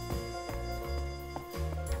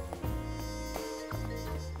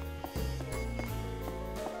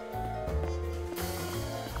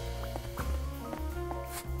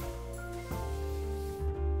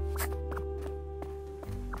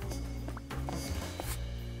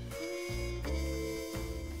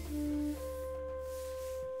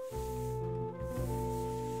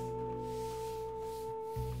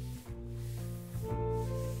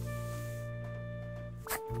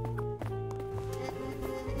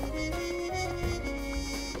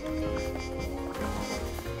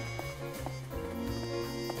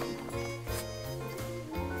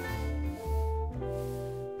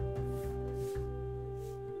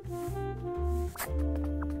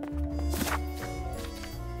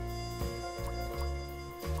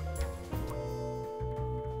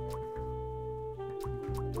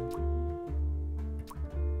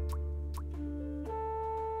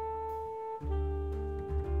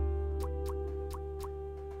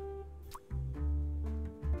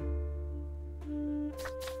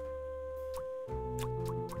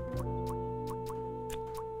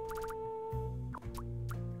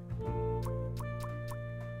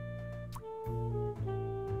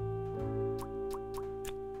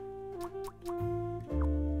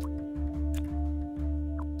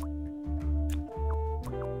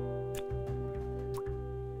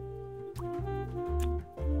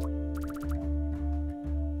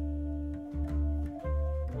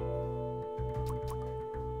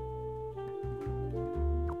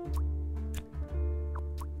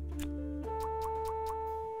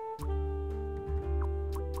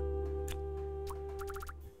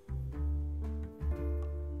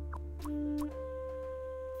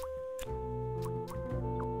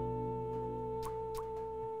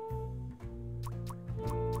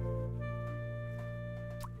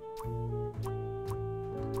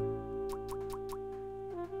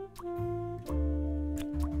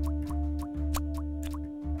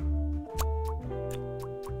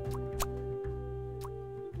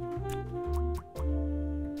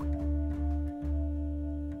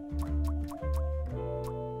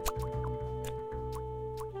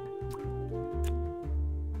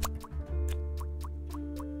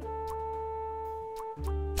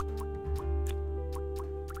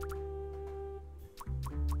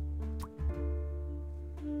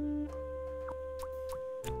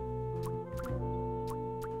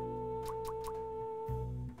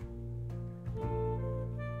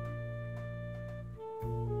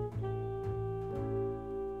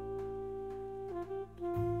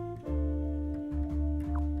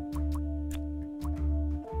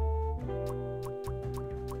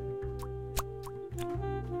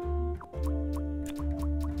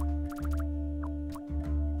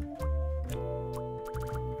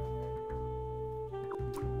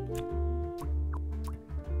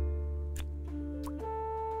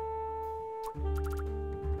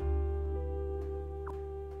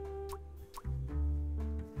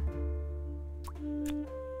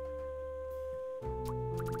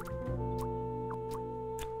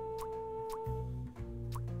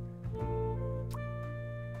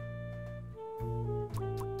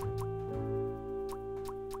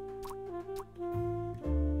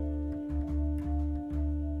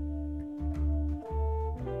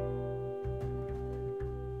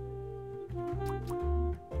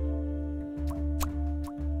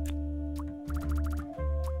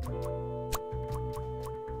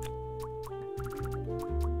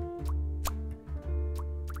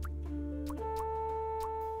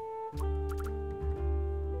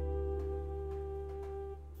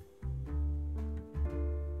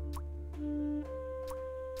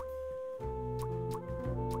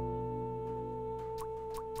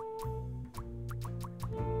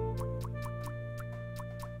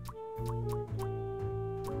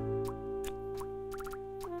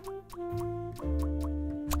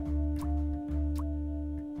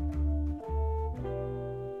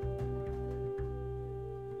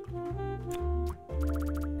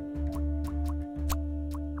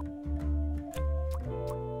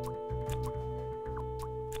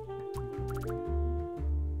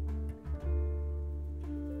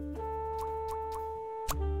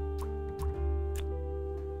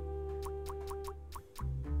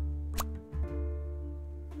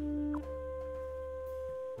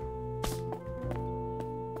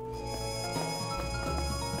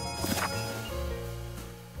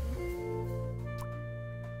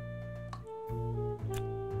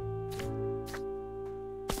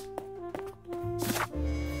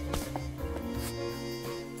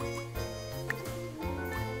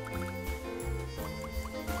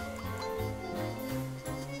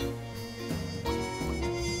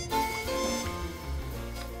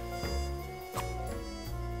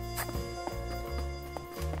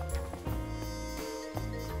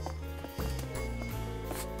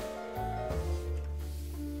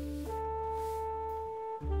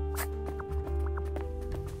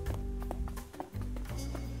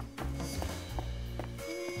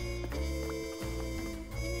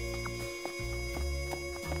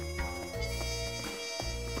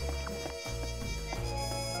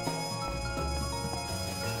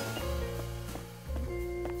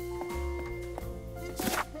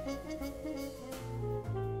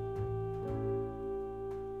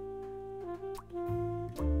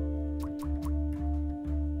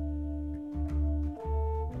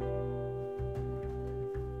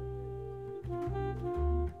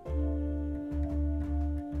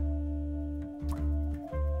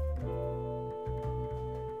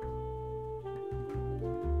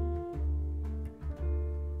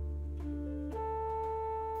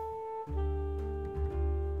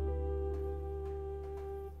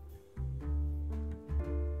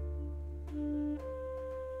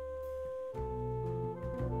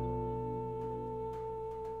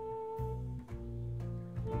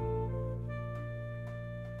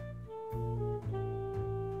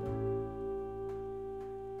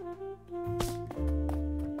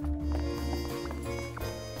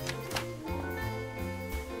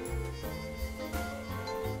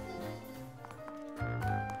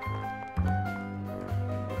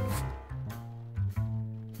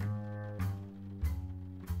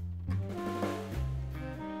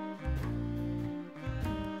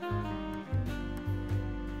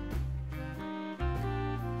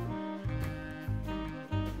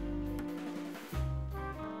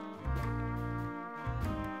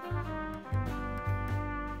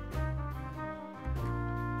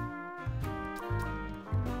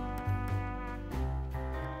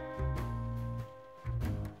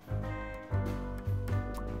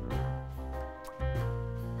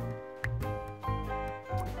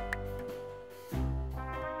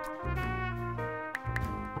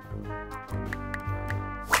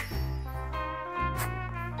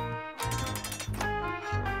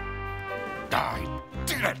 I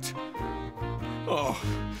did it! Oh,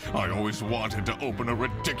 I always wanted to open a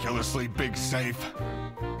ridiculously big safe.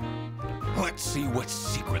 Let's see what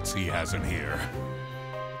secrets he has in here.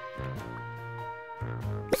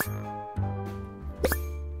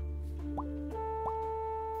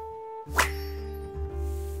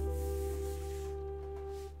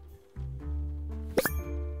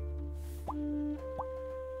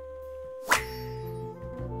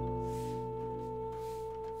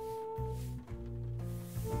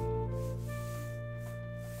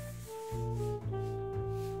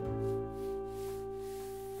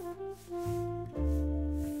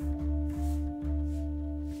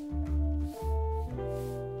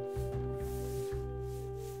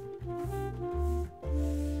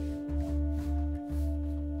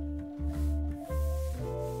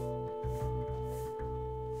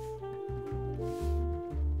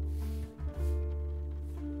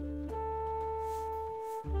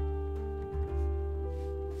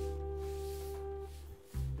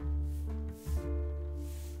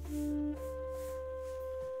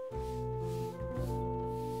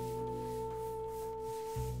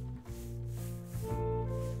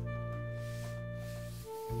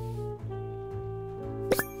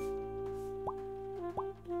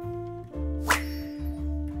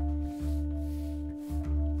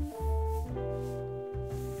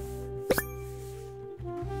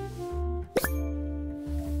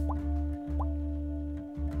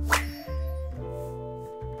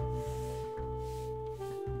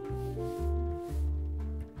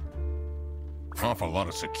 Awful lot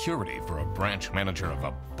of security for a branch manager of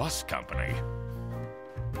a bus company.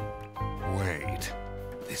 Wait,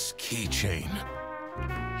 this keychain.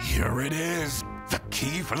 Here it is, the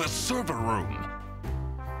key for the server room.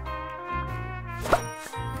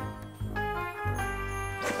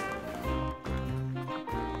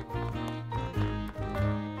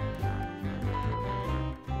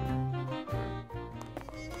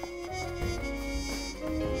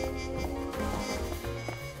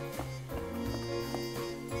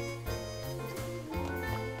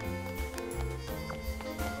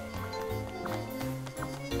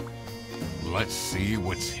 Let's see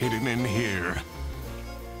what's hidden in here.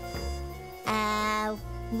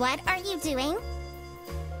 What are you doing?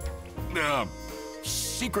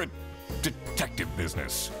 Secret detective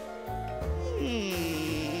business.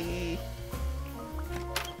 The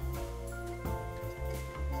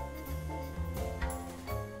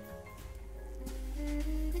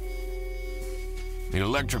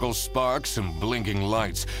electrical sparks and blinking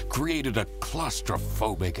lights created a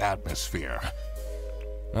claustrophobic atmosphere.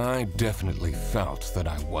 I definitely felt that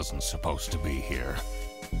I wasn't supposed to be here.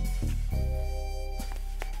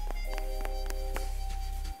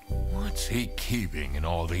 What's he keeping in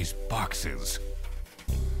all these boxes?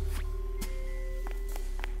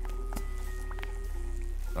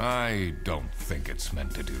 I don't think it's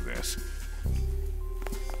meant to do this.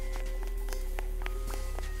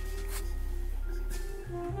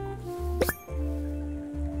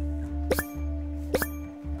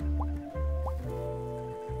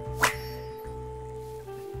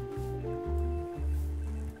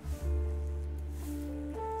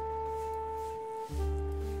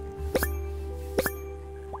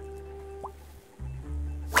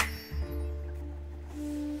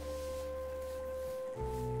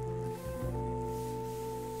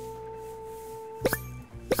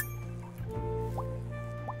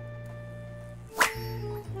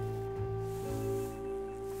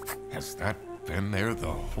 Has that been there the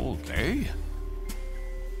whole day?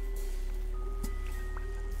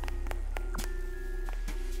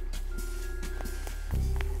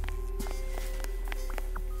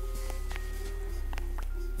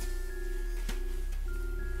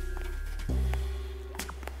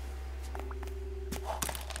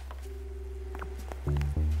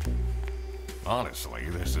 Honestly,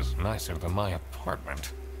 this is nicer than my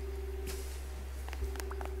apartment.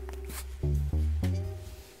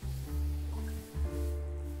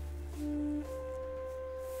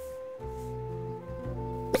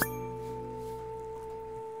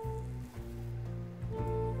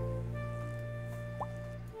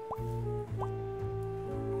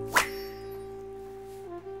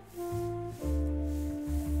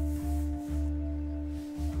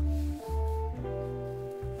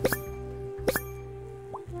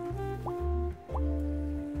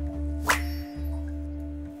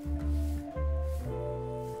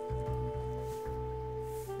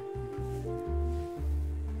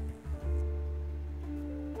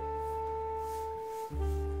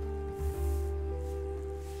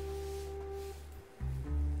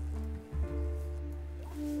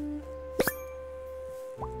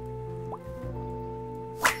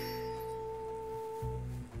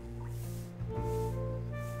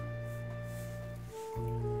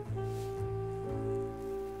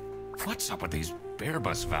 What's up with these bear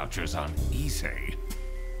bus vouchers on eBay?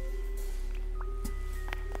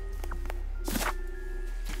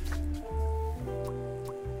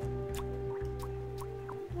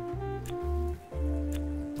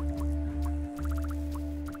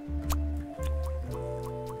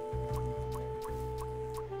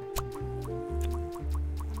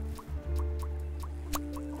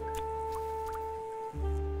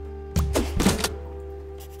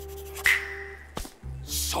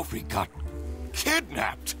 Sophie got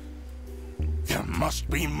kidnapped. There must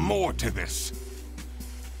be more to this.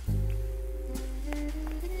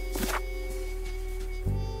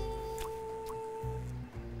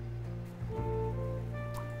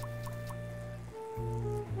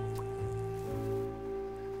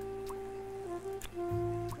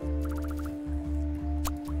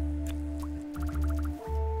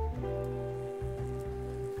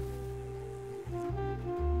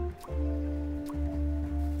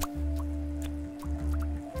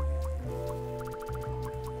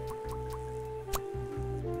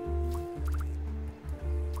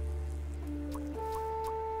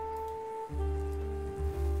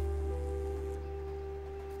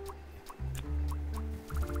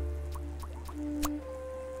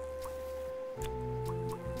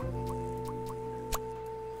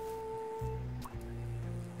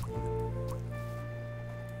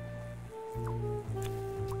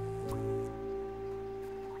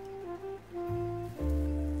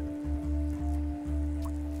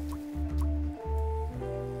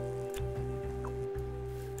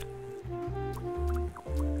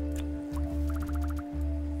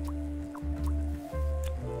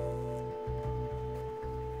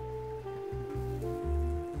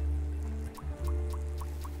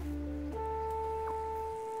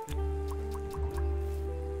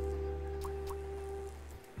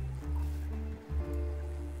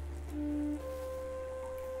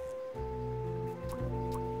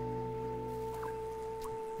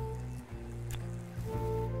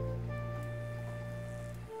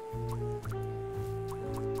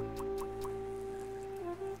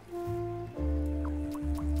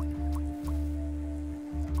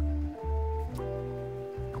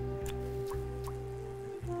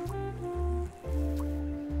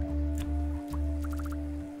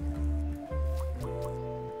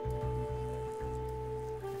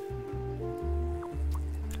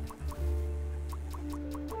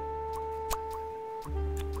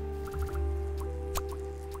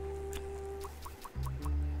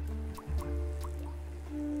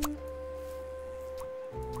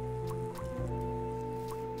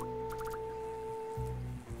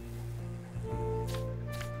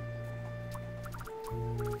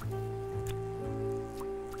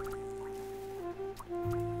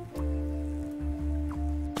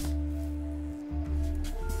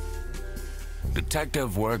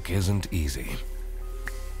 Detective work isn't easy.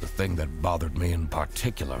 The thing that bothered me in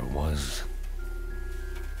particular was...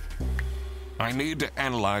 I need to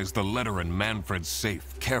analyze the letter in Manfred's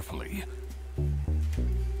safe carefully.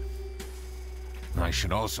 I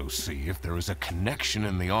should also see if there is a connection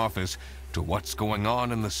in the office to what's going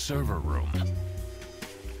on in the server room.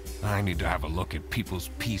 I need to have a look at people's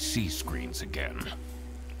PC screens again.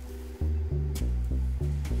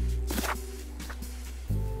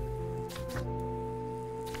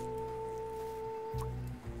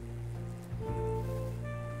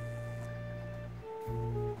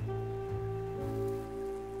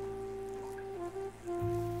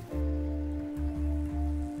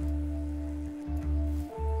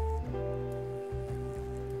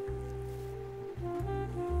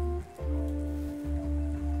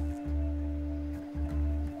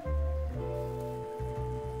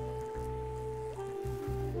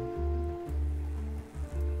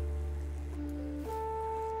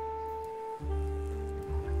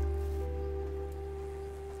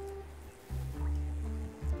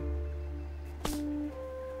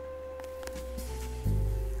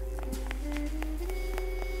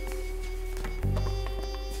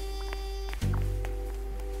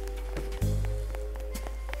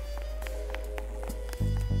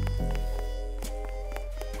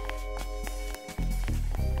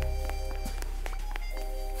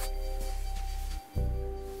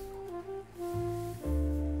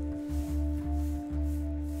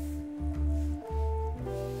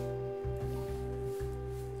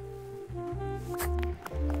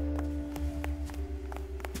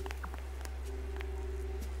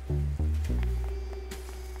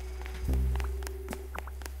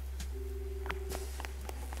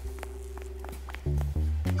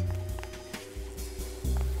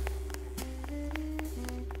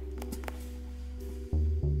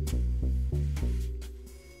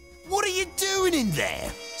 What are you doing in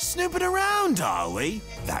there? Snooping around, are we?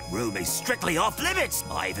 That room is strictly off limits.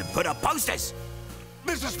 I even put up posters.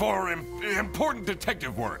 This is for important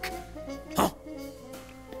detective work. Huh?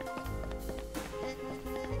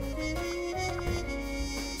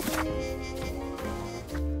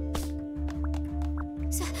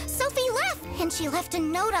 Sophie left, and she left a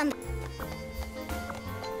note on.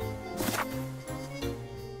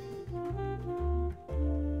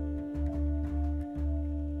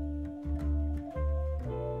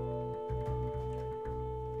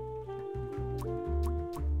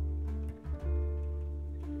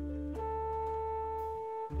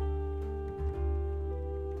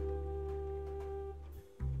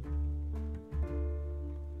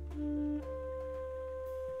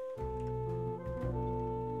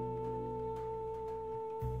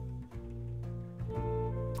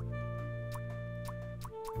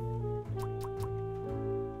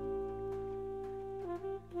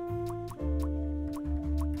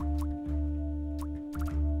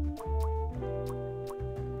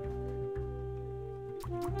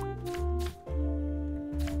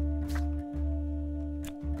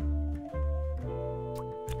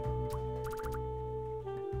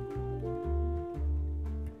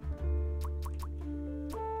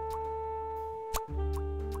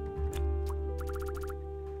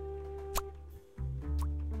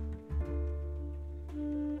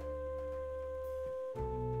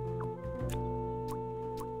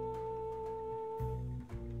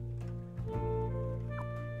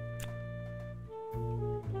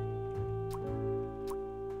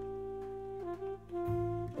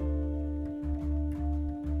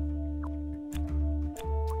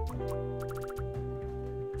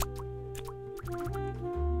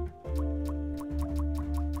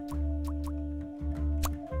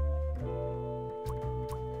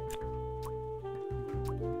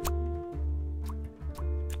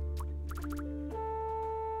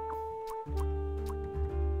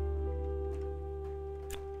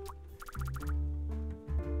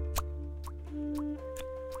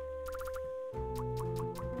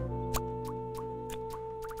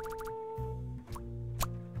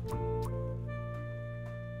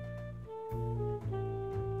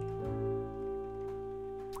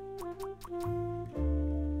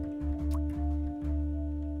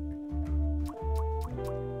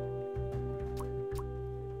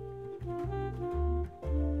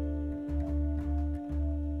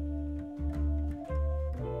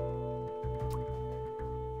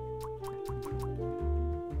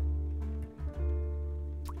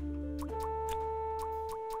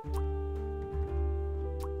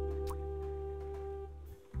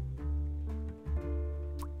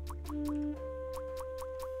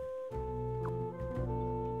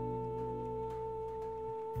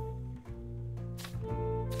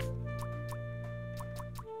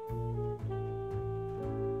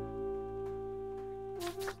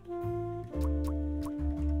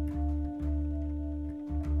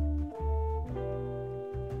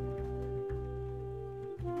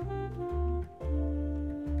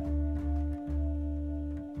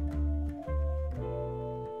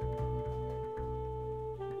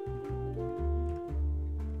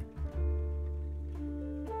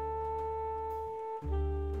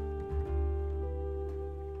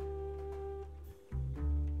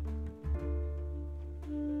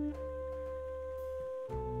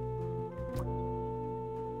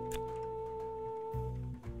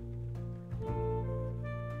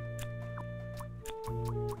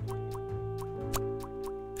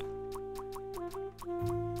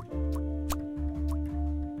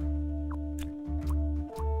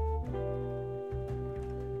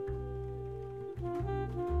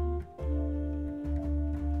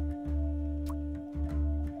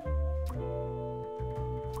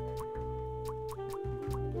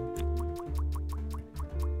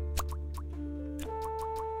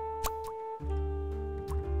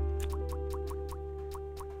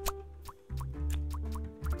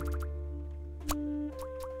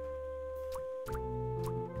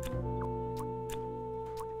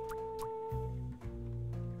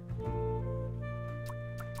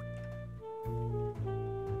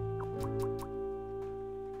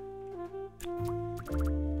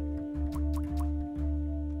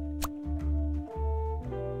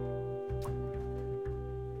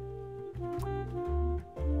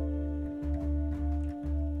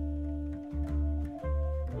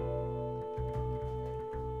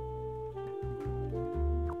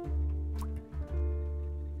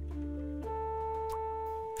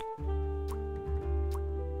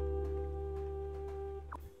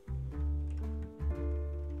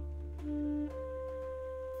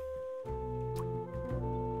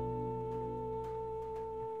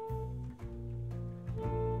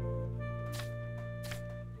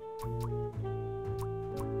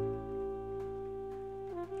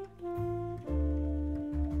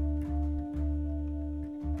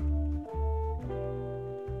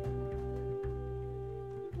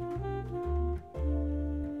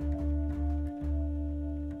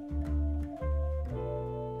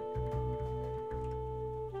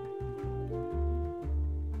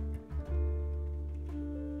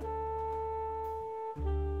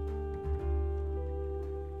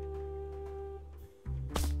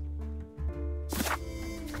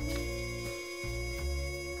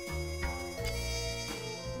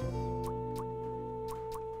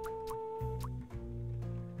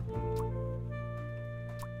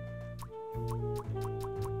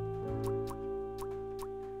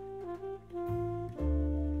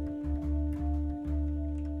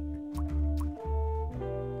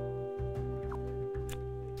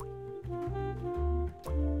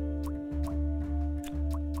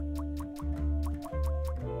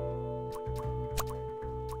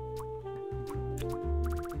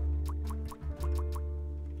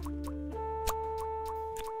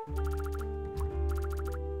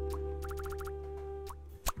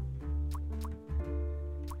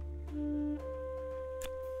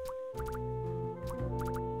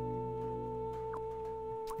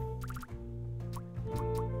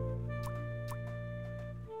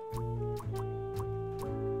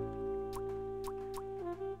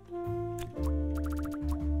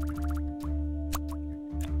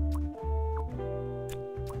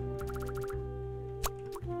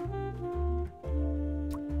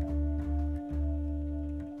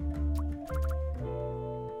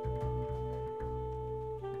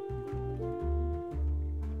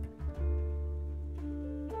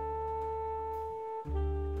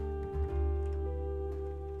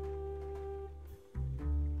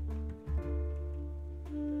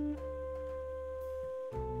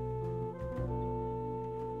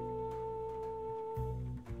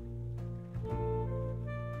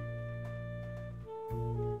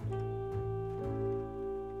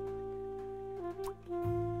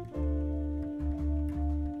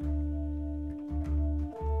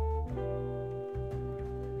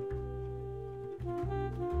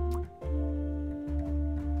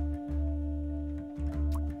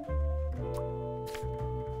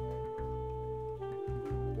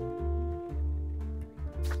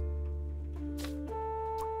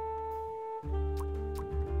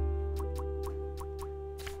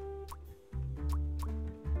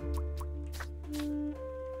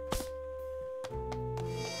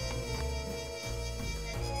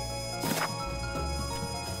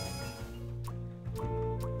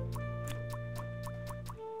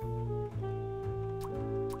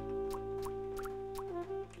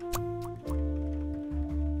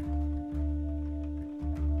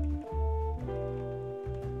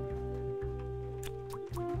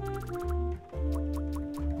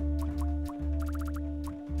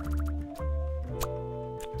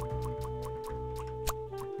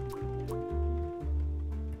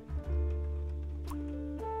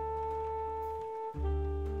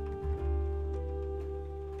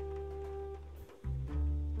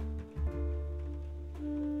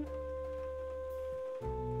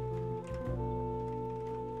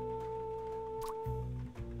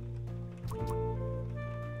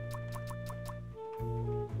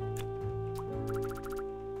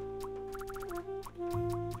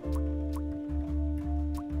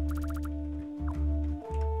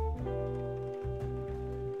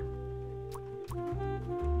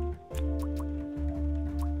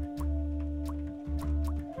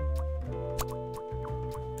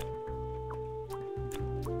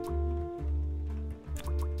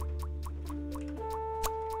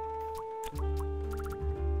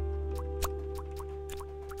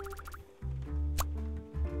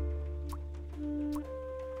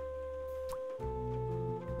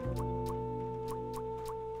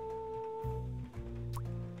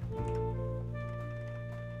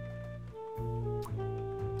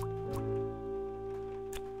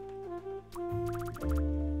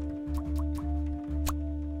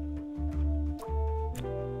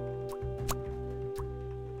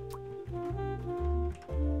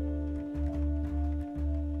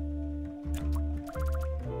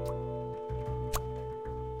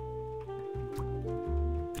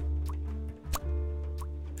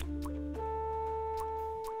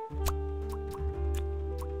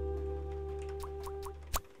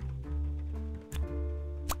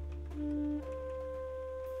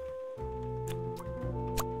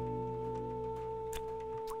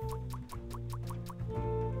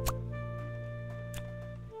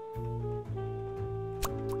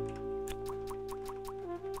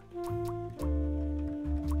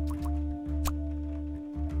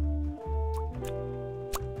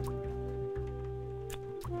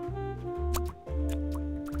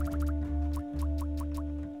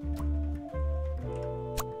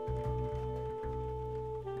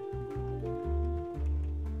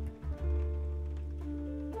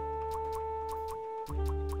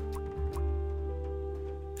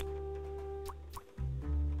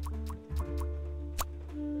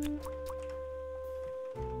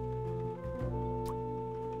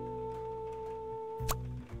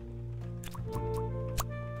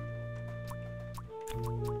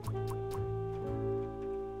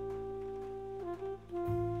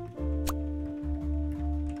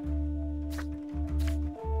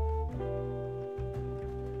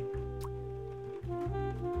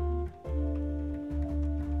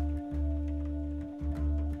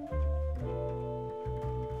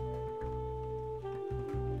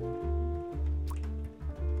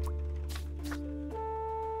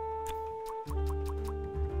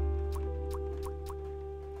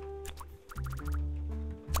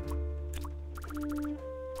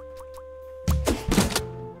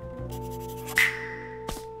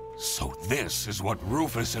 this is what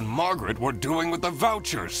Rufus and Margaret were doing with the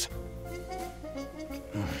vouchers.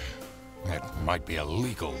 It might be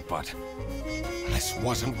illegal, but this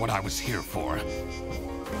wasn't what I was here for.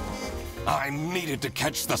 I needed to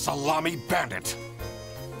catch the Salami Bandit.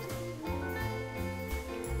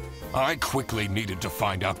 I quickly needed to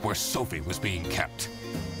find out where Sophie was being kept.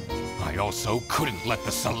 I also couldn't let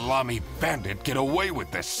the Salami Bandit get away with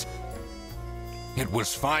this. It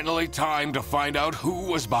was finally time to find out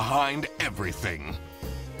who was behind everything.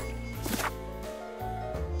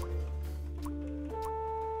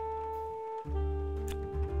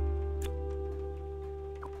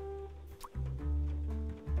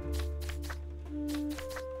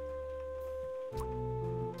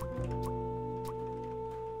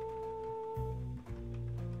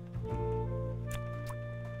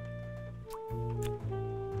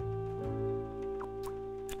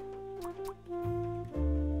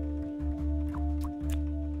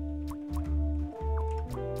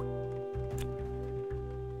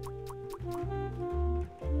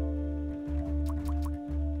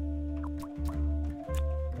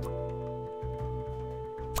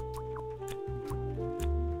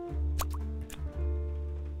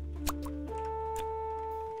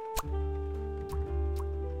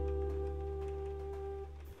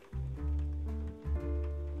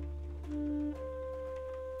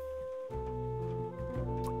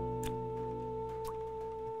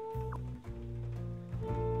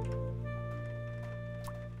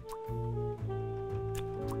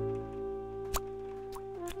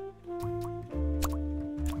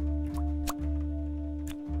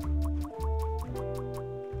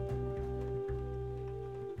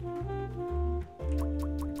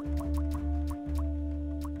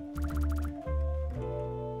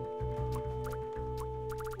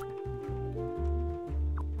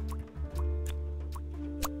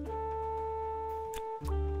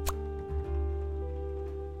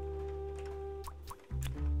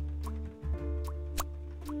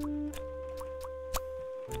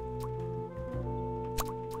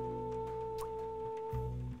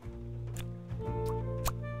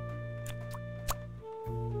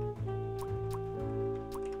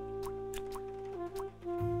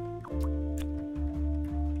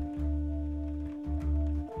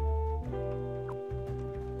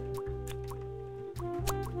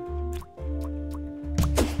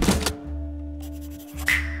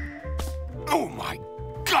 Oh my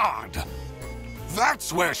God!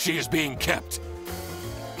 That's where she is being kept!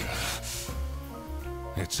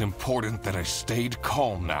 It's important that I stayed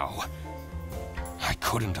calm now. I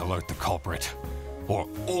couldn't alert the culprit, or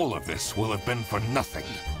all of this will have been for nothing.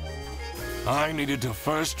 I needed to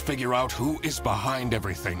first figure out who is behind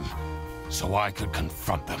everything, so I could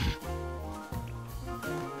confront them.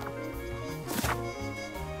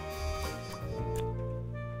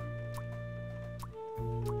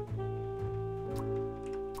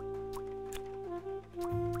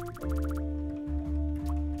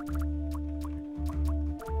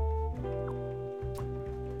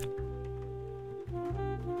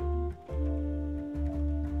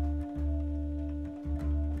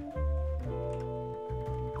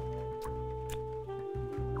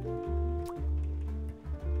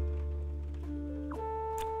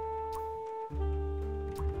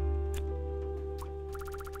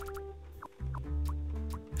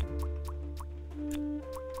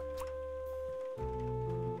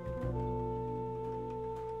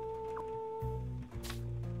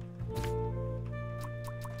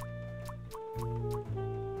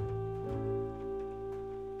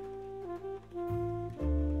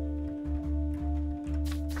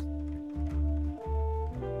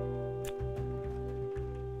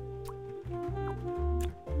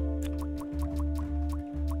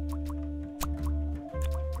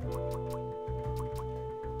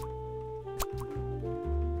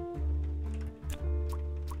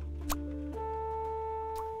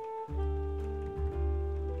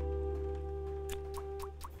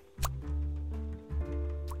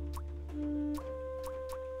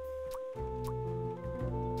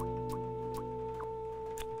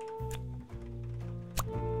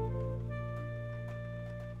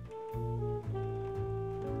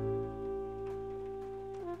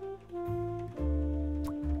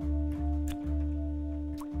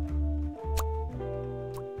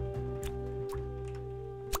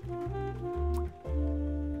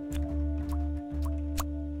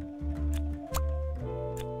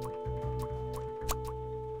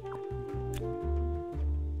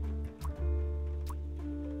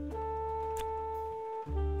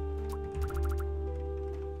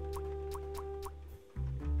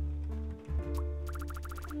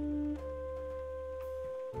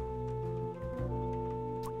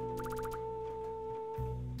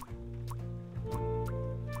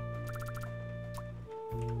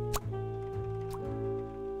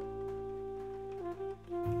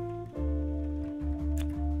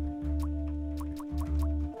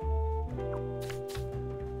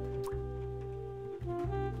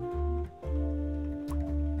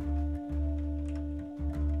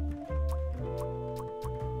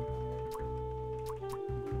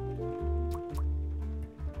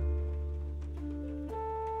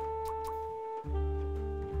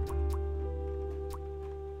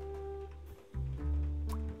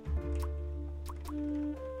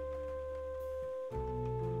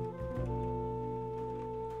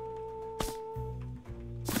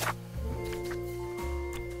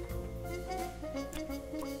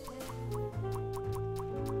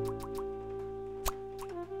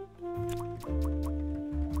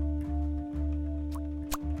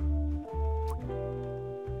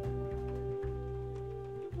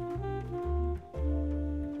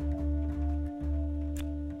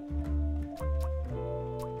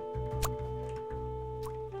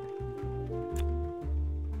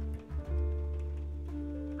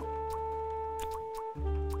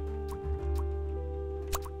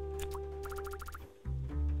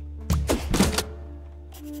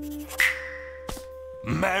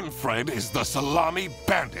 Manfred is the Salami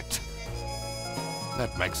Bandit.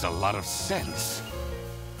 That makes a lot of sense.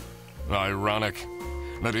 Ironic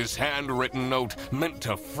that his handwritten note meant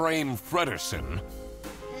to frame Fredersen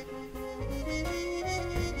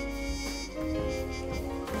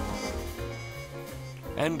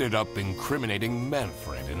ended up incriminating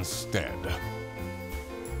Manfred instead.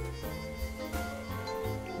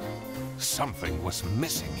 Something was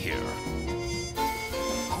missing here.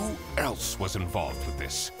 Who else was involved with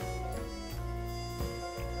this?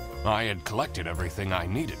 I had collected everything I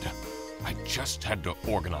needed. I just had to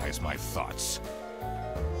organize my thoughts.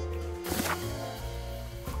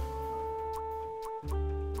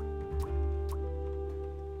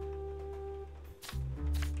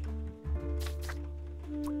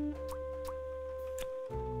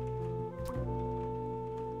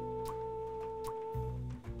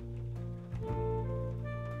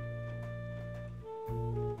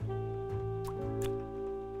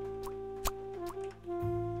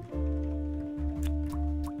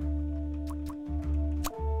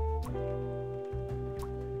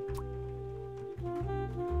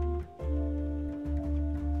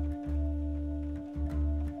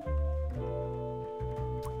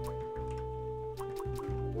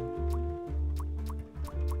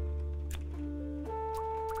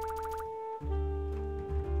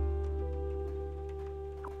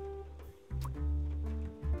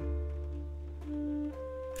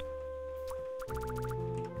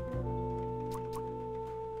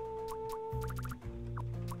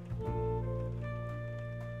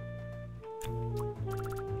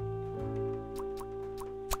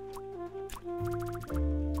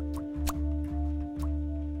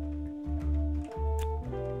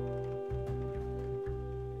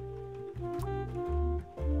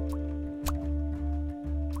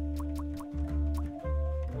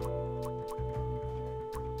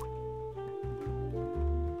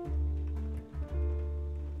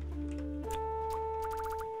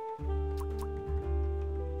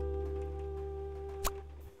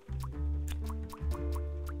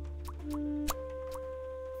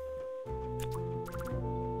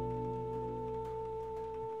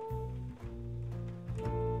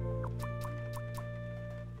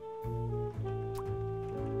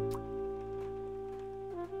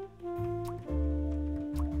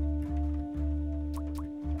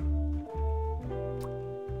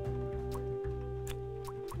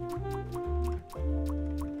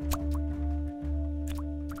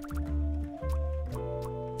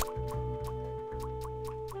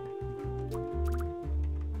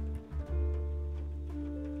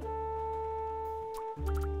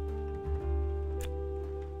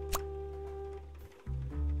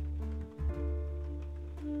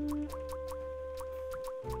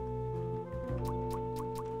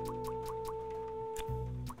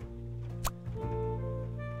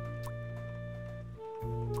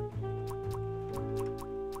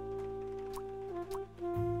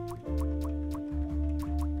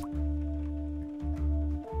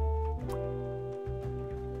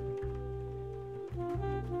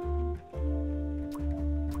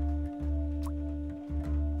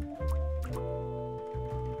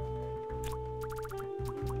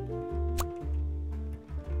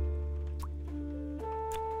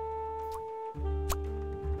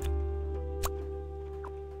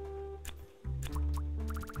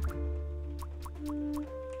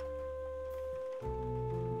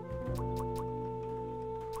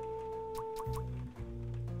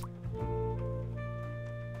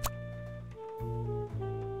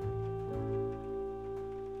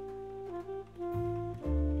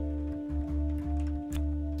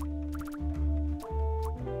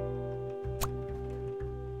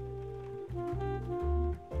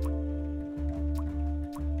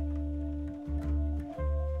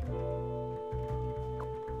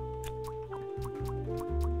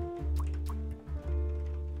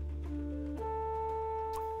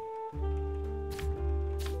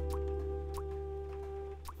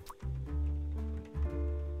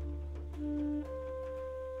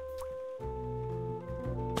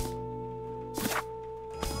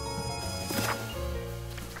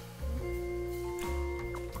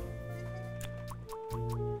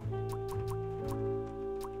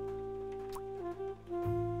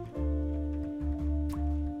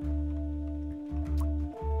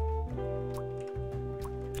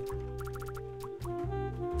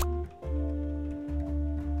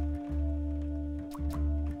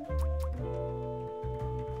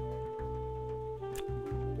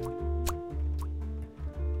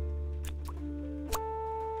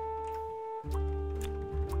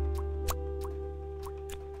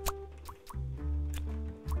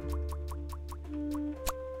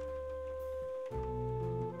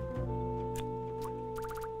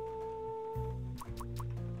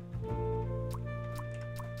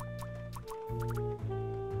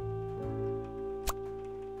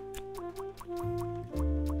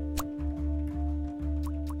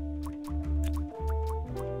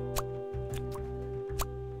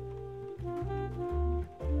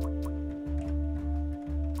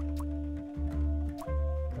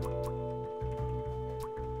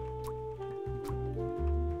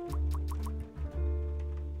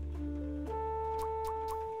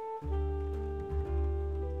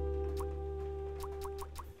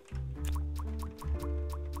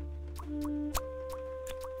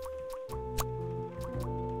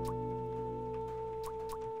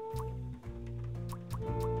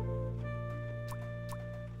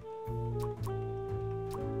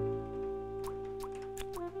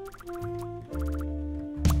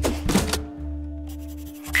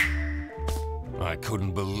 I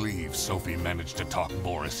couldn't believe Sophie managed to talk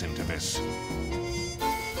Boris into this.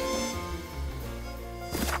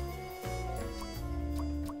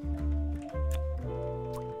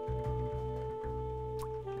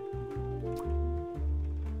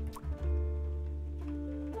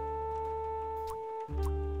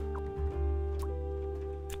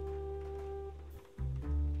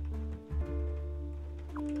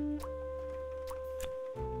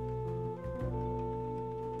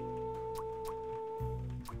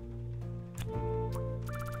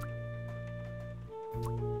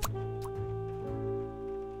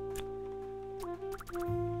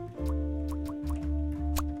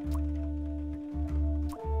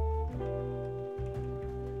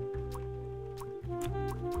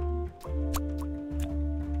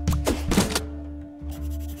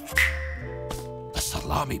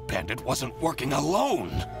 Salami Bandit wasn't working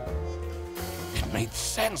alone. It made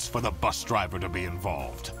sense for the bus driver to be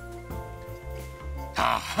involved.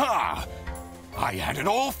 Aha! I had it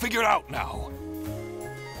all figured out now.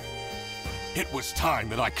 It was time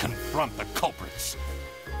that I confront the culprits.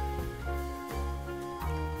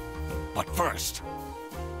 But first,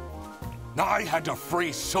 I had to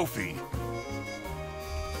free Sophie.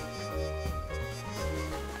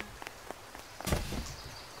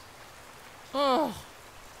 Oh.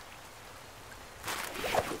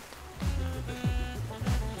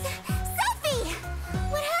 Sophie!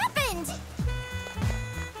 What happened?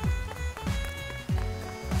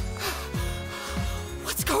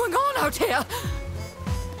 What's going on out here?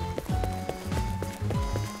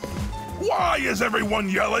 Why is everyone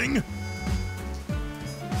yelling?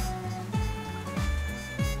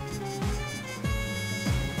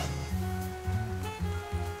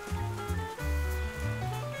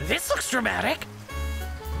 This looks dramatic.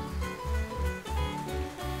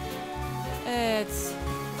 It's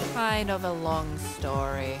kind of a long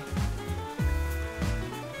story.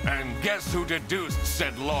 And guess who deduced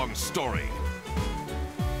said long story?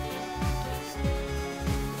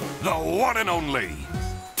 The one and only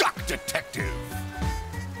Duck Detective.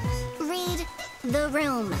 Read the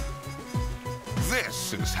room.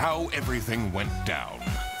 This is how everything went down.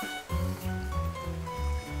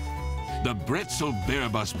 The Bretzel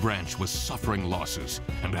Bearbus branch was suffering losses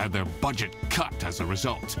and had their budget cut as a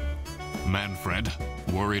result. Manfred,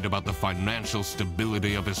 worried about the financial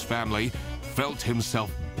stability of his family, felt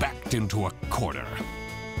himself backed into a corner.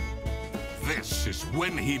 This is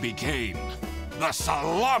when he became the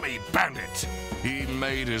Salami Bandit. He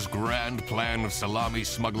made his grand plan of salami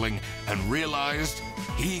smuggling and realized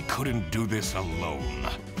he couldn't do this alone.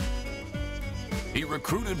 He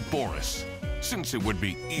recruited Boris, since it would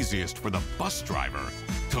be easiest for the bus driver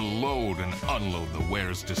to load and unload the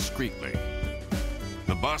wares discreetly.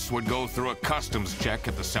 The bus would go through a customs check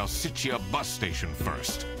at the Salsiccia bus station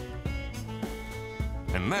first.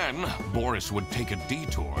 And then Boris would take a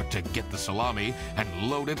detour to get the salami and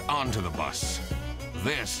load it onto the bus.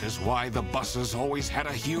 This is why the buses always had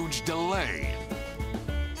a huge delay.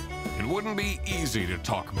 It wouldn't be easy to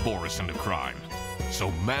talk Boris into crime,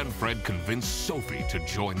 so Manfred convinced Sophie to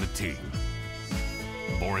join the team.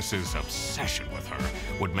 Boris's obsession with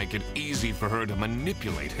her would make it easy for her to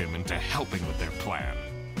manipulate him into helping with their plan.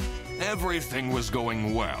 Everything was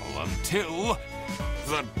going well until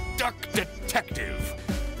the Duck Detective,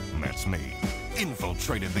 that's me,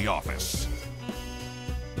 infiltrated the office.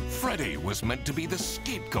 Freddy was meant to be the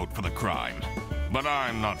scapegoat for the crime, but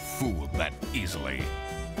I'm not fooled that easily.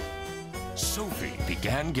 Sophie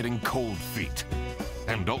began getting cold feet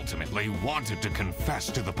and ultimately wanted to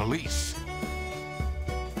confess to the police.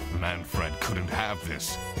 Manfred couldn't have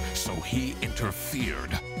this, so he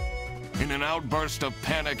interfered. In an outburst of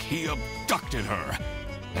panic, he abducted her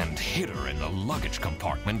and hid her in the luggage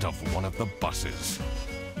compartment of one of the buses.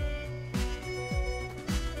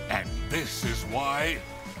 And this is why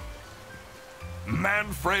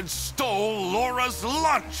Manfred stole Laura's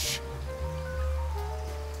lunch!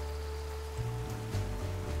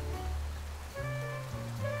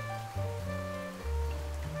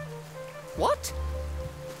 What?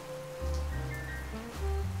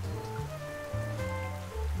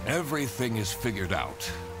 Everything is figured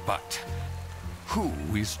out, but who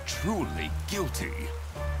is truly guilty?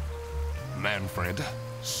 Manfred,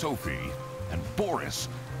 Sophie, and Boris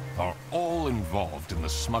are all involved in the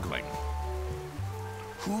smuggling.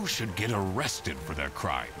 Who should get arrested for their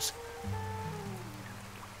crimes?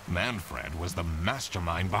 Manfred was the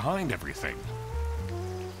mastermind behind everything.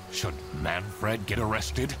 Should Manfred get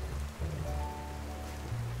arrested?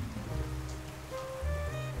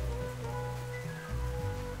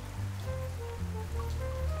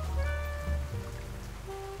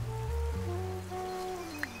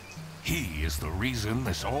 He is the reason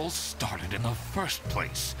this all started in the first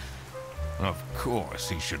place. Of course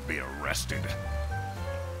he should be arrested.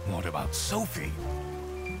 What about Sophie?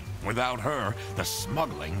 Without her, the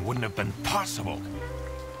smuggling wouldn't have been possible.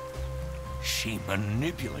 She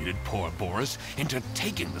manipulated poor Boris into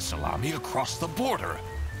taking the salami across the border.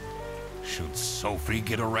 Should Sophie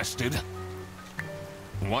get arrested?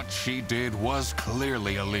 What she did was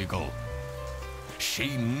clearly illegal.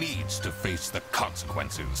 She needs to face the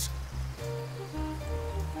consequences.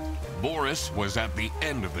 Boris was at the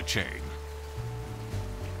end of the chain.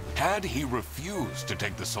 Had he refused to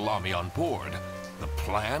take the salami on board, the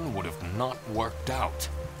plan would have not worked out.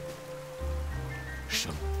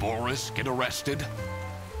 Should Boris get arrested?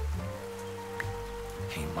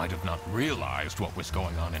 He might have not realized what was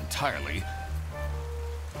going on entirely,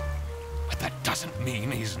 but that doesn't mean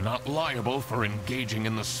he's not liable for engaging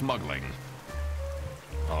in the smuggling.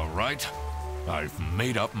 All right, I've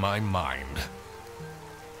made up my mind.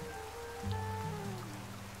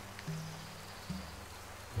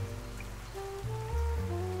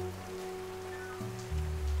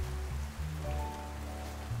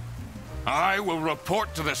 I will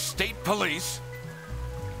report to the state police.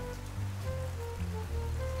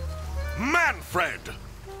 Manfred!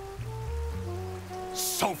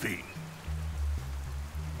 Sophie!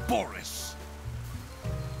 Boris!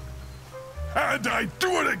 And I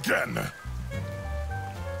do it again!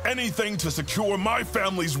 Anything to secure my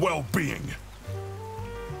family's well-being.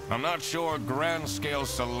 I'm not sure grand-scale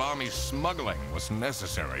salami smuggling was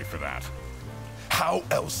necessary for that. How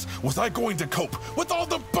else was I going to cope with all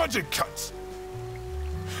the budget cuts?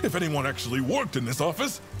 If anyone actually worked in this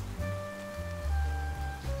office,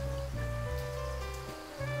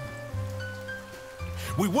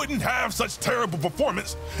 we wouldn't have such terrible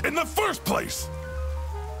performance in the first place.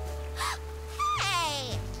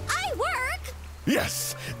 Hey, I work.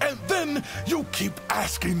 Yes, and then you keep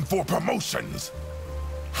asking for promotions.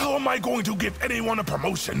 How am I going to give anyone a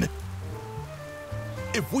promotion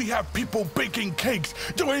if we have people baking cakes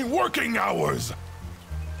during working hours?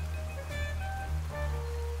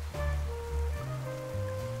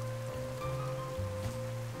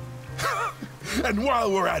 And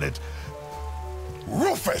while we're at it,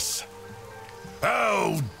 Rufus!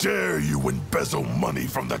 How dare you embezzle money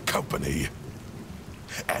from the company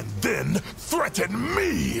and then threaten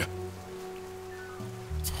me?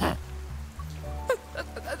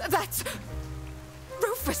 That's...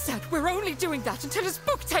 Rufus said we're only doing that until his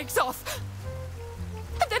book takes off.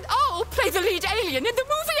 And then I'll play the lead alien in the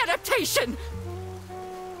movie adaptation.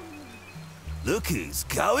 Look who's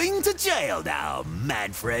going to jail now,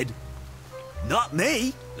 Manfred. Not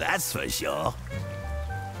me, that's for sure.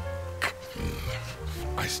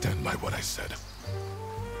 I stand by what I said.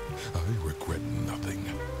 I regret nothing.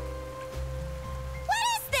 What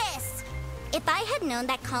is this? If I had known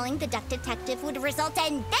that calling the duck detective would result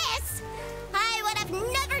in this, I would have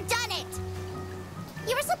never done it.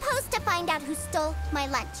 You were supposed to find out who stole my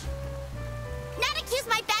lunch, not accuse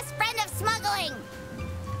my best friend of smuggling.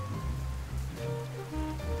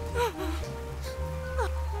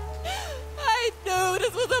 I knew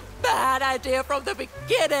this was a bad idea from the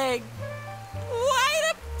beginning. Why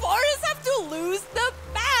did Boris have to lose the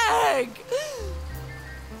bag?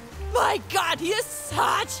 My God, he is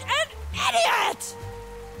such an idiot!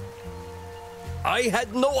 I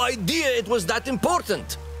had no idea it was that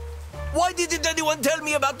important. Why didn't anyone tell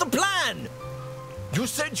me about the plan? You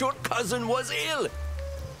said your cousin was ill.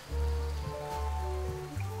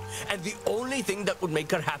 And the only thing that would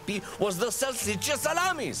make her happy was the salsiccia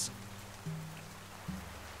salamis.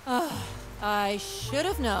 I should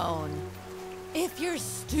have known. If you're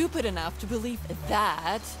stupid enough to believe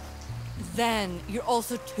that, then you're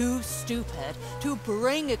also too stupid to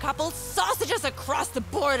bring a couple sausages across the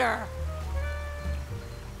border.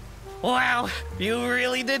 Wow, you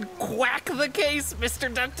really did quack the case,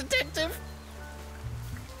 Mr. Duck Detective.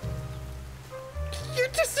 You're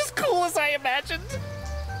just as cool as I imagined.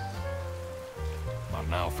 Not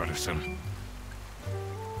now, Fredderson.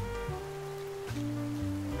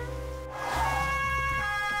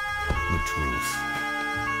 The truth.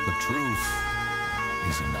 The truth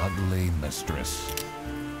is an ugly mistress.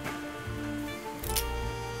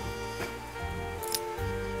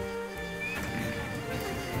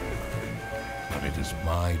 But it is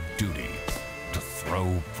my duty to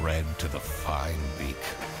throw bread to the fine beak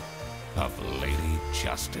of Lady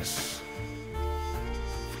Justice.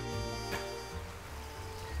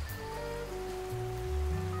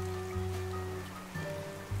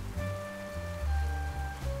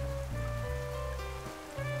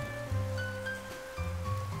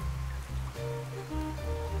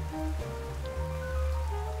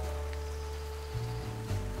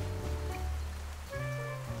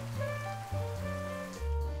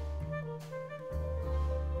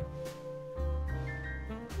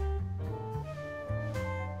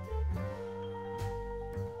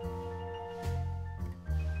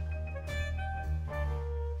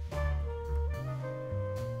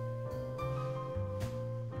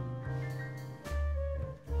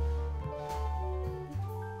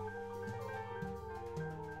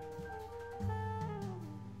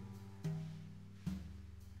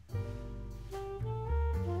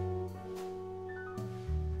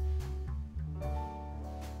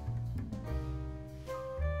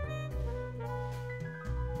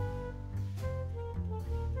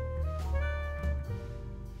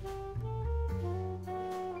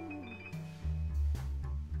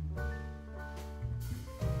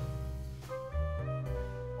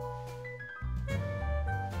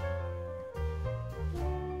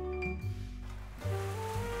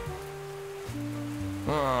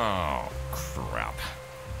 Oh, crap.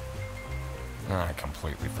 I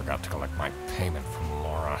completely forgot to collect my payment from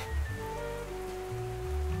Laura.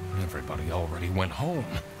 Everybody already went home.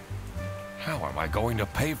 How am I going to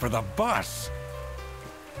pay for the bus?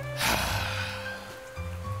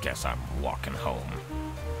 Guess I'm walking home.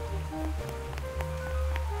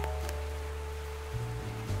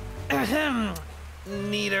 Ahem.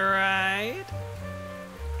 Need a ride?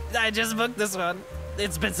 I just booked this one.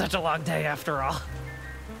 It's been such a long day after all.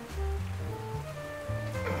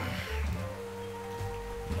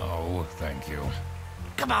 No, thank you.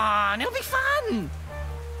 Come on, it'll be fun!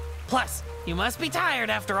 Plus, you must be tired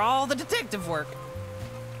after all the detective work.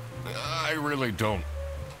 I really don't.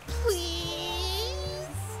 Please?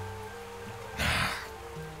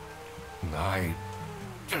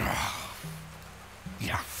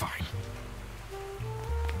 Yeah, fine.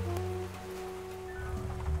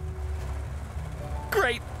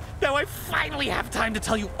 Great! Now I finally have time to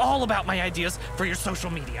tell you all about my ideas for your social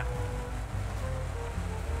media.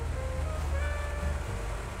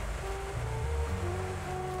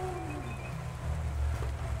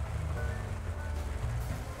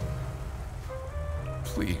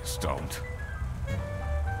 Please don't.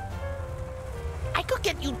 I could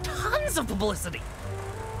get you tons of publicity.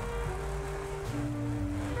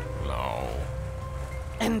 No.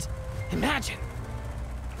 And imagine,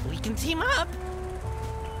 we can team up,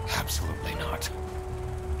 Absolutely not.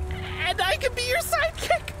 and I could be your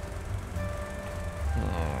sidekick.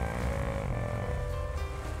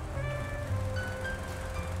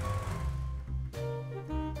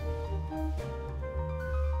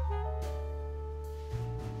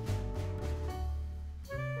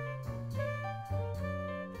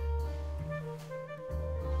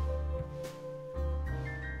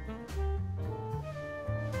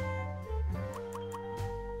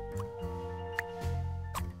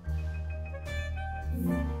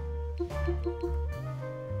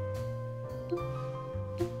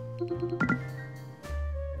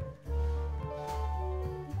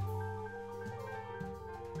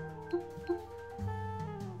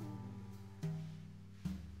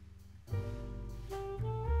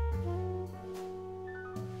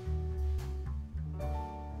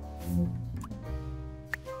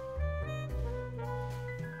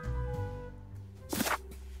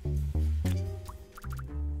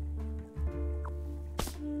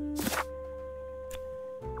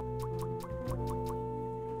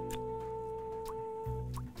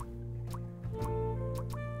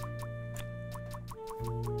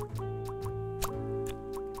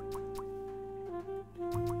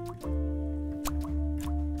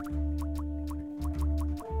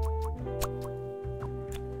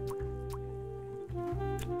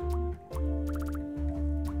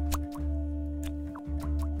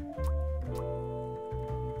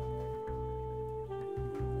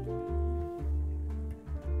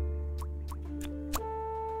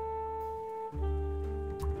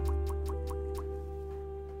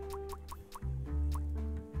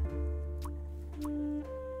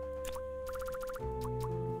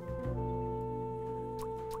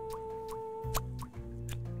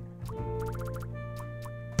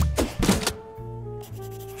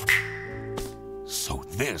 So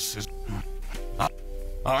this is...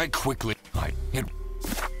 I quickly... It...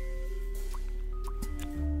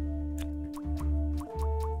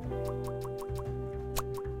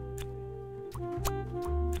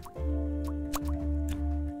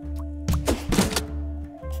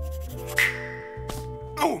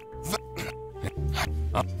 Oh!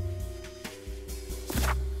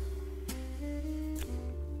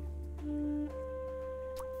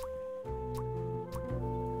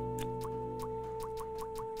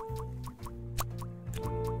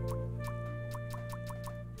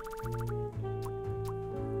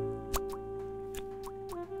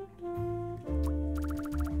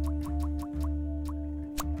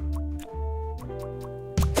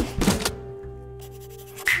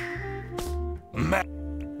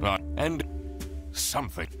 And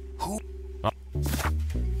something. Who?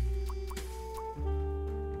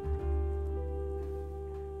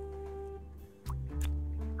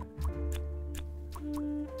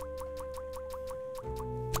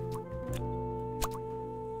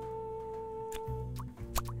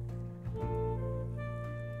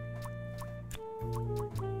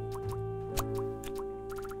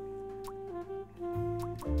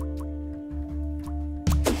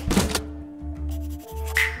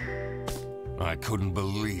 I couldn't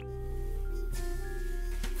believe.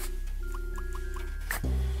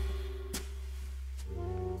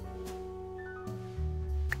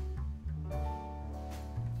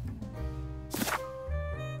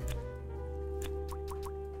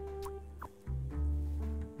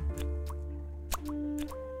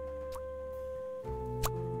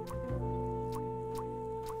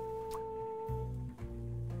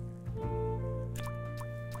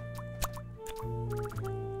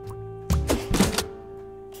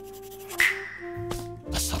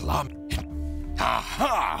 salami.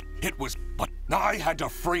 Aha! It was, but I had to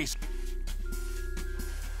freeze.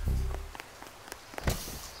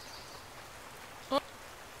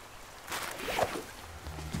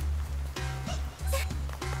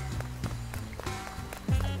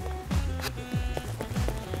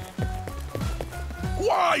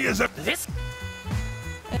 Why is it This?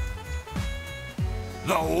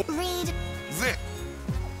 the Read.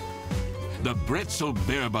 The Britzel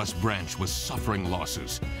Bearbus branch was suffering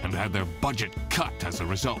losses and had their budget cut as a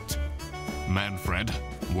result. Manfred,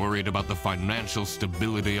 worried about the financial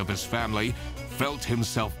stability of his family, felt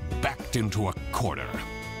himself backed into a corner.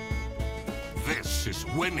 This is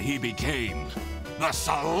when he became the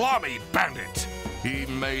Salami Bandit. He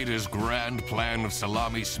made his grand plan of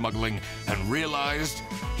salami smuggling and realized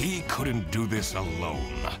he couldn't do this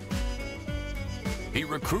alone. He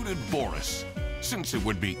recruited Boris, since it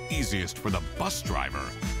would be easiest for the bus driver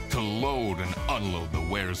to load and unload the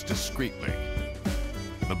wares discreetly.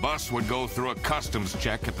 The bus would go through a customs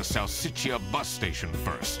check at the Salsiccia bus station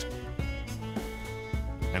first.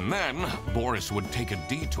 And then Boris would take a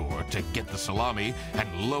detour to get the salami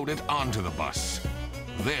and load it onto the bus.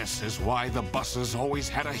 This is why the buses always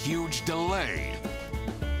had a huge delay.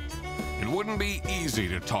 It wouldn't be easy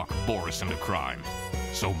to talk Boris into crime,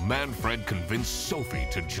 so Manfred convinced Sophie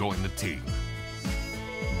to join the team.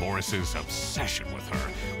 Boris's obsession with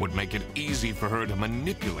her would make it easy for her to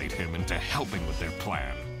manipulate him into helping with their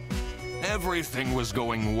plan. Everything was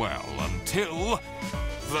going well until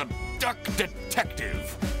the Duck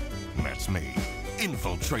Detective, that's me,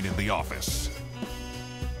 infiltrated the office.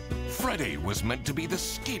 Freddy was meant to be the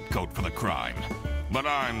scapegoat for the crime, but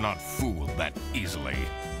I'm not fooled that easily.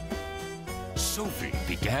 Sophie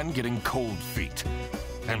began getting cold feet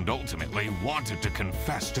and ultimately wanted to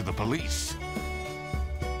confess to the police.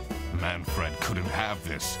 Manfred couldn't have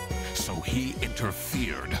this, so he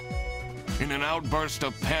interfered. In an outburst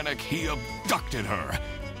of panic, he abducted her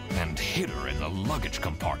and hid her in the luggage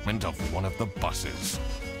compartment of one of the buses.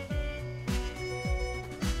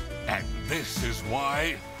 And this is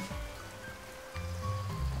why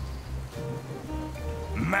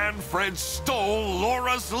Manfred stole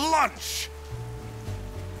Laura's lunch!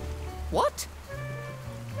 What?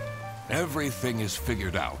 Everything is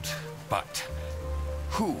figured out, but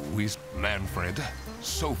who is Manfred,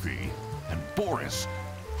 Sophie, and Boris?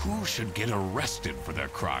 Who should get arrested for their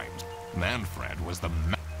crimes? Manfred was the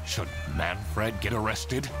Should Manfred get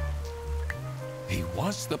arrested? He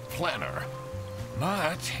was the planner,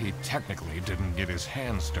 but he technically didn't get his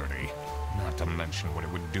hands dirty, not to mention what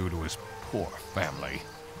it would do to his poor family.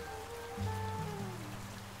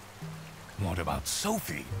 What about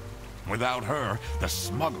Sophie? Without her, the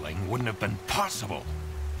smuggling wouldn't have been possible.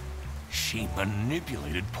 She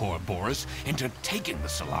manipulated poor Boris into taking the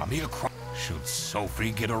salami across. Should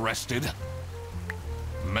Sophie get arrested?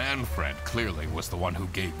 Manfred clearly was the one who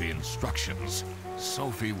gave the instructions.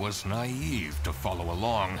 Sophie was naive to follow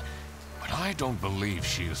along, but I don't believe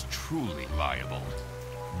she is truly liable.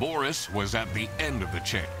 Boris was at the end of the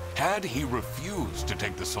chain. Had he refused to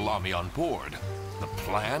take the salami on board, the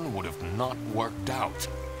plan would have not worked out.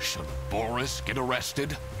 Should Boris get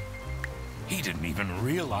arrested? He didn't even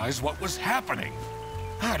realize what was happening.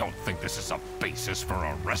 I don't think this is a basis for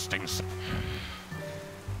arresting.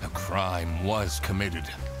 The crime was committed,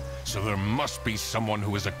 so there must be someone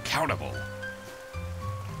who is accountable.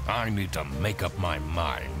 I need to make up my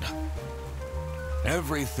mind.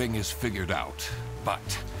 Everything is figured out,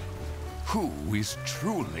 but who is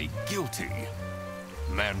truly guilty?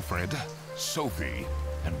 Manfred, Sophie,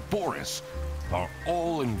 and Boris are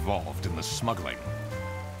all involved in the smuggling.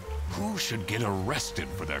 Who should get arrested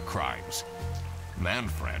for their crimes?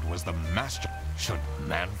 Manfred was the master. Should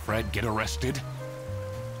Manfred get arrested?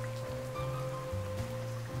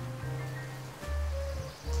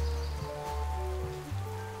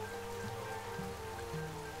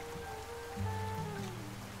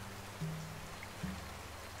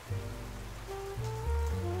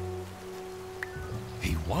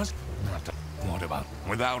 He was not. What about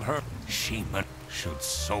without her? Should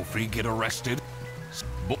Sophie get arrested?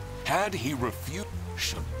 Had he refused?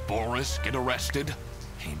 Should Boris get arrested?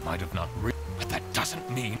 He might have not but that doesn't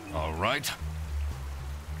mean... All right.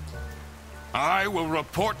 I will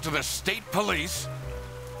report to the state police.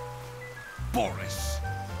 Boris.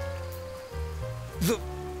 The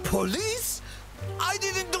police? I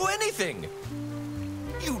didn't do anything!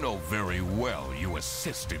 You know very well you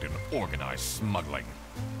assisted in organized smuggling.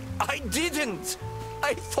 I didn't!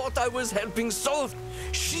 I thought I was helping Sophie.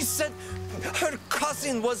 She said her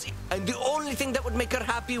cousin was... And the only thing that would make her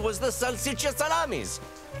happy was the salsiccia salamis.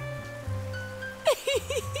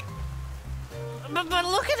 But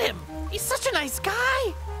look at him. He's such a nice guy.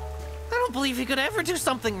 I don't believe he could ever do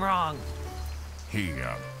something wrong. He,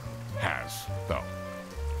 has, though.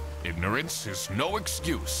 Ignorance is no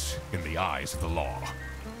excuse in the eyes of the law.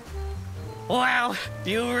 Wow,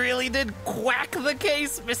 you really did quack the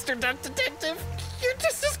case, Mr. Duck Detective. You're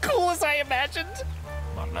just as cool as I imagined.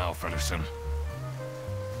 Not now, Fredderson.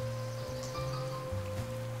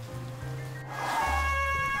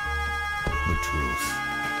 The truth.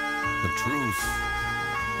 The truth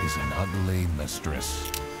is an ugly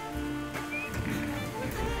mistress.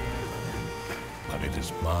 But it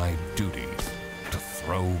is my duty to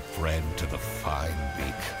throw bread to the fine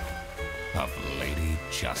beak of Lady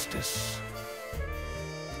Justice.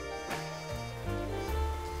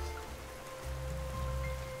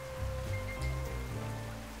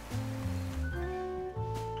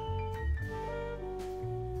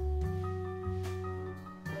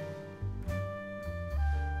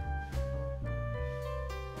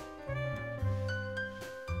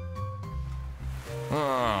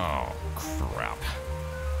 Oh, crap.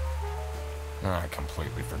 I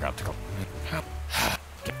completely forgot to go.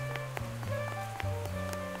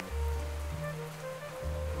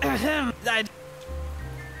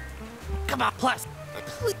 Come on, plus.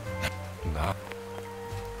 Nah.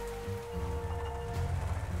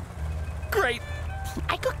 Great.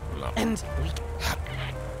 I cook. And we.